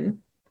twin.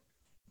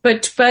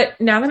 But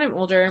now that I'm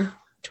older,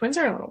 twins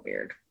are a little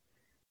weird.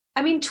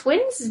 I mean,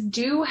 twins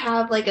do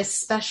have like a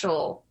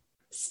special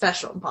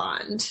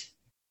bond.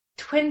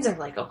 Twins are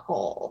like a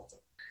whole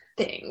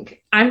thing.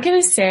 I'm going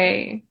to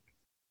say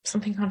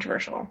something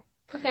controversial.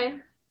 Okay.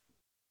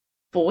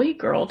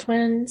 Boy-girl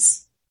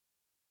twins,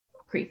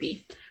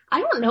 creepy.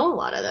 I don't know a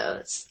lot of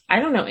those. I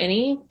don't know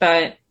any,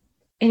 but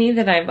any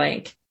that I've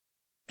I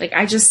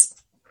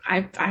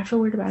feel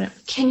weird about it.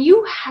 Can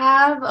you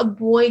have a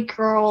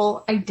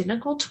boy-girl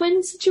identical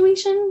twin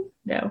situation?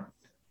 No.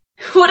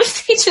 What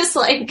if they just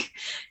like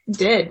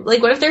did?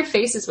 Like, what if their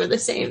faces were the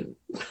same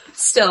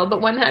still, but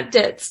one had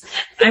tits?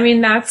 I mean,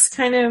 that's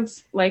kind of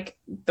like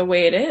the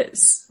way it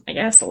is, I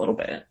guess, a little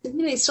bit. I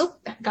mean, they still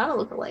gotta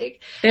look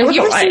alike. Have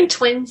you ever seen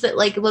twins that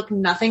like look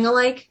nothing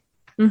alike?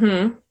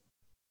 Mm-hmm.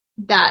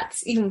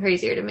 That's even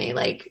crazier to me.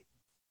 Like,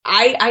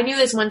 I knew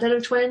this one set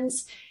of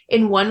twins,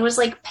 and one was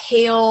like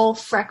pale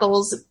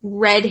freckles,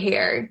 red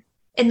hair,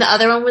 and the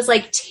other one was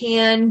like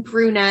tan,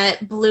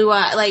 brunette, blue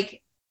eye.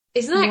 Like,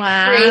 isn't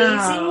that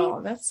crazy?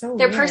 That's so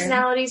Their weird.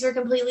 personalities were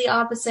completely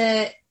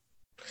opposite.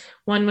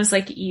 One was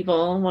like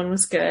evil, one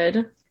was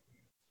good.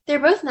 They're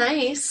both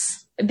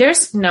nice.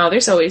 There's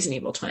always an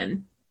evil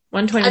twin.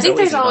 One twin. I think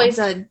there's evil. always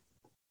a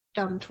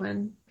dumb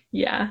twin.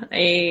 Yeah,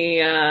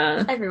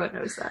 everyone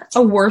knows that.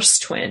 A worse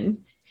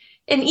twin.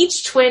 And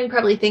each twin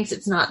probably thinks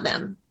it's not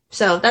them,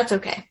 so that's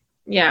okay.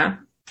 Yeah.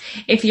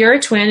 If you're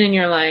a twin and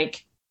you're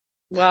like,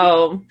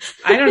 well,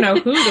 I don't know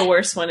who the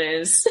worst one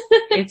is,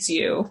 it's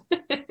you.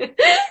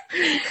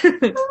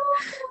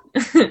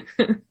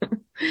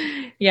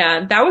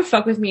 Yeah, that would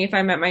fuck with me if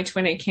I met my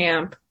twin at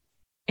camp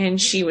and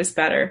she was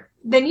better.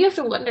 Then you have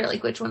to wonder,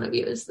 like, which one of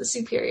you is the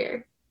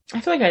superior.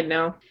 I feel like I'd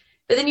know.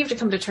 But then you have to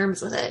come to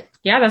terms with it.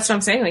 Yeah, that's what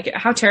I'm saying. Like,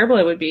 how terrible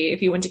it would be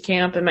if you went to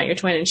camp and met your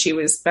twin and she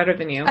was better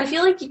than you. I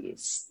feel like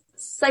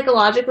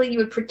psychologically you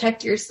would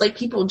protect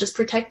people just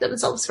protect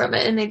themselves from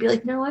it, and they'd be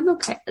like, no, I'm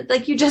okay.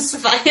 Like, you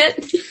justify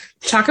it.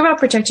 Talk about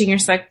protecting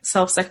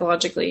yourself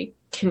psychologically.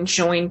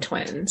 Conjoined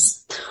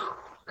twins. Oh,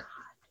 God.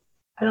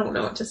 I don't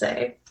know what to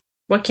say.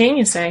 What can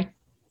you say?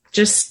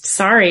 Just,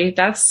 sorry,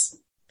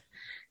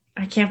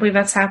 I can't believe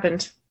that's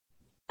happened.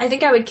 I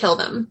think I would kill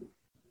them.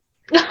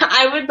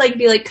 I would,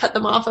 be like, cut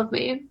them off of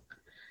me.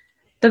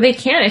 But they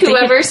can't.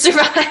 Whoever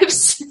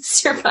survives,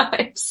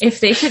 survives. If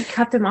they could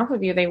cut them off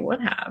of you, they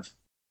would have.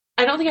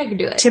 I don't think I could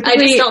do it. I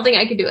just don't think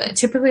I could do it.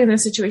 Typically in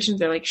those situations,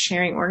 they're like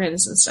sharing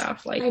organs and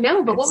stuff. Like, I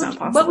know, but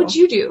what would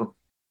you do?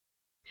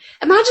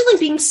 Imagine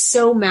being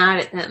so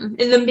mad at them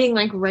and them being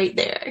right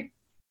there,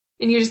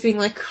 and you're just being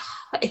like,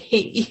 oh, I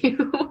hate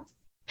you.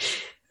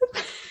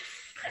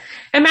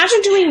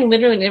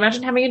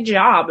 Imagine having a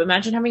job.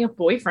 Imagine having a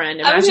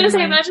boyfriend. I was going to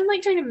say, imagine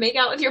trying to make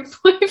out with your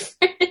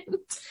boyfriend.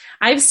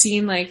 I've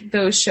seen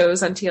those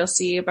shows on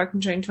TLC about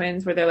conjoined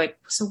twins where they're like,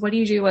 so what do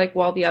you do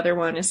while the other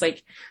one is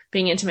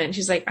being intimate? And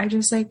she's like, I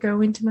just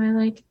go into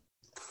my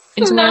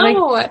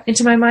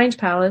into my mind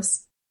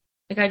palace.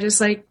 I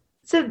just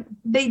So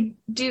they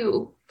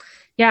do.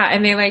 Yeah,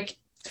 and they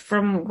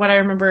from what I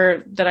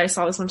remember that I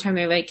saw this one time,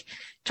 they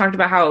talked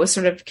about how it was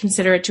sort of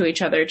considerate to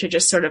each other to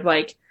just sort of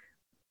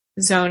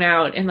zone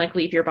out and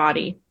leave your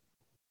body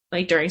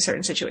during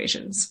certain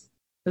situations.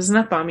 Doesn't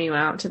that bum you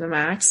out to the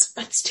max?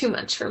 That's too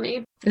much for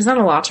me. Isn't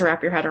that a lot to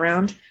wrap your head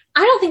around?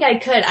 I don't think I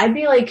could. I'd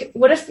be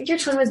what if your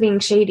twin was being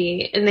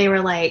shady and they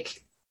were this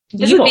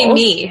evil. Would be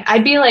me.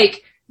 I'd be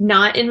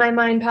not in my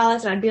mind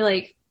palace, and I'd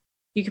be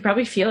you could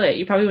probably feel it.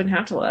 You probably wouldn't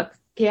have to look.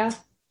 Yeah.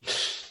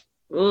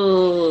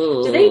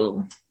 Ooh. Do they?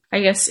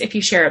 I guess if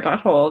you share a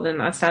butthole, then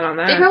that's that on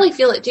that. They probably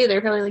feel it too.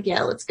 They're probably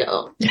yeah, let's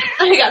go.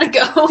 I gotta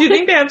go. Do you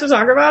think they have to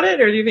talk about it,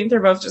 or do you think they're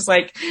both just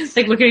look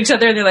at each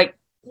other and they're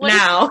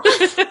now?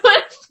 What if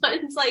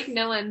one's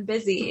no, I'm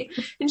busy,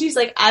 and she's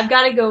I've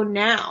gotta go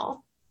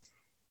now.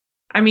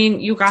 I mean,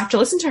 you have to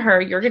listen to her.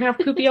 You're gonna have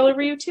poopy all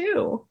over you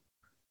too.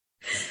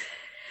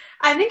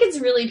 I think it's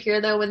really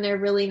pure though when they're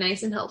really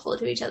nice and helpful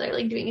to each other,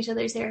 doing each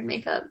other's hair and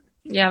makeup.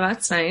 Yeah,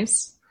 that's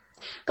nice.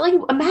 But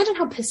like, imagine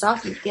how pissed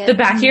off you'd get. The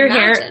back of your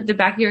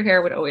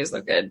hair would always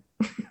look good.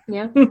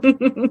 Yeah.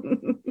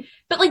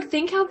 But like,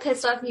 think how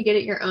pissed off you get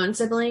at your own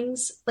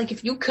siblings. Like,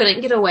 if you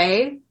couldn't get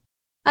away,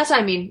 that's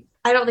what I mean.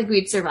 I don't think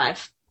we'd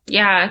survive.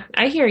 Yeah,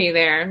 I hear you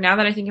there. Now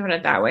that I think about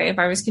it that way, if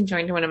I was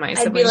conjoined to one of my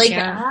siblings, I'd be like,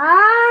 yeah,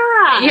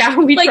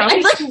 I'd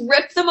like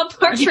rip them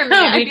apart from me.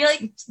 I'd be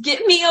like,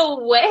 get me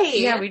away.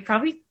 Yeah, we'd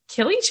probably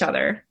kill each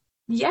other.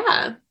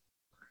 Yeah.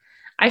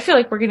 I feel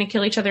like we're going to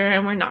kill each other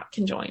and we're not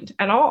conjoined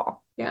at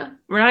all. Yeah.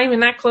 We're not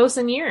even that close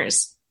in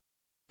years.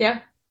 Yeah.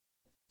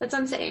 That's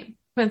what I'm saying.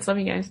 Let's love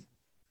you guys.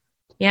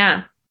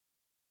 Yeah.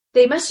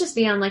 They must just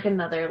be on like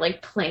another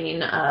like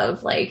plane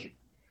of like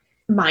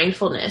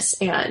mindfulness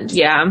and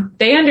yeah,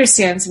 they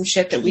understand some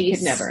shit that we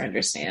could never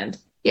understand.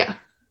 Yeah,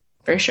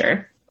 for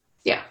sure.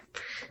 Yeah,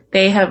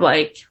 they have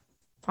like,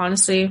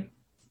 honestly,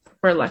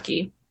 we're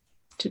lucky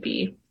to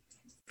be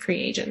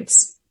free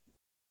agents.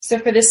 So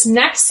for this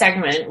next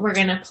segment, we're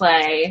gonna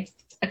play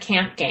a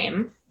camp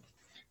game,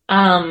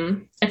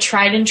 a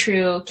tried and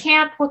true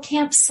camp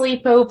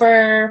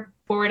sleepover,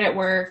 bored at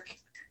work.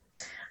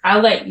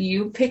 I'll let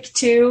you pick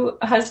 2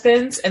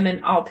 husbands and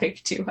then I'll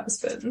pick 2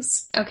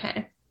 husbands.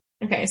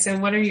 Okay, so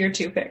what are your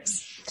 2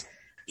 picks?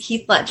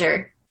 Heath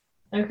Ledger.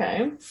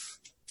 Okay.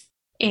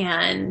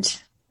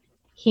 And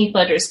Heath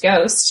Ledger's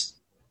ghost.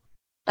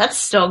 That's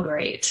still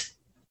great.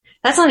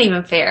 That's not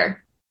even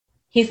fair.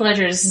 Heath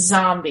Ledger's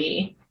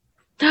zombie.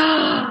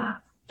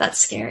 That's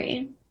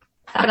scary.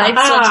 But I'd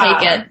still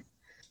take it.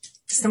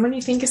 Someone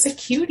you think is a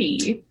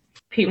cutie.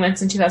 Pete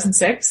Wentz in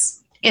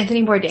 2006.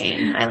 Anthony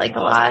Bourdain. I like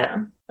a lot.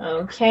 Yeah.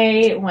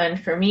 Okay, one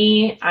for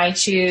me. I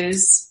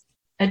choose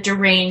a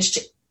deranged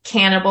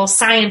cannibal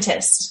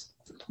scientist.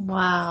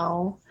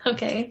 Wow.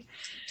 Okay.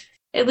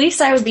 At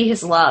least I would be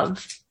his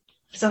love.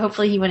 So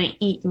hopefully he wouldn't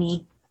eat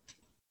me.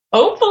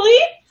 Hopefully?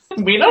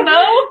 We don't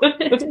know.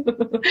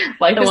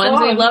 Like the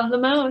ones we love the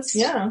most.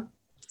 Yeah.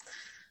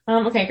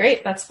 Okay,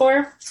 great. That's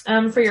 4.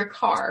 For your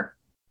car.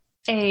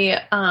 A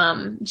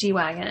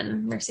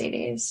G-Wagon.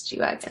 Mercedes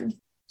G-Wagon.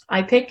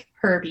 I pick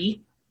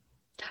Herbie.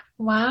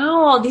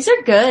 Wow, these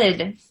are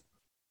good.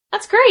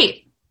 That's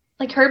great.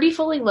 Like Herbie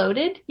fully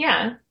loaded?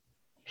 Yeah. You're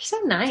so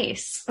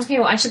nice. Okay,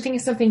 well, I should think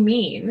of something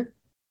mean.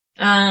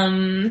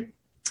 A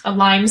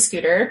Lime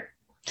scooter.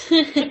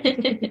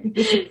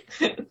 Can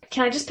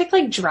I just pick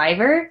like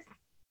driver?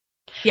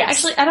 Yes.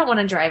 Actually, I don't want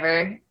a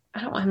driver.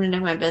 I don't want him to know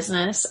my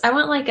business. I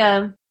want like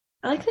I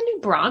like the new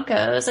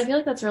Broncos. I feel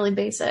like that's really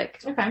basic.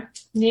 Okay.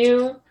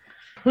 New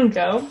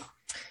Bronco.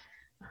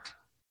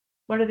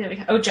 What are the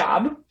other? Oh,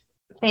 job.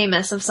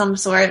 Famous of some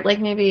sort. Like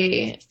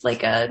maybe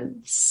like a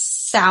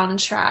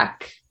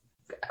soundtrack.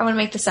 I want to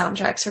make the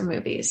soundtracks for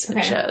movies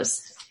and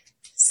shows.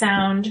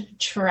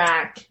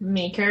 Soundtrack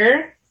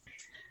maker.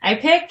 I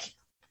pick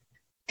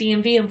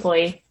DMV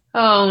employee.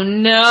 Oh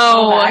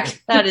no.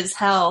 That is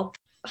hell.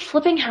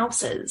 Flipping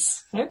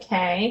houses.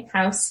 Okay.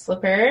 House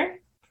flipper.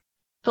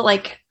 But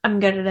like I'm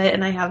good at it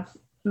and I have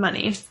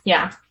money.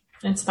 Yeah.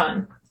 It's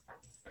fun.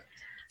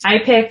 I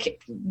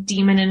pick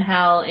demon in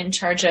hell in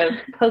charge of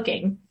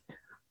poking.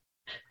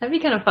 That'd be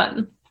kind of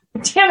fun.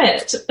 Damn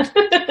it.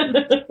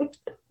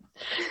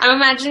 I'm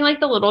imagining like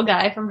the little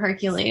guy from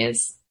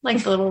Hercules.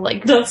 Like the little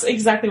like... That's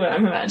exactly what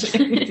I'm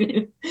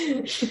imagining.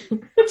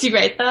 Did you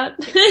write that?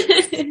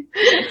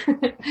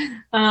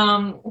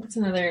 What's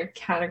another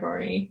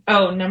category?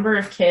 Oh, number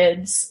of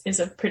kids is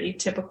a pretty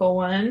typical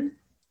one.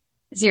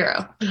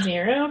 0.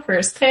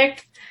 First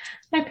pick.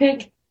 I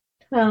pick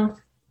 12.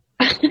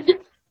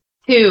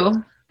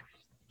 2.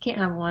 Can't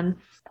have 1.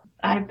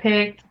 I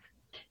pick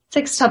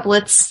 6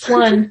 tuplets.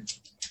 1.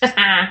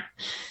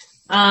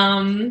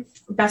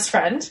 Best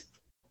friend.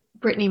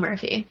 Brittany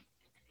Murphy.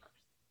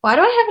 Why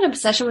do I have an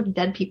obsession with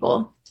dead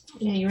people?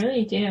 Yeah, you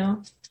really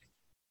do.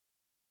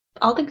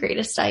 All the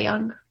greatest die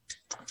young.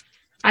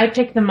 I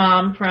picked the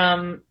mom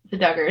from the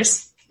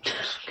Duggars.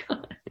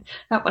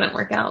 That wouldn't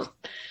work out.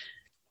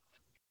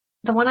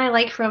 The one I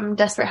like from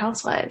Desperate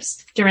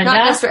Housewives. Dorinda?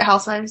 Not Desperate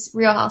Housewives.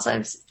 Real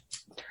Housewives.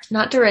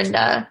 Not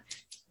Dorinda.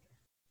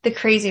 The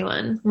crazy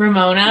one.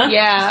 Ramona?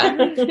 Yeah.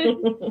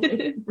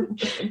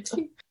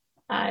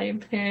 I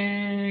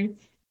pick...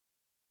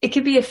 It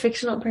could be a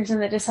fictional person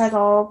that just has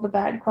all the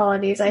bad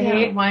qualities I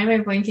hate. Why am I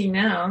blinking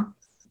now?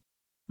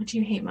 What do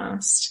you hate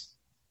most?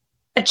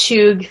 A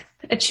chug.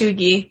 A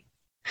chuggy.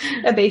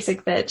 A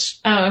basic bitch.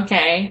 Oh,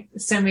 okay.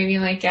 So maybe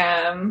like,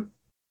 trying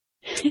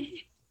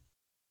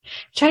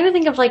to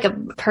think of like a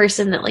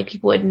person that like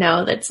people would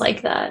know that's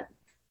like that.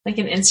 Like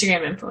an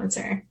Instagram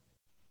influencer.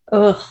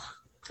 Ugh.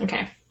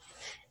 Okay.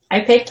 I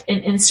picked an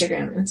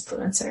Instagram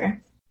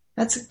influencer.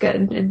 That's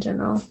good in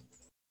general.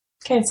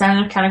 Okay, is that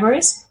enough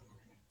categories?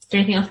 Is there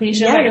anything else we need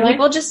to know? Yeah,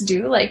 people just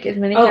do like as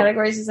many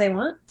categories as they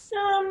want.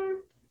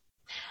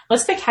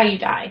 Let's pick how you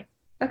die.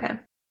 Okay.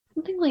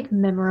 Something like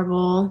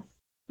memorable.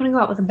 I'm gonna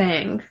go out with a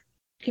bang.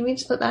 Can we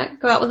just put that?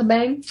 Go out with a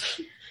bang?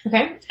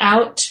 Okay.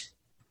 Out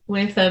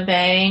with a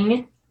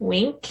bang.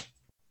 Wink.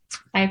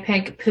 I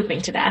pick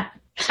pooping to death.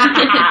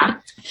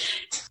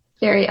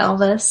 Very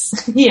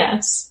Elvis.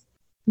 Yes.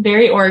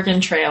 Very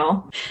Oregon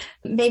Trail.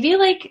 Maybe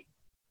like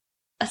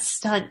a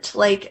stunt.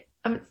 Like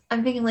I'm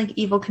thinking like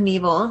Evil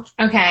Knievel.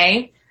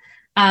 Okay.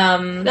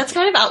 That's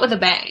kind of out with a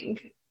bang.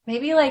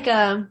 Maybe like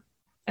a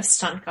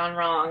stunt gone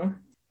wrong.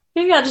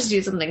 maybe I'll just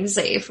do something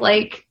safe,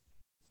 like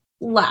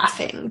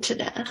laughing to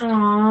death.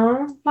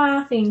 Aw,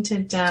 laughing to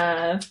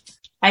death.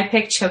 I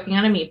picked choking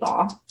on a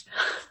meatball.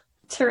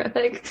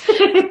 Terrific.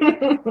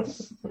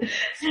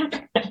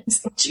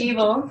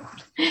 Evil.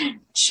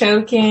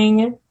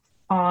 Choking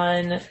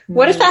on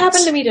What if that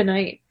happened to me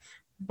tonight?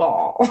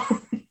 Ball.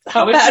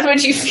 How bad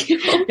would you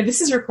feel?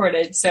 This is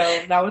recorded, so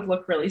that would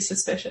look really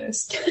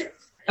suspicious.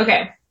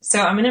 Okay,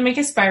 so I'm going to make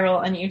a spiral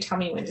and you tell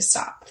me when to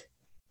stop.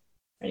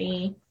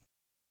 Ready?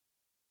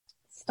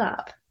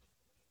 Stop.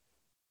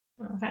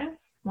 Okay.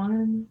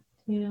 1,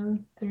 2,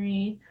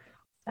 3,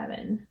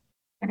 7.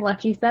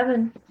 Lucky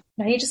 7.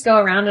 Now you just go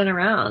around and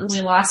around.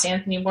 We lost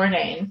Anthony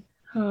Bourdain.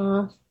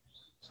 Oh,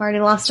 already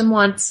lost him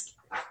once.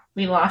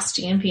 We lost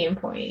GMP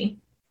employee.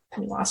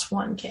 We lost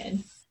one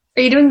kid.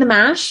 Are you doing the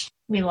mash?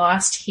 We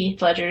lost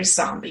Heath Ledger's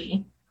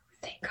zombie.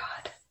 Thank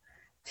God.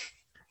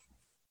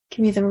 Give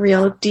me the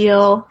real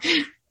deal.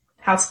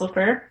 House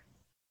flipper.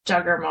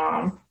 Jugger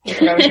mom.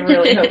 Which I was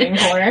really hoping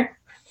for.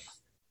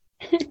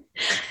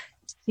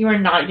 You are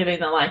not getting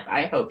the life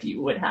I hope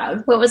you would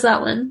have. What was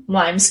that one?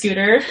 Lime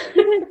scooter.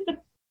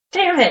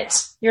 Damn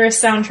it. You're a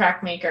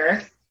soundtrack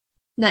maker.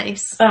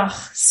 Nice. Ugh,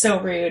 so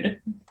rude.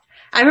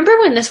 I remember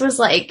when this was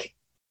like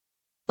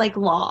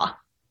law.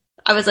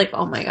 I was like,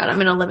 oh my God, I'm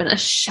going to live in a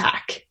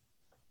shack.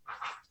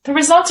 The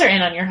results are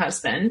in on your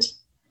husband.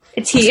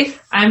 It's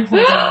Heath. I'm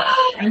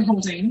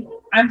holding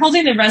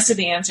the rest of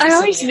the answers. I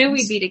always knew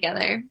we'd be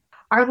together.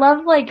 Our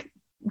love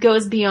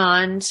goes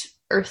beyond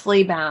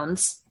earthly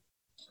bounds.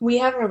 We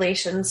have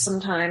relations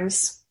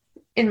sometimes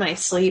in my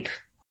sleep.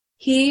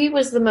 He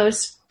was the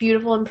most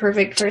beautiful and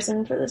perfect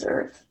person for this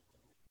earth.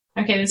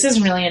 Okay, this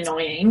is really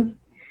annoying.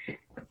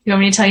 You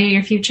want me to tell you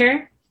your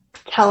future?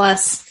 Tell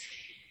us.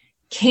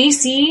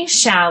 Casey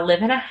shall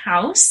live in a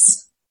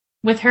house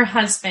with her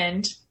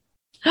husband,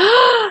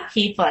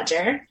 Heath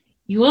Ledger.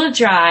 You will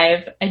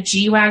drive a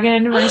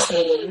G-Wagon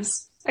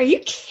Mercedes. Are you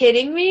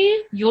kidding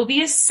me? You will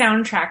be a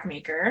soundtrack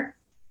maker.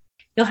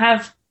 You'll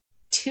have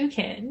 2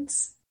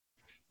 kids.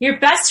 Your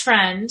best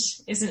friend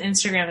is an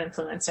Instagram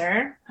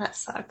influencer. That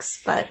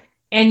sucks, but...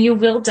 And you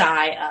will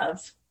die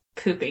of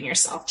pooping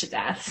yourself to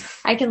death.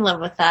 I can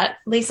live with that. At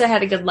least I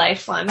had a good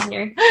life while I'm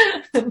here.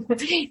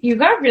 You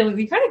got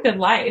a good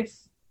life.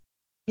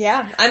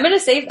 Yeah, I'm going to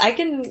save...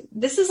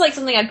 This is like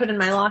something I'd put in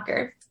my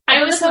locker.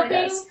 I was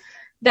hoping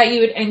that you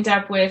would end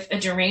up with a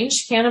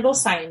deranged cannibal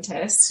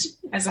scientist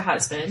as a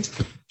husband,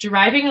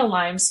 driving a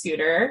Lime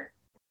scooter,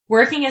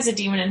 working as a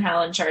demon in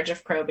hell in charge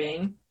of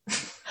probing.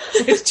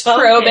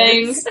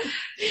 Probing. Kids,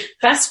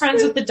 best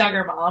friends with the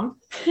Duggar mom,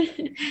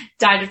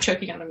 died of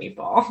choking on a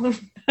meatball.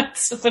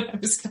 That's what I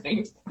was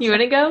going. You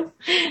want to go?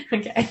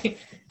 Okay.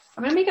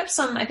 I'm going to make up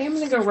some... I think I'm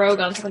going to go rogue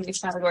on some of these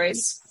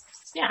categories.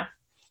 Yeah.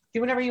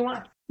 Do whatever you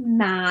want.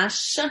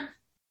 MASH.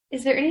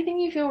 Is there anything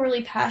you feel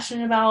really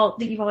passionate about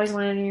that you've always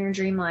wanted in your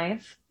dream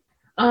life?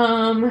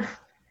 I've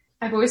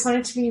always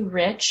wanted to be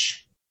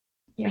rich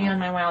beyond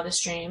my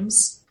wildest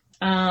dreams.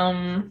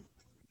 I've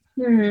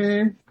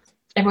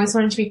always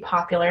wanted to be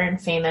popular and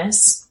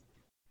famous.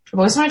 I've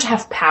always wanted to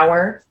have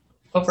power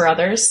over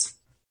others.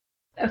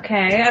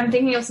 Okay, I'm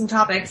thinking of some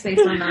topics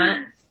based on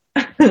that.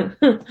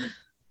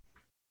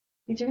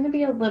 These are going to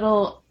be a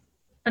little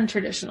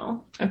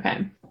untraditional.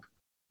 Okay.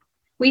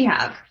 We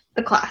have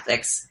the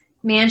classics.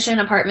 Mansion,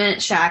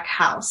 apartment, shack,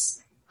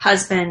 house,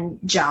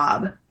 husband,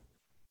 job,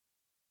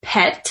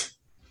 pet,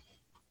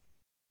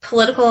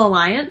 political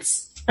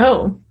alliance,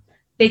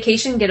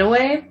 vacation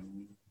getaway,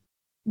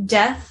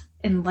 death,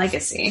 and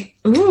legacy.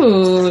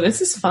 Ooh,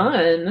 this is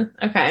fun.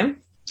 Okay,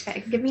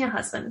 give me a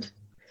husband.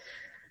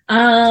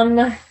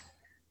 I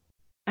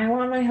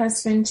want my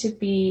husband to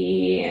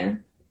be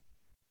an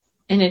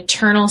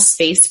eternal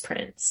space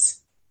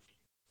prince.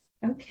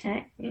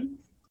 Okay. I'm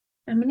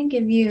going to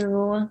give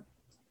you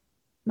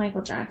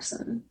Michael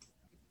Jackson.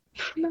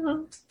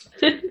 No.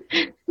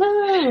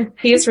 No.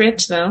 He's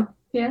rich, though.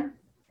 Yeah.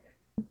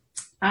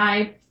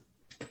 I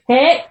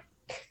pick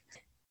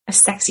a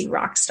sexy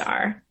rock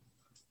star.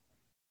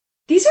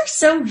 These are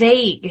so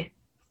vague.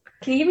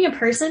 Can you give me a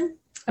person?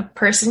 A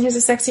person who's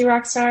a sexy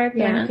rock star?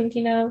 Yeah. I'm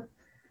thinking of.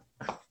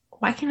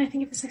 Why can't I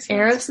think of a sexy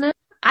Aerosmith?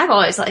 I've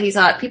always thought he's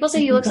hot. People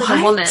say he looks like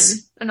a woman,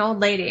 an old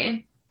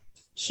lady.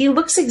 He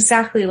looks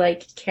exactly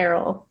like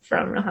Carol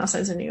from Real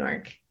Housewives of New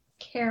York.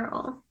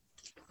 Carol.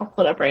 I'll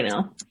pull it up right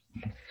now.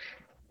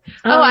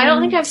 I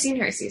don't think I've seen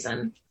her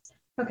season.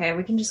 Okay,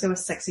 we can just go with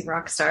sexy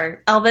rock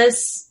star.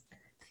 Elvis?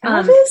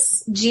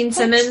 Gene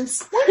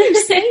Simmons? What are you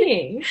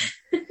saying?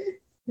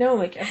 No,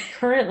 like a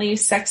currently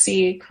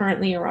sexy,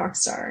 currently a rock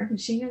star.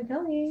 Machine Gun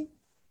Kelly.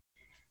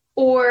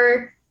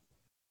 Or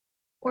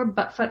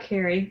Buttfuck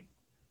Harry.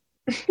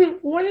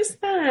 What is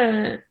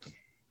that?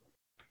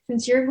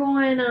 Since you're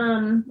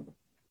going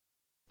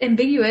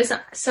ambiguous.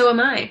 So am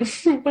I.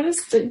 What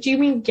is do you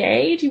mean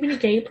gay? Do you mean a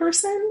gay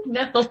person?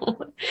 No.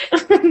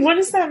 What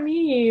does that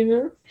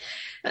mean?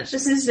 That's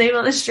just his name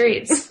on the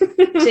streets.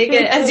 Take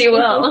it as you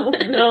will.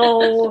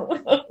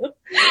 No.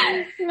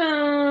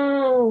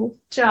 No.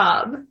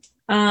 Job.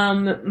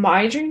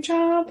 My dream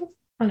job?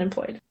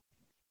 Unemployed.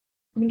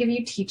 I'm gonna give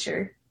you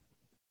teacher.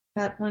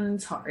 That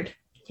one's hard.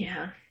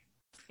 Yeah.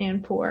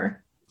 And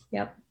poor.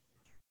 Yep.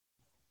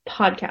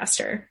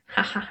 Podcaster.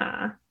 Ha ha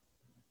ha.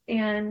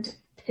 And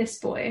piss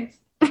boy.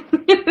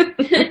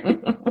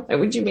 Why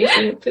would you make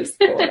me a piss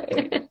boy?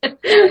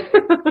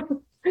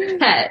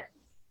 Pet.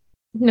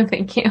 No,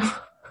 thank you.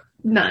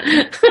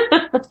 None.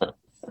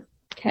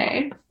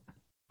 Okay.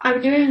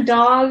 I'm doing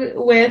dog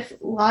with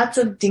lots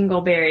of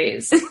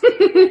dingleberries. No!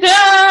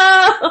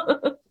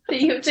 That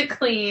you have to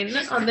clean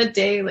on the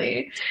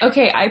daily.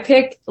 Okay, I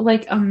pick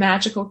like a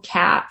magical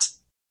cat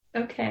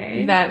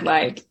Okay. that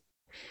like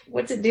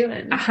What's it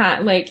doing?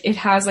 like it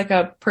has like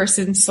a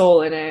person's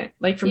soul in it,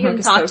 like from You can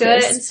Hocus talk to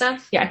Pocus. it and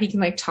stuff? Yeah, he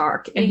can like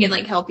talk And he can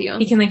like help you.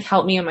 he can like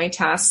help me in my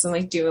tasks and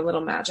like do a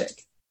little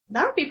magic.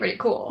 That would be pretty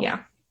cool.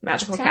 Yeah,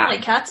 magical Kind cat. of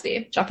like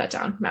Catsby. Jot that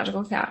down.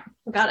 Magical cat.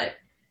 Got it.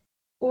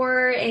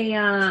 Or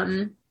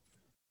a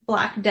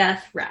Black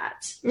Death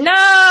rat.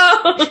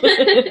 No.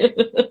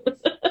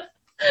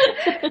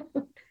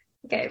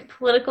 Okay,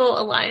 political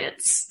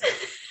alliance.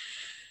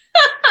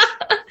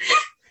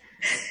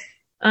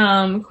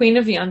 Queen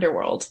of the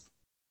Underworld.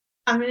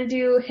 I'm gonna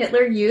do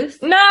Hitler Youth.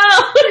 No.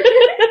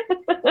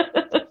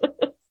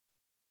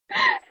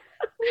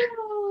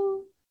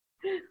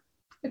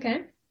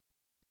 Okay.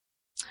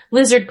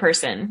 Lizard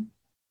person.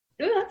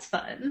 Ooh, that's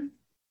fun.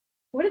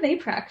 What do they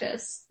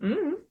practice?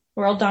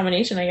 World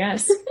domination, I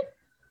guess.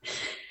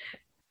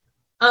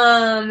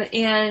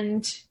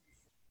 And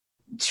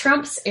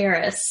Trump's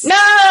heiress. No.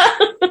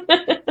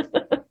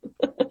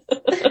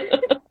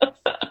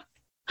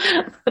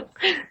 At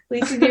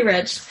least you'd be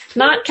rich.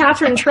 Not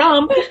Catherine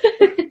Trump.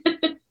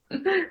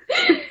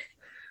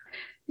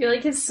 You're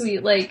like his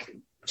sweet, like,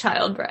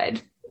 child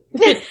bride.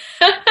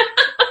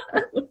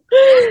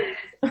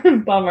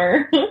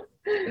 Bummer.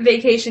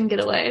 Vacation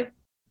getaway.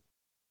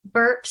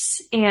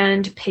 Burps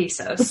and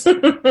pesos. It's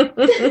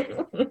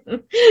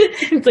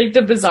like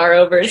the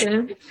bizarro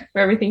version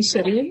where everything's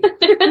shitty.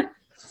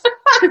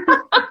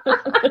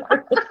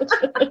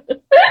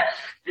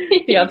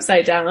 The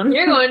upside down.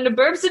 You're going to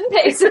burps and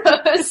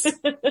pesos.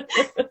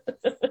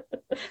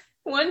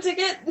 One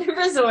ticket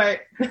resort.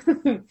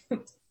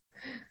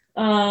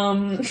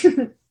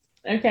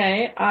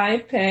 Okay, I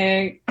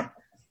pick.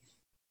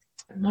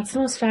 What's the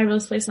most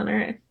fabulous place on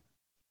earth?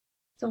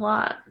 It's a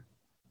lot.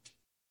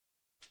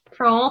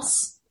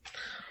 France.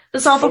 The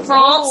south of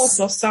France.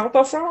 The south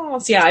of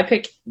France. Yeah, I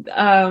pick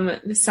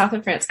the south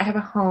of France. I have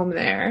a home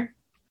there.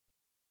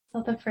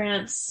 South of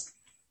France.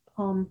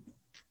 Home.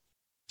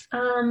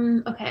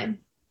 Okay.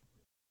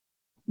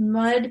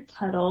 Mud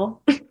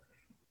puddle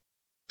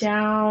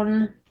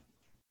down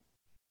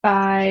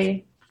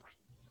by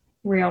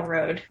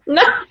railroad.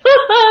 No!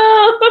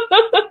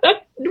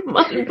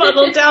 Mud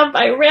puddle down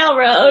by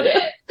railroad.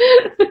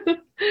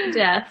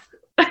 Death.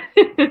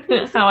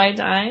 How I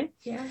die?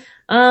 Yeah.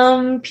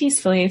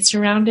 Peacefully,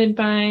 surrounded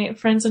by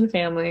friends and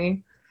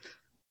family.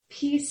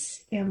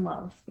 Peace and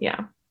love.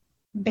 Yeah.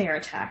 Bear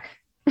attack.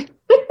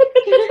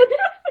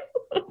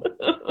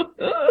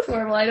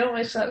 Horrible. I don't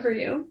wish that for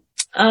you.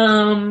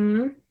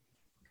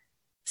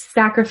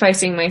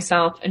 Sacrificing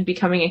myself and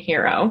becoming a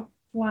hero.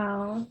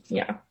 Wow.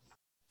 Yeah.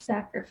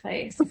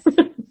 Sacrifice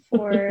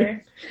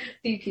for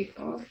the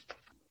people.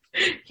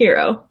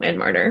 Hero and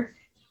martyr.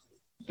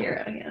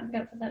 Hero, yeah.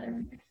 Gotta put that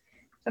in.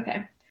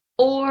 Okay.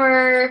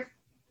 Or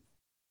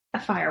a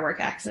firework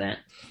accident.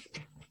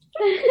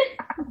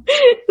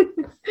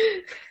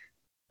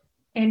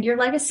 And your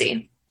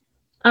legacy.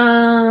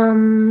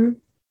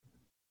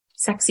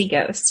 Sexy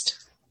ghost.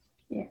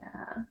 Yeah.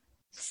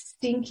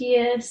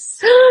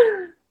 Stinkiest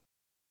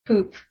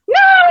poop.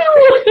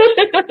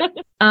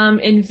 No!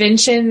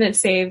 Invention that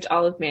saved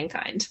all of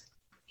mankind.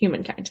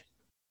 Humankind.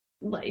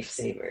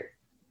 Lifesaver.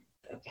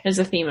 Okay. There's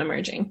a theme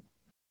emerging.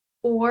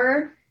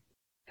 Or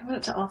I want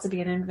it to also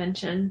be an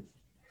invention.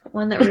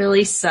 One that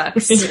really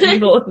sucks.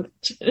 Evil,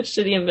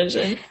 shitty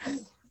invention.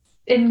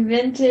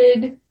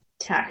 Invented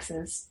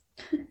taxes.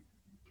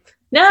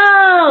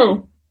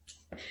 No!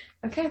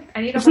 Okay,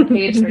 I need a whole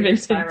page for your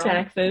Invented spiral.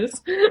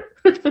 taxes.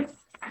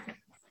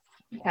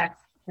 Okay,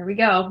 here we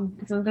go.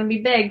 This one's gonna be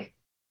big.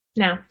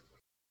 Now.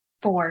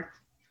 4.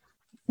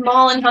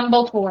 Small and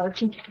humble 4.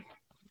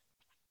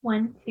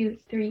 1, 2,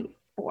 3,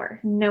 4.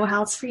 No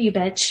house for you,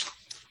 bitch.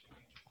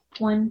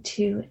 1,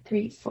 2,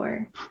 3,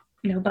 4.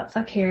 No butt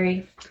fuck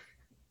Harry.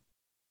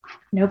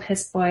 No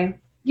piss boy.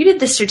 You did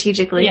this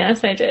strategically.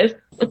 Yes, I did.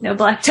 No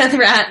black death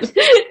rat.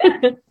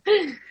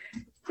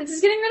 This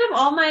is getting rid of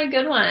all my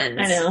good ones.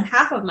 I know.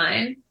 Half of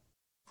mine.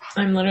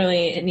 I'm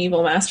literally an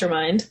evil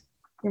mastermind.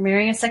 You're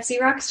marrying a sexy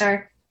rock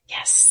star.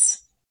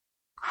 Yes.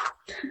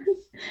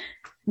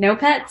 No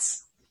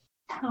pets.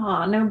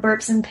 Aw, no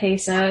burps and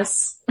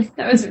pesos.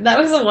 That was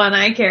the one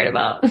I cared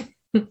about.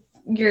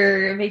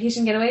 your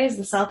vacation getaway is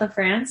the south of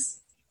France.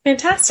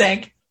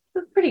 Fantastic.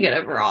 That's pretty good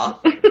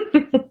overall.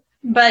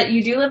 But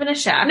you do live in a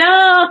shack.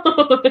 No!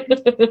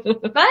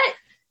 But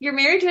you're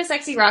married to a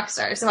sexy rock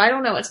star, so I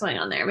don't know what's going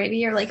on there. Maybe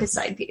you're like a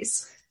side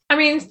piece. I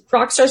mean,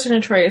 rock stars are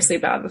notoriously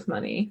bad with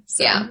money.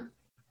 So. Yeah.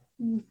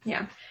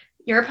 Yeah.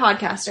 You're a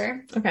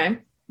podcaster. Okay.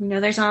 You know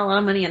there's not a lot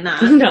of money in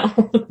that.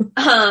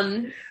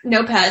 No.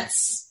 No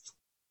pets.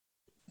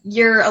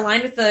 You're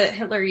aligned with the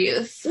Hitler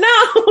Youth.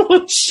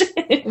 No!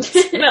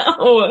 Shit!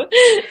 No!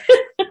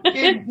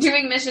 You're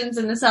doing missions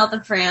in the south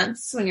of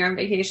France when you're on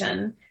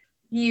vacation.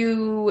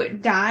 You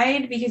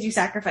died because you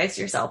sacrificed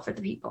yourself for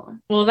the people.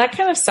 Well, that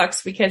kind of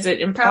sucks because it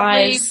implies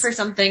Probably for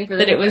something for the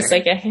that Hitler. it was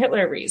like a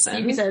Hitler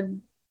reason. You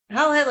said,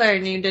 "Hell, Hitler,"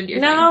 and you did your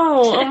thing.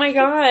 No! Oh my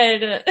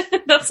god.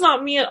 That's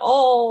not me at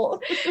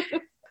all.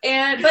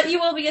 But you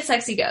will be a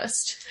sexy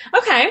ghost.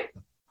 Okay.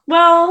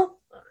 Well,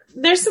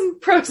 there's some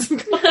pros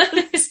and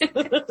cons.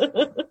 Well,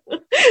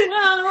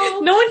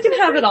 no one can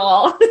have it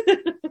all.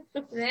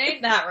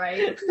 ain't that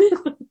right?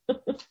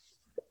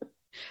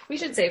 We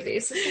should save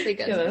these. This will be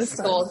good. Yeah, This is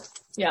gold.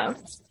 Yeah.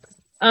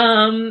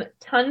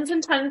 Tons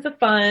and tons of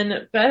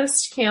fun.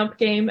 Best camp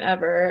game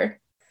ever.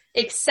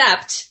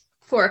 Except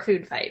for a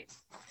food fight.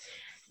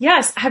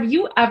 Yes. Have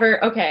you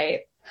ever,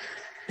 okay.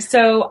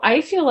 So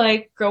I feel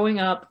like growing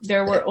up,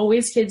 there were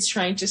always kids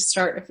trying to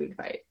start a food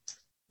fight.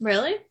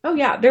 Really? Oh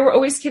yeah. There were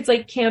always kids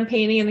like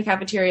campaigning in the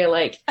cafeteria.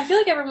 Like I feel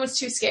like everyone was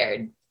too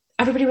scared.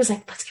 everybody was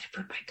like, let's get a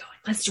food fight going.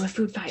 Let's do a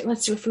food fight.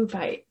 Let's do a food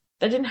fight.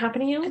 That didn't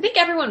happen to you? I think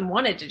everyone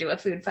wanted to do a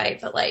food fight,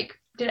 but like,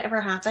 did it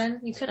ever happen?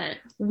 You couldn't.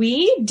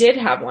 We did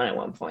have one at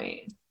one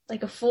point.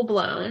 Like a full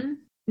blown.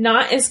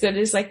 Not as good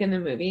as like in the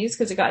movies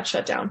because it got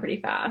shut down pretty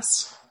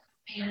fast.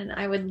 Man,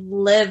 I would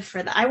live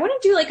for that. I want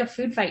to do like a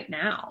food fight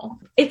now.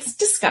 It's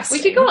disgusting.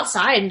 We could go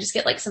outside and just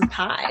get like some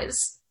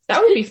pies.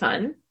 That would be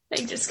fun.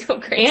 Like just go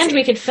crazy. And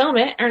we could film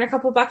it, earn a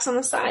couple bucks on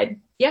the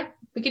side. Yeah.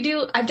 We could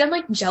do, I've done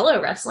like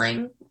Jello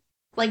wrestling,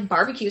 like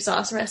barbecue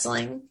sauce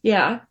wrestling,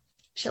 Yeah.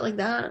 shit like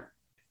that.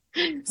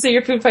 So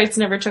your food fights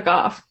never took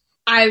off.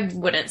 I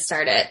wouldn't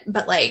start it,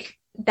 but like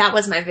that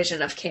was my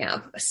vision of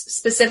camp,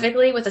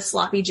 specifically with a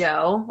sloppy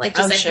Joe, like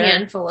just sure.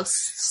 handful of Or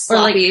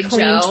sloppy like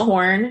clean Joe.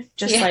 corn.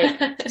 Just like,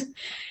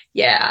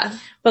 Yeah.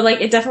 but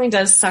like it definitely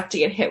does suck to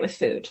get hit with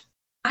food.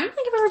 I don't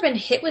think I've ever been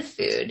hit with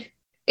food,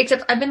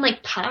 except I've been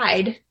like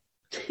pied,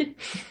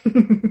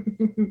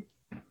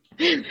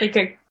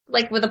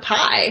 like with a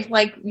pie.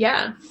 Like,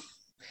 yeah.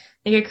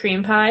 Like a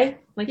cream pie,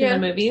 like Yeah.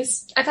 in the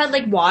movies. I've had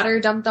like water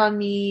dumped on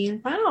me,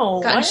 Wow.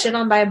 gotten what? shit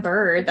on by a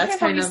bird. That's Yeah,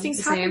 kind these of things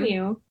the happen same. to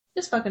you.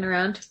 Just fucking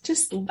around.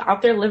 Just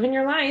out there living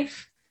your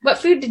life. What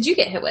food did you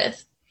get hit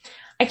with?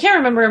 I can't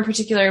remember in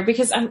particular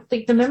because I'm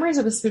like the memories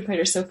of this food fight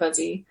are so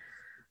fuzzy.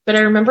 But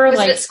I remember Was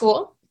like it at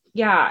school?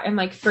 yeah, and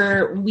like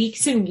for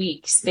weeks and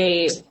weeks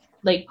they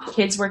like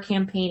kids were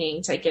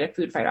campaigning to like get a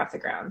food fight off the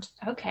ground.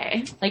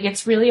 Okay. Like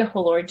it's really a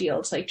whole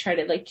ordeal to like try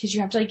to like because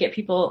you have to like get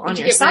people on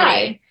To your get side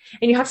ready.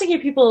 and you have to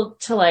get people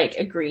to like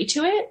agree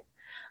to it.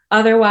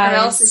 Otherwise, Or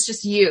else it's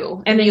just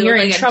you. and then you you're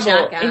look in like a trouble.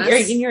 And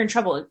jackass. you're in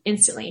trouble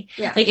instantly.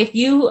 Yeah. Like if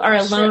you are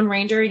a Sure. lone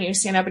ranger and you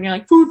stand up and you're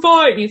like food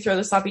fight and you throw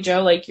the sloppy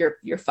Joe, like you're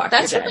fucked.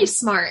 That's you're dead. really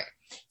smart.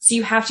 So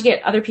you have to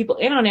get other people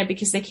in on it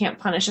because they can't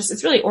punish us.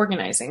 It's really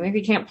organizing. Like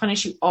they can't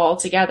punish you all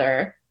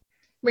together.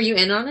 Were you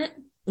in on it?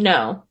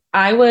 No,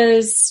 I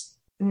was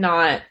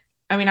not.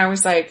 I mean, I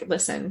was like,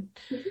 listen,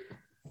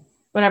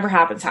 whatever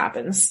happens,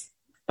 happens.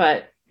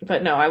 But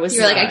no, I was.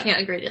 You were like, not. I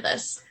can't agree to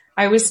this.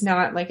 I was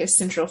not like a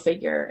central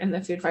figure in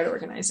the food fight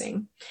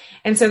organizing.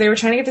 And so they were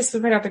trying to get this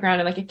food fight off the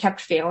ground and like it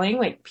kept failing.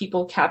 Like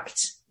people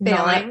kept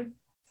Failing.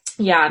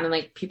 Yeah. And then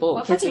like people.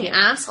 What kids fucking would-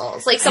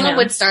 assholes. Like I someone know.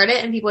 would start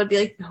it and people would be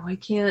like, no, I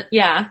can't.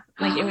 Yeah.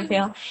 Like it would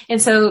fail. And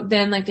so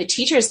then like the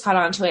teachers caught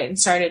on to it and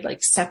started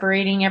like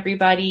separating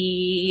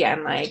everybody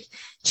and like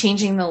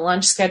changing the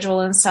lunch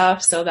schedule and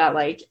stuff so that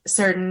like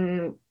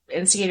certain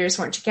instigators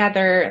weren't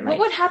together. And What like,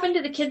 would happen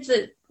to the kids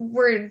that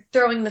were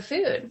throwing the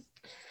food?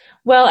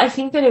 well, I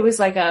think that it was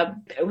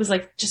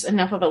like just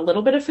enough of a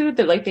little bit of food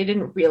that like they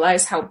didn't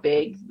realize how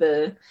big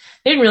they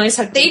didn't realize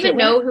how They deep even it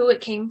know went. who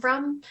it came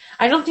from?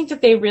 I don't think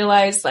that they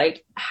realized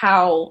like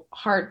how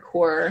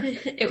hardcore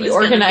It the was gonna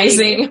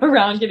organizing be.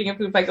 around getting a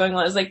food fight going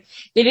on. It was like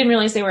they didn't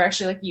realize they were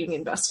actually like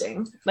union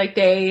busting. Like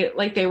they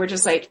were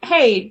just like,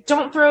 hey,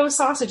 don't throw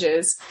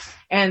sausages.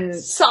 And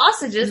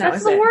Sausages. And that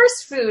That's was the it.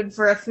 worst food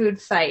for a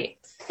food fight.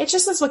 it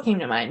just is what came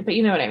to mind, but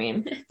you know what I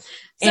mean.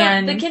 So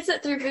And- the kids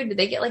that threw food, did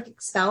they get like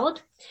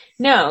expelled?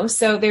 No,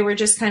 so they were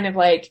just kind of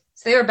like,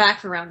 So they were back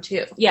for round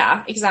 2.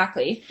 yeah,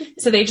 exactly.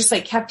 So they just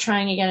like kept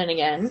trying again and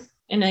again.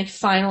 And like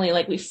finally,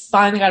 like we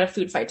finally got a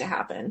food fight to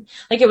happen.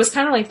 Like it was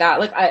kind of like that.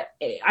 Like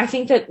I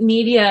think that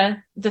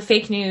media, the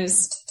fake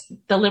news,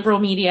 the liberal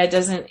media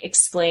doesn't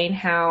explain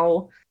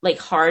how like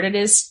hard it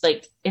is,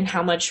 like and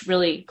how much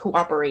really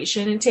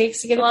cooperation it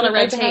takes to get A lot of food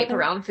red fight to tape happen.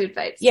 around food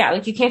fights. Yeah,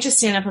 like you can't just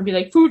stand up and be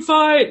like food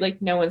fight.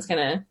 Like no one's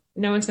gonna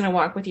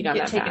walk with you down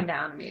Get that taken path.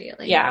 down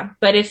immediately. Yeah,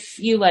 but if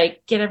you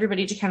like get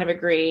everybody to kind of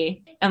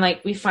agree, and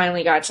like we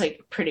finally got to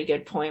like pretty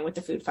good point with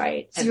the food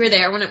fight. So you were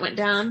there when it went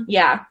down?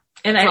 Yeah.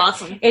 And That's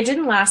awesome. It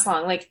didn't last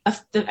long. Like,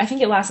 I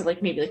think it lasted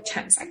like maybe like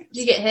 10 seconds. Did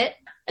you get hit?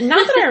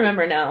 Not that I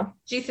remember, no.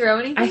 Did you throw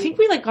anything? I think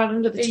we like got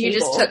under the table. You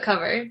just took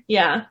cover.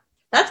 Yeah.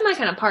 That's my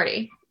kind of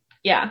party.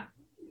 Yeah.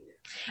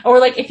 Or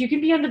like if you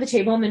can be under the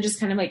table and then just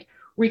kind of like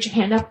reach your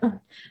hand up,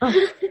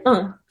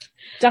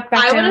 duck back down.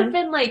 I would have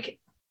been like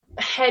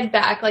head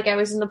back like I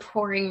was in the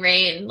pouring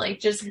rain, like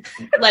just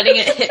letting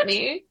it hit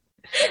me.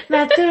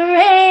 Let the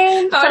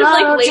rain I would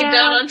have like laid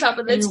down on top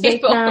of the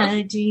table.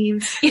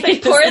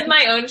 Like poured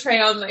my own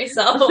tray on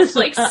myself.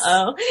 Like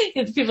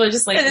people are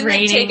just like and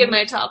raining, taking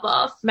my top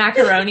off.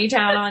 Macaroni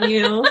down on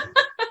you.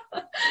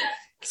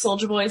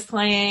 Soldier Boy's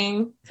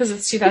playing because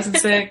it's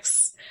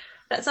 2006.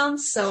 That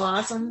sounds so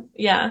awesome.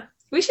 Yeah.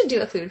 We should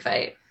do a food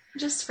fight.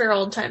 Just for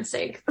old time's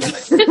sake.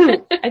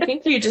 I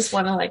think you just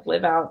want to like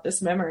live out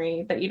this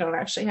memory that you don't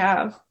actually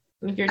have.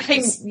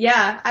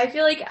 I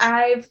feel like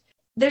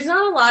there's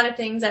not a lot of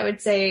things I would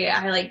say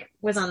I like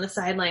was on the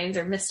sidelines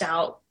or missed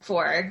out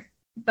for,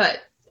 but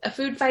a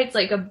food fight's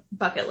like a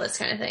bucket list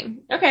kind of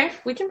thing. Okay,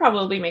 we can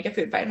probably make a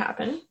food fight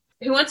happen.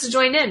 Who wants to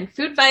join in?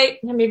 Food fight.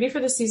 Yeah, maybe for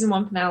the season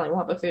 1 finale we'll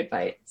have a food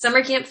fight.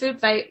 Summer camp food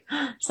fight.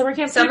 Summer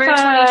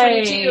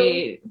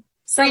 2022.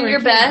 Bring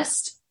your camp.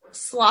 best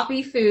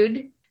sloppy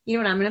food. You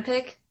know what I'm going to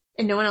pick?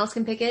 And no one else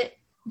can pick it?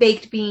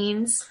 Baked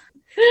beans.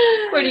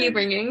 What are you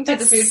bringing to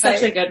the food fight?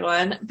 That's such a good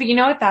one. But you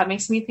know what that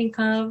makes me think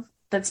of?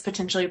 That's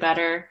potentially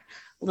better?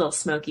 Little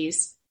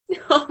Smokies.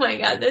 Oh my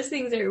God, those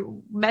things are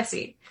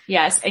messy.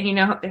 Yes, and you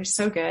know, they're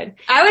so good.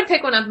 I would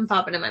pick one up and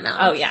pop it in my mouth.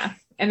 Oh yeah.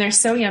 And they're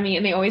so yummy,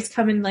 and they always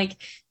come in like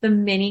the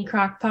mini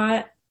crock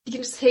pot. You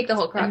can just take the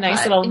whole crock pot.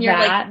 Nice little and you're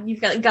vat. like, you've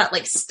got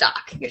like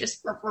stock. You're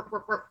just...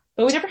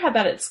 But we never had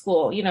that at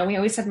school. You know, we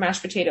always had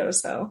mashed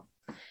potatoes, though.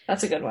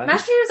 That's a good one.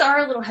 Mashed potatoes are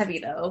a little heavy,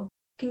 though.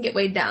 Can get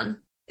weighed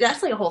down.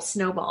 That's like a whole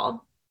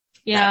snowball.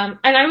 Yeah,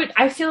 and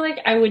I feel like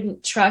I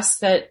wouldn't trust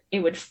that it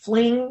would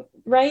fling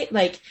right.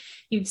 Like,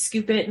 you'd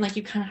scoop it and like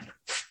you kind of,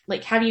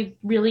 like, how do you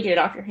really get it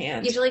off your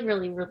hand? You have to like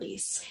really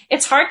release.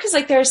 It's hard because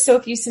like there are so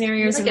few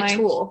scenarios like in a life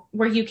tool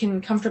where you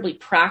can comfortably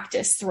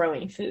practice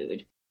throwing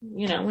food.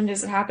 You know, when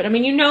does it happen? I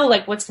mean, you know,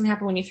 like what's going to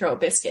happen when you throw a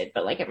biscuit,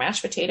 but like a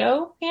mashed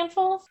potato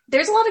handful?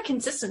 There's a lot of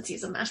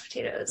consistencies of mashed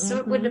potatoes, so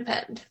it would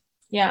depend.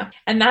 Yeah,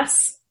 and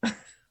that's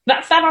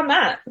that on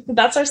that.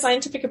 That's our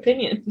scientific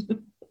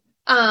opinion.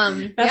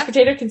 Mashed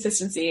potato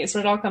consistency is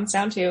what it all comes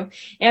down to,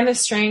 and the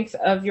strength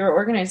of your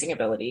organizing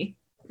ability.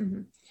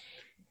 Mm-hmm.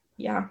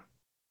 Yeah,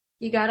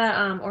 you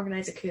gotta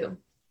organize a coup.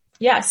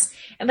 Yes,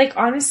 and like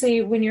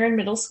honestly, when you're in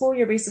middle school,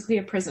 you're basically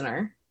a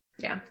prisoner.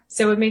 Yeah.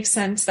 So it makes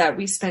sense that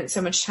we spent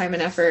so much time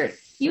and effort.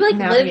 You like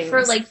live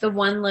for like the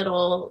one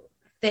little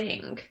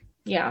thing.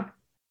 Yeah.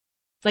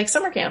 Like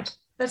summer camp.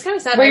 That's kind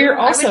of sad. Where you're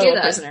also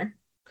a prisoner.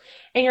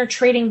 And you're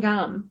trading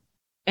gum.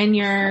 And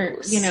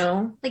you're, you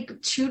know.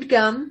 Like chewed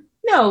gum?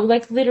 No,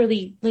 like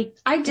literally, like.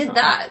 I did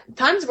that.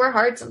 Times were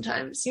hard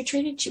sometimes. You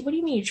traded, what do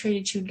you mean you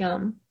traded chewed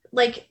gum?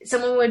 Like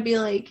someone would be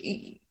like,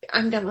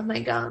 I'm done with my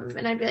gum.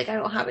 And I'd be like, I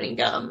don't have any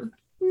gum.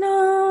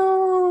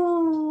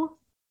 No.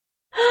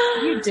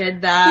 You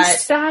did that. The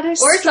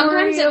saddest or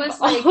sometimes it was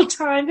like all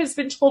time has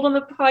been told on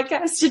the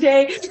podcast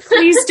today.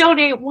 Please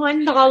donate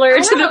 $1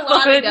 to the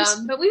fund.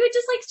 Gum, but we would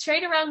just like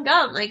trade around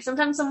gum. Like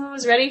sometimes someone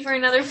was ready for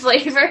another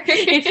flavor.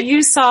 If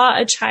you saw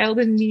a child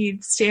in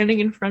need standing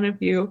in front of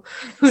you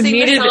who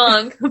needed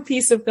a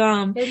piece of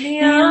gum, in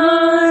the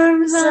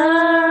arms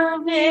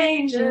of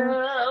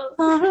angel,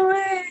 far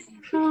away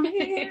from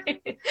here.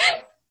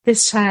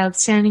 This child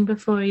standing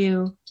before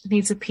you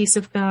needs a piece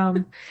of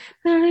gum.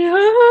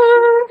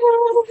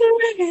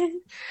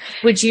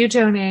 Would you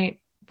donate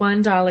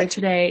 $1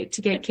 today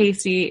to get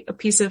Casey a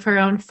piece of her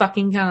own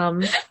fucking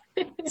gum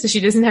so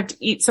she doesn't have to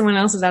eat someone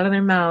else's out of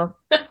their mouth?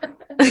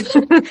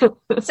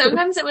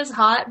 Sometimes it was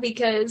hot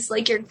because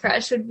like your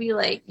crush would be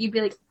like, you'd be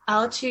like,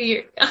 I'll chew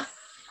your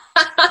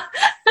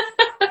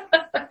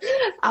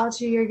I'll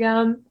chew your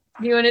gum.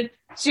 Do you want to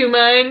chew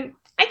mine?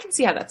 I can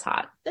see how that's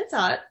hot. That's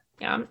hot.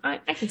 Yeah, I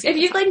can see. If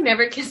you've like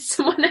never kissed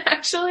someone,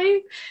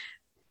 actually,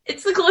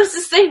 it's the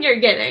closest thing you're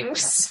getting.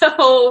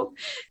 So,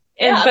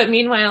 yeah. But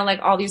meanwhile, like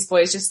all these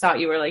boys just thought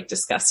you were like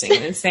disgusting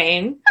and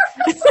insane.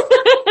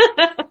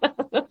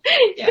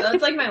 Yeah,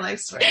 that's like my life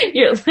story.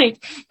 You're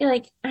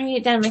like, are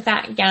you done with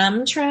that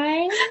gum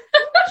tray?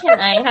 Can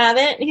I have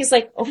it? And he's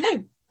like, oh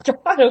my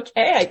God,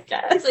 okay, I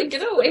guess. He's like,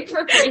 get away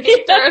from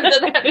me. Throws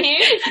it at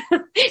me.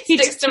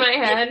 Sticks to my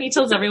head. He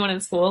tells everyone in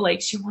school,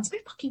 like, she wants my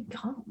fucking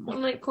gum. I'm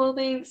like, cool,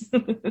 thanks.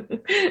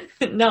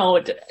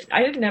 No,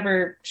 I had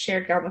never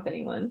shared gum with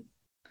anyone.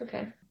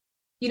 Okay.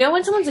 You know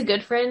when someone's a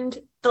good friend,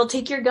 they'll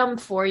take your gum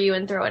for you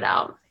and throw it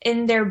out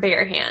in their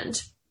bare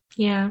hand.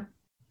 Yeah.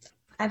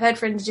 I've had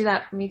friends do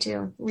that for me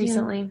too,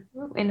 recently,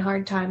 in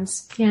hard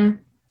times. Yeah.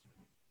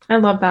 I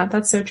love that.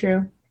 That's so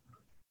true.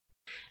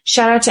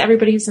 Shout out to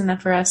everybody who's done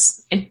that for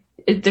us.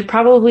 They're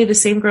probably the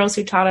same girls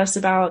who taught us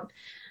about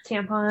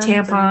tampons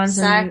and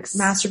sex.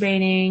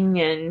 Masturbating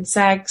and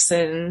sex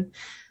and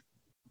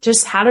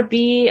just how to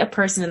be a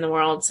person in the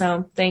world.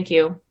 So thank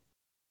you.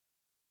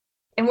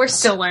 And we're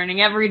still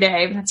learning every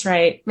day. That's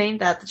right. Ain't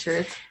that the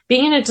truth?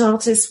 Being an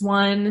adult is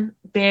one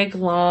big,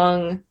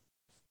 long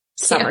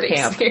summer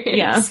camp.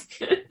 Experience.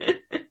 Yeah.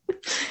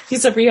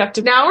 Except for you have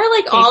to. Now we're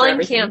like all in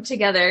everything. camp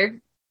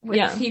together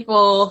with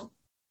people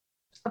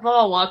of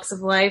all walks of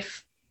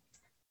life.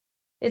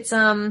 It's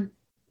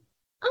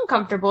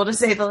uncomfortable to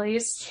say the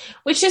least.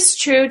 Which is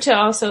true to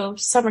also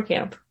summer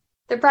camp.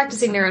 They're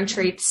practicing their own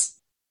traits.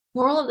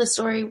 Moral of the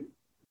story,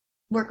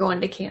 we're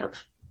going to camp.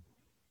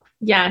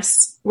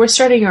 Yes, we're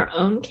starting our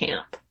own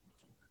camp.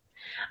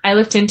 I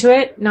looked into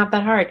it, not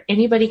that hard.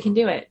 Anybody can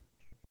do it.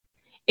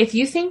 If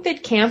you think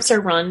that camps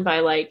are run by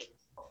like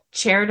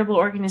charitable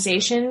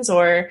organizations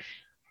or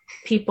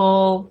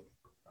people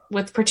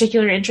with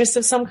particular interests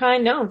of some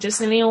kind, no,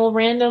 just any old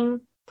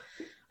random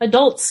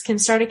adults can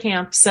start a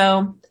camp.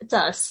 So It's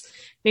us.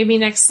 maybe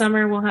next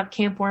summer we'll have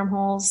Camp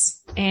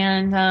Wormholes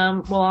and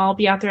we'll all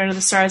be out there under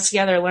the stars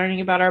together learning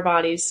about our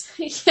bodies.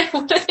 Yeah,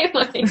 what are they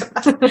learning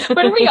about?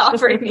 What are we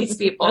offering these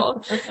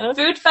people?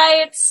 Food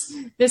fights?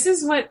 This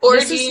is what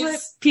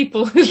Orgies?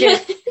 people who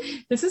get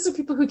this is what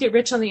people who get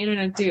rich on the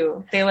internet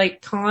do. They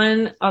like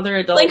con other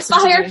adults.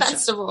 Like Fire into doing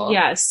Festival.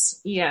 shit.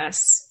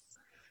 Yes.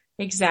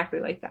 Exactly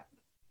like that.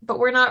 But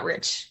we're not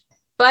rich.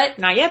 But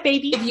Not yet,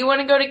 baby. if you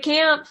want to go to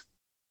camp,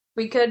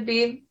 we could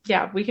be.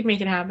 Yeah, we could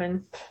make it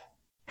happen.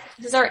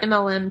 This is our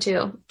MLM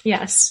too.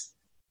 Yes.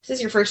 This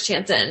is your first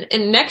chance in.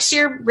 And next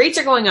year, rates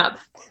are going up.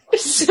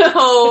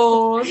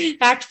 So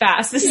Act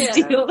fast. This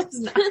Yeah. deal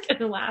is not going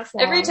to last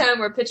long. every time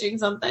we're pitching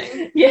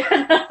something.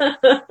 Yeah.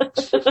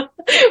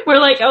 We're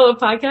like, oh, a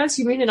podcast?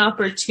 You mean an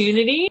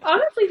opportunity?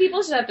 Honestly,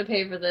 people should have to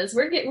pay for this.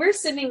 We're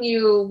sending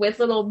you with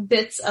little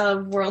bits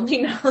of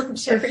worldly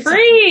knowledge For every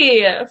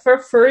free. For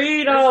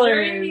free time.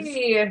 dollars.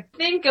 Free.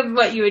 Think of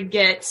what you would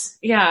get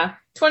Yeah.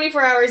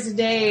 24 hours a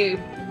day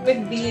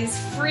with these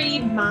free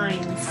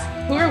minds.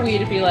 Who are we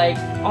to be like,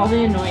 all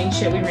the annoying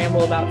shit we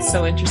ramble about is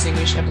so interesting,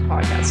 we should have a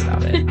podcast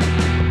about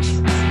it?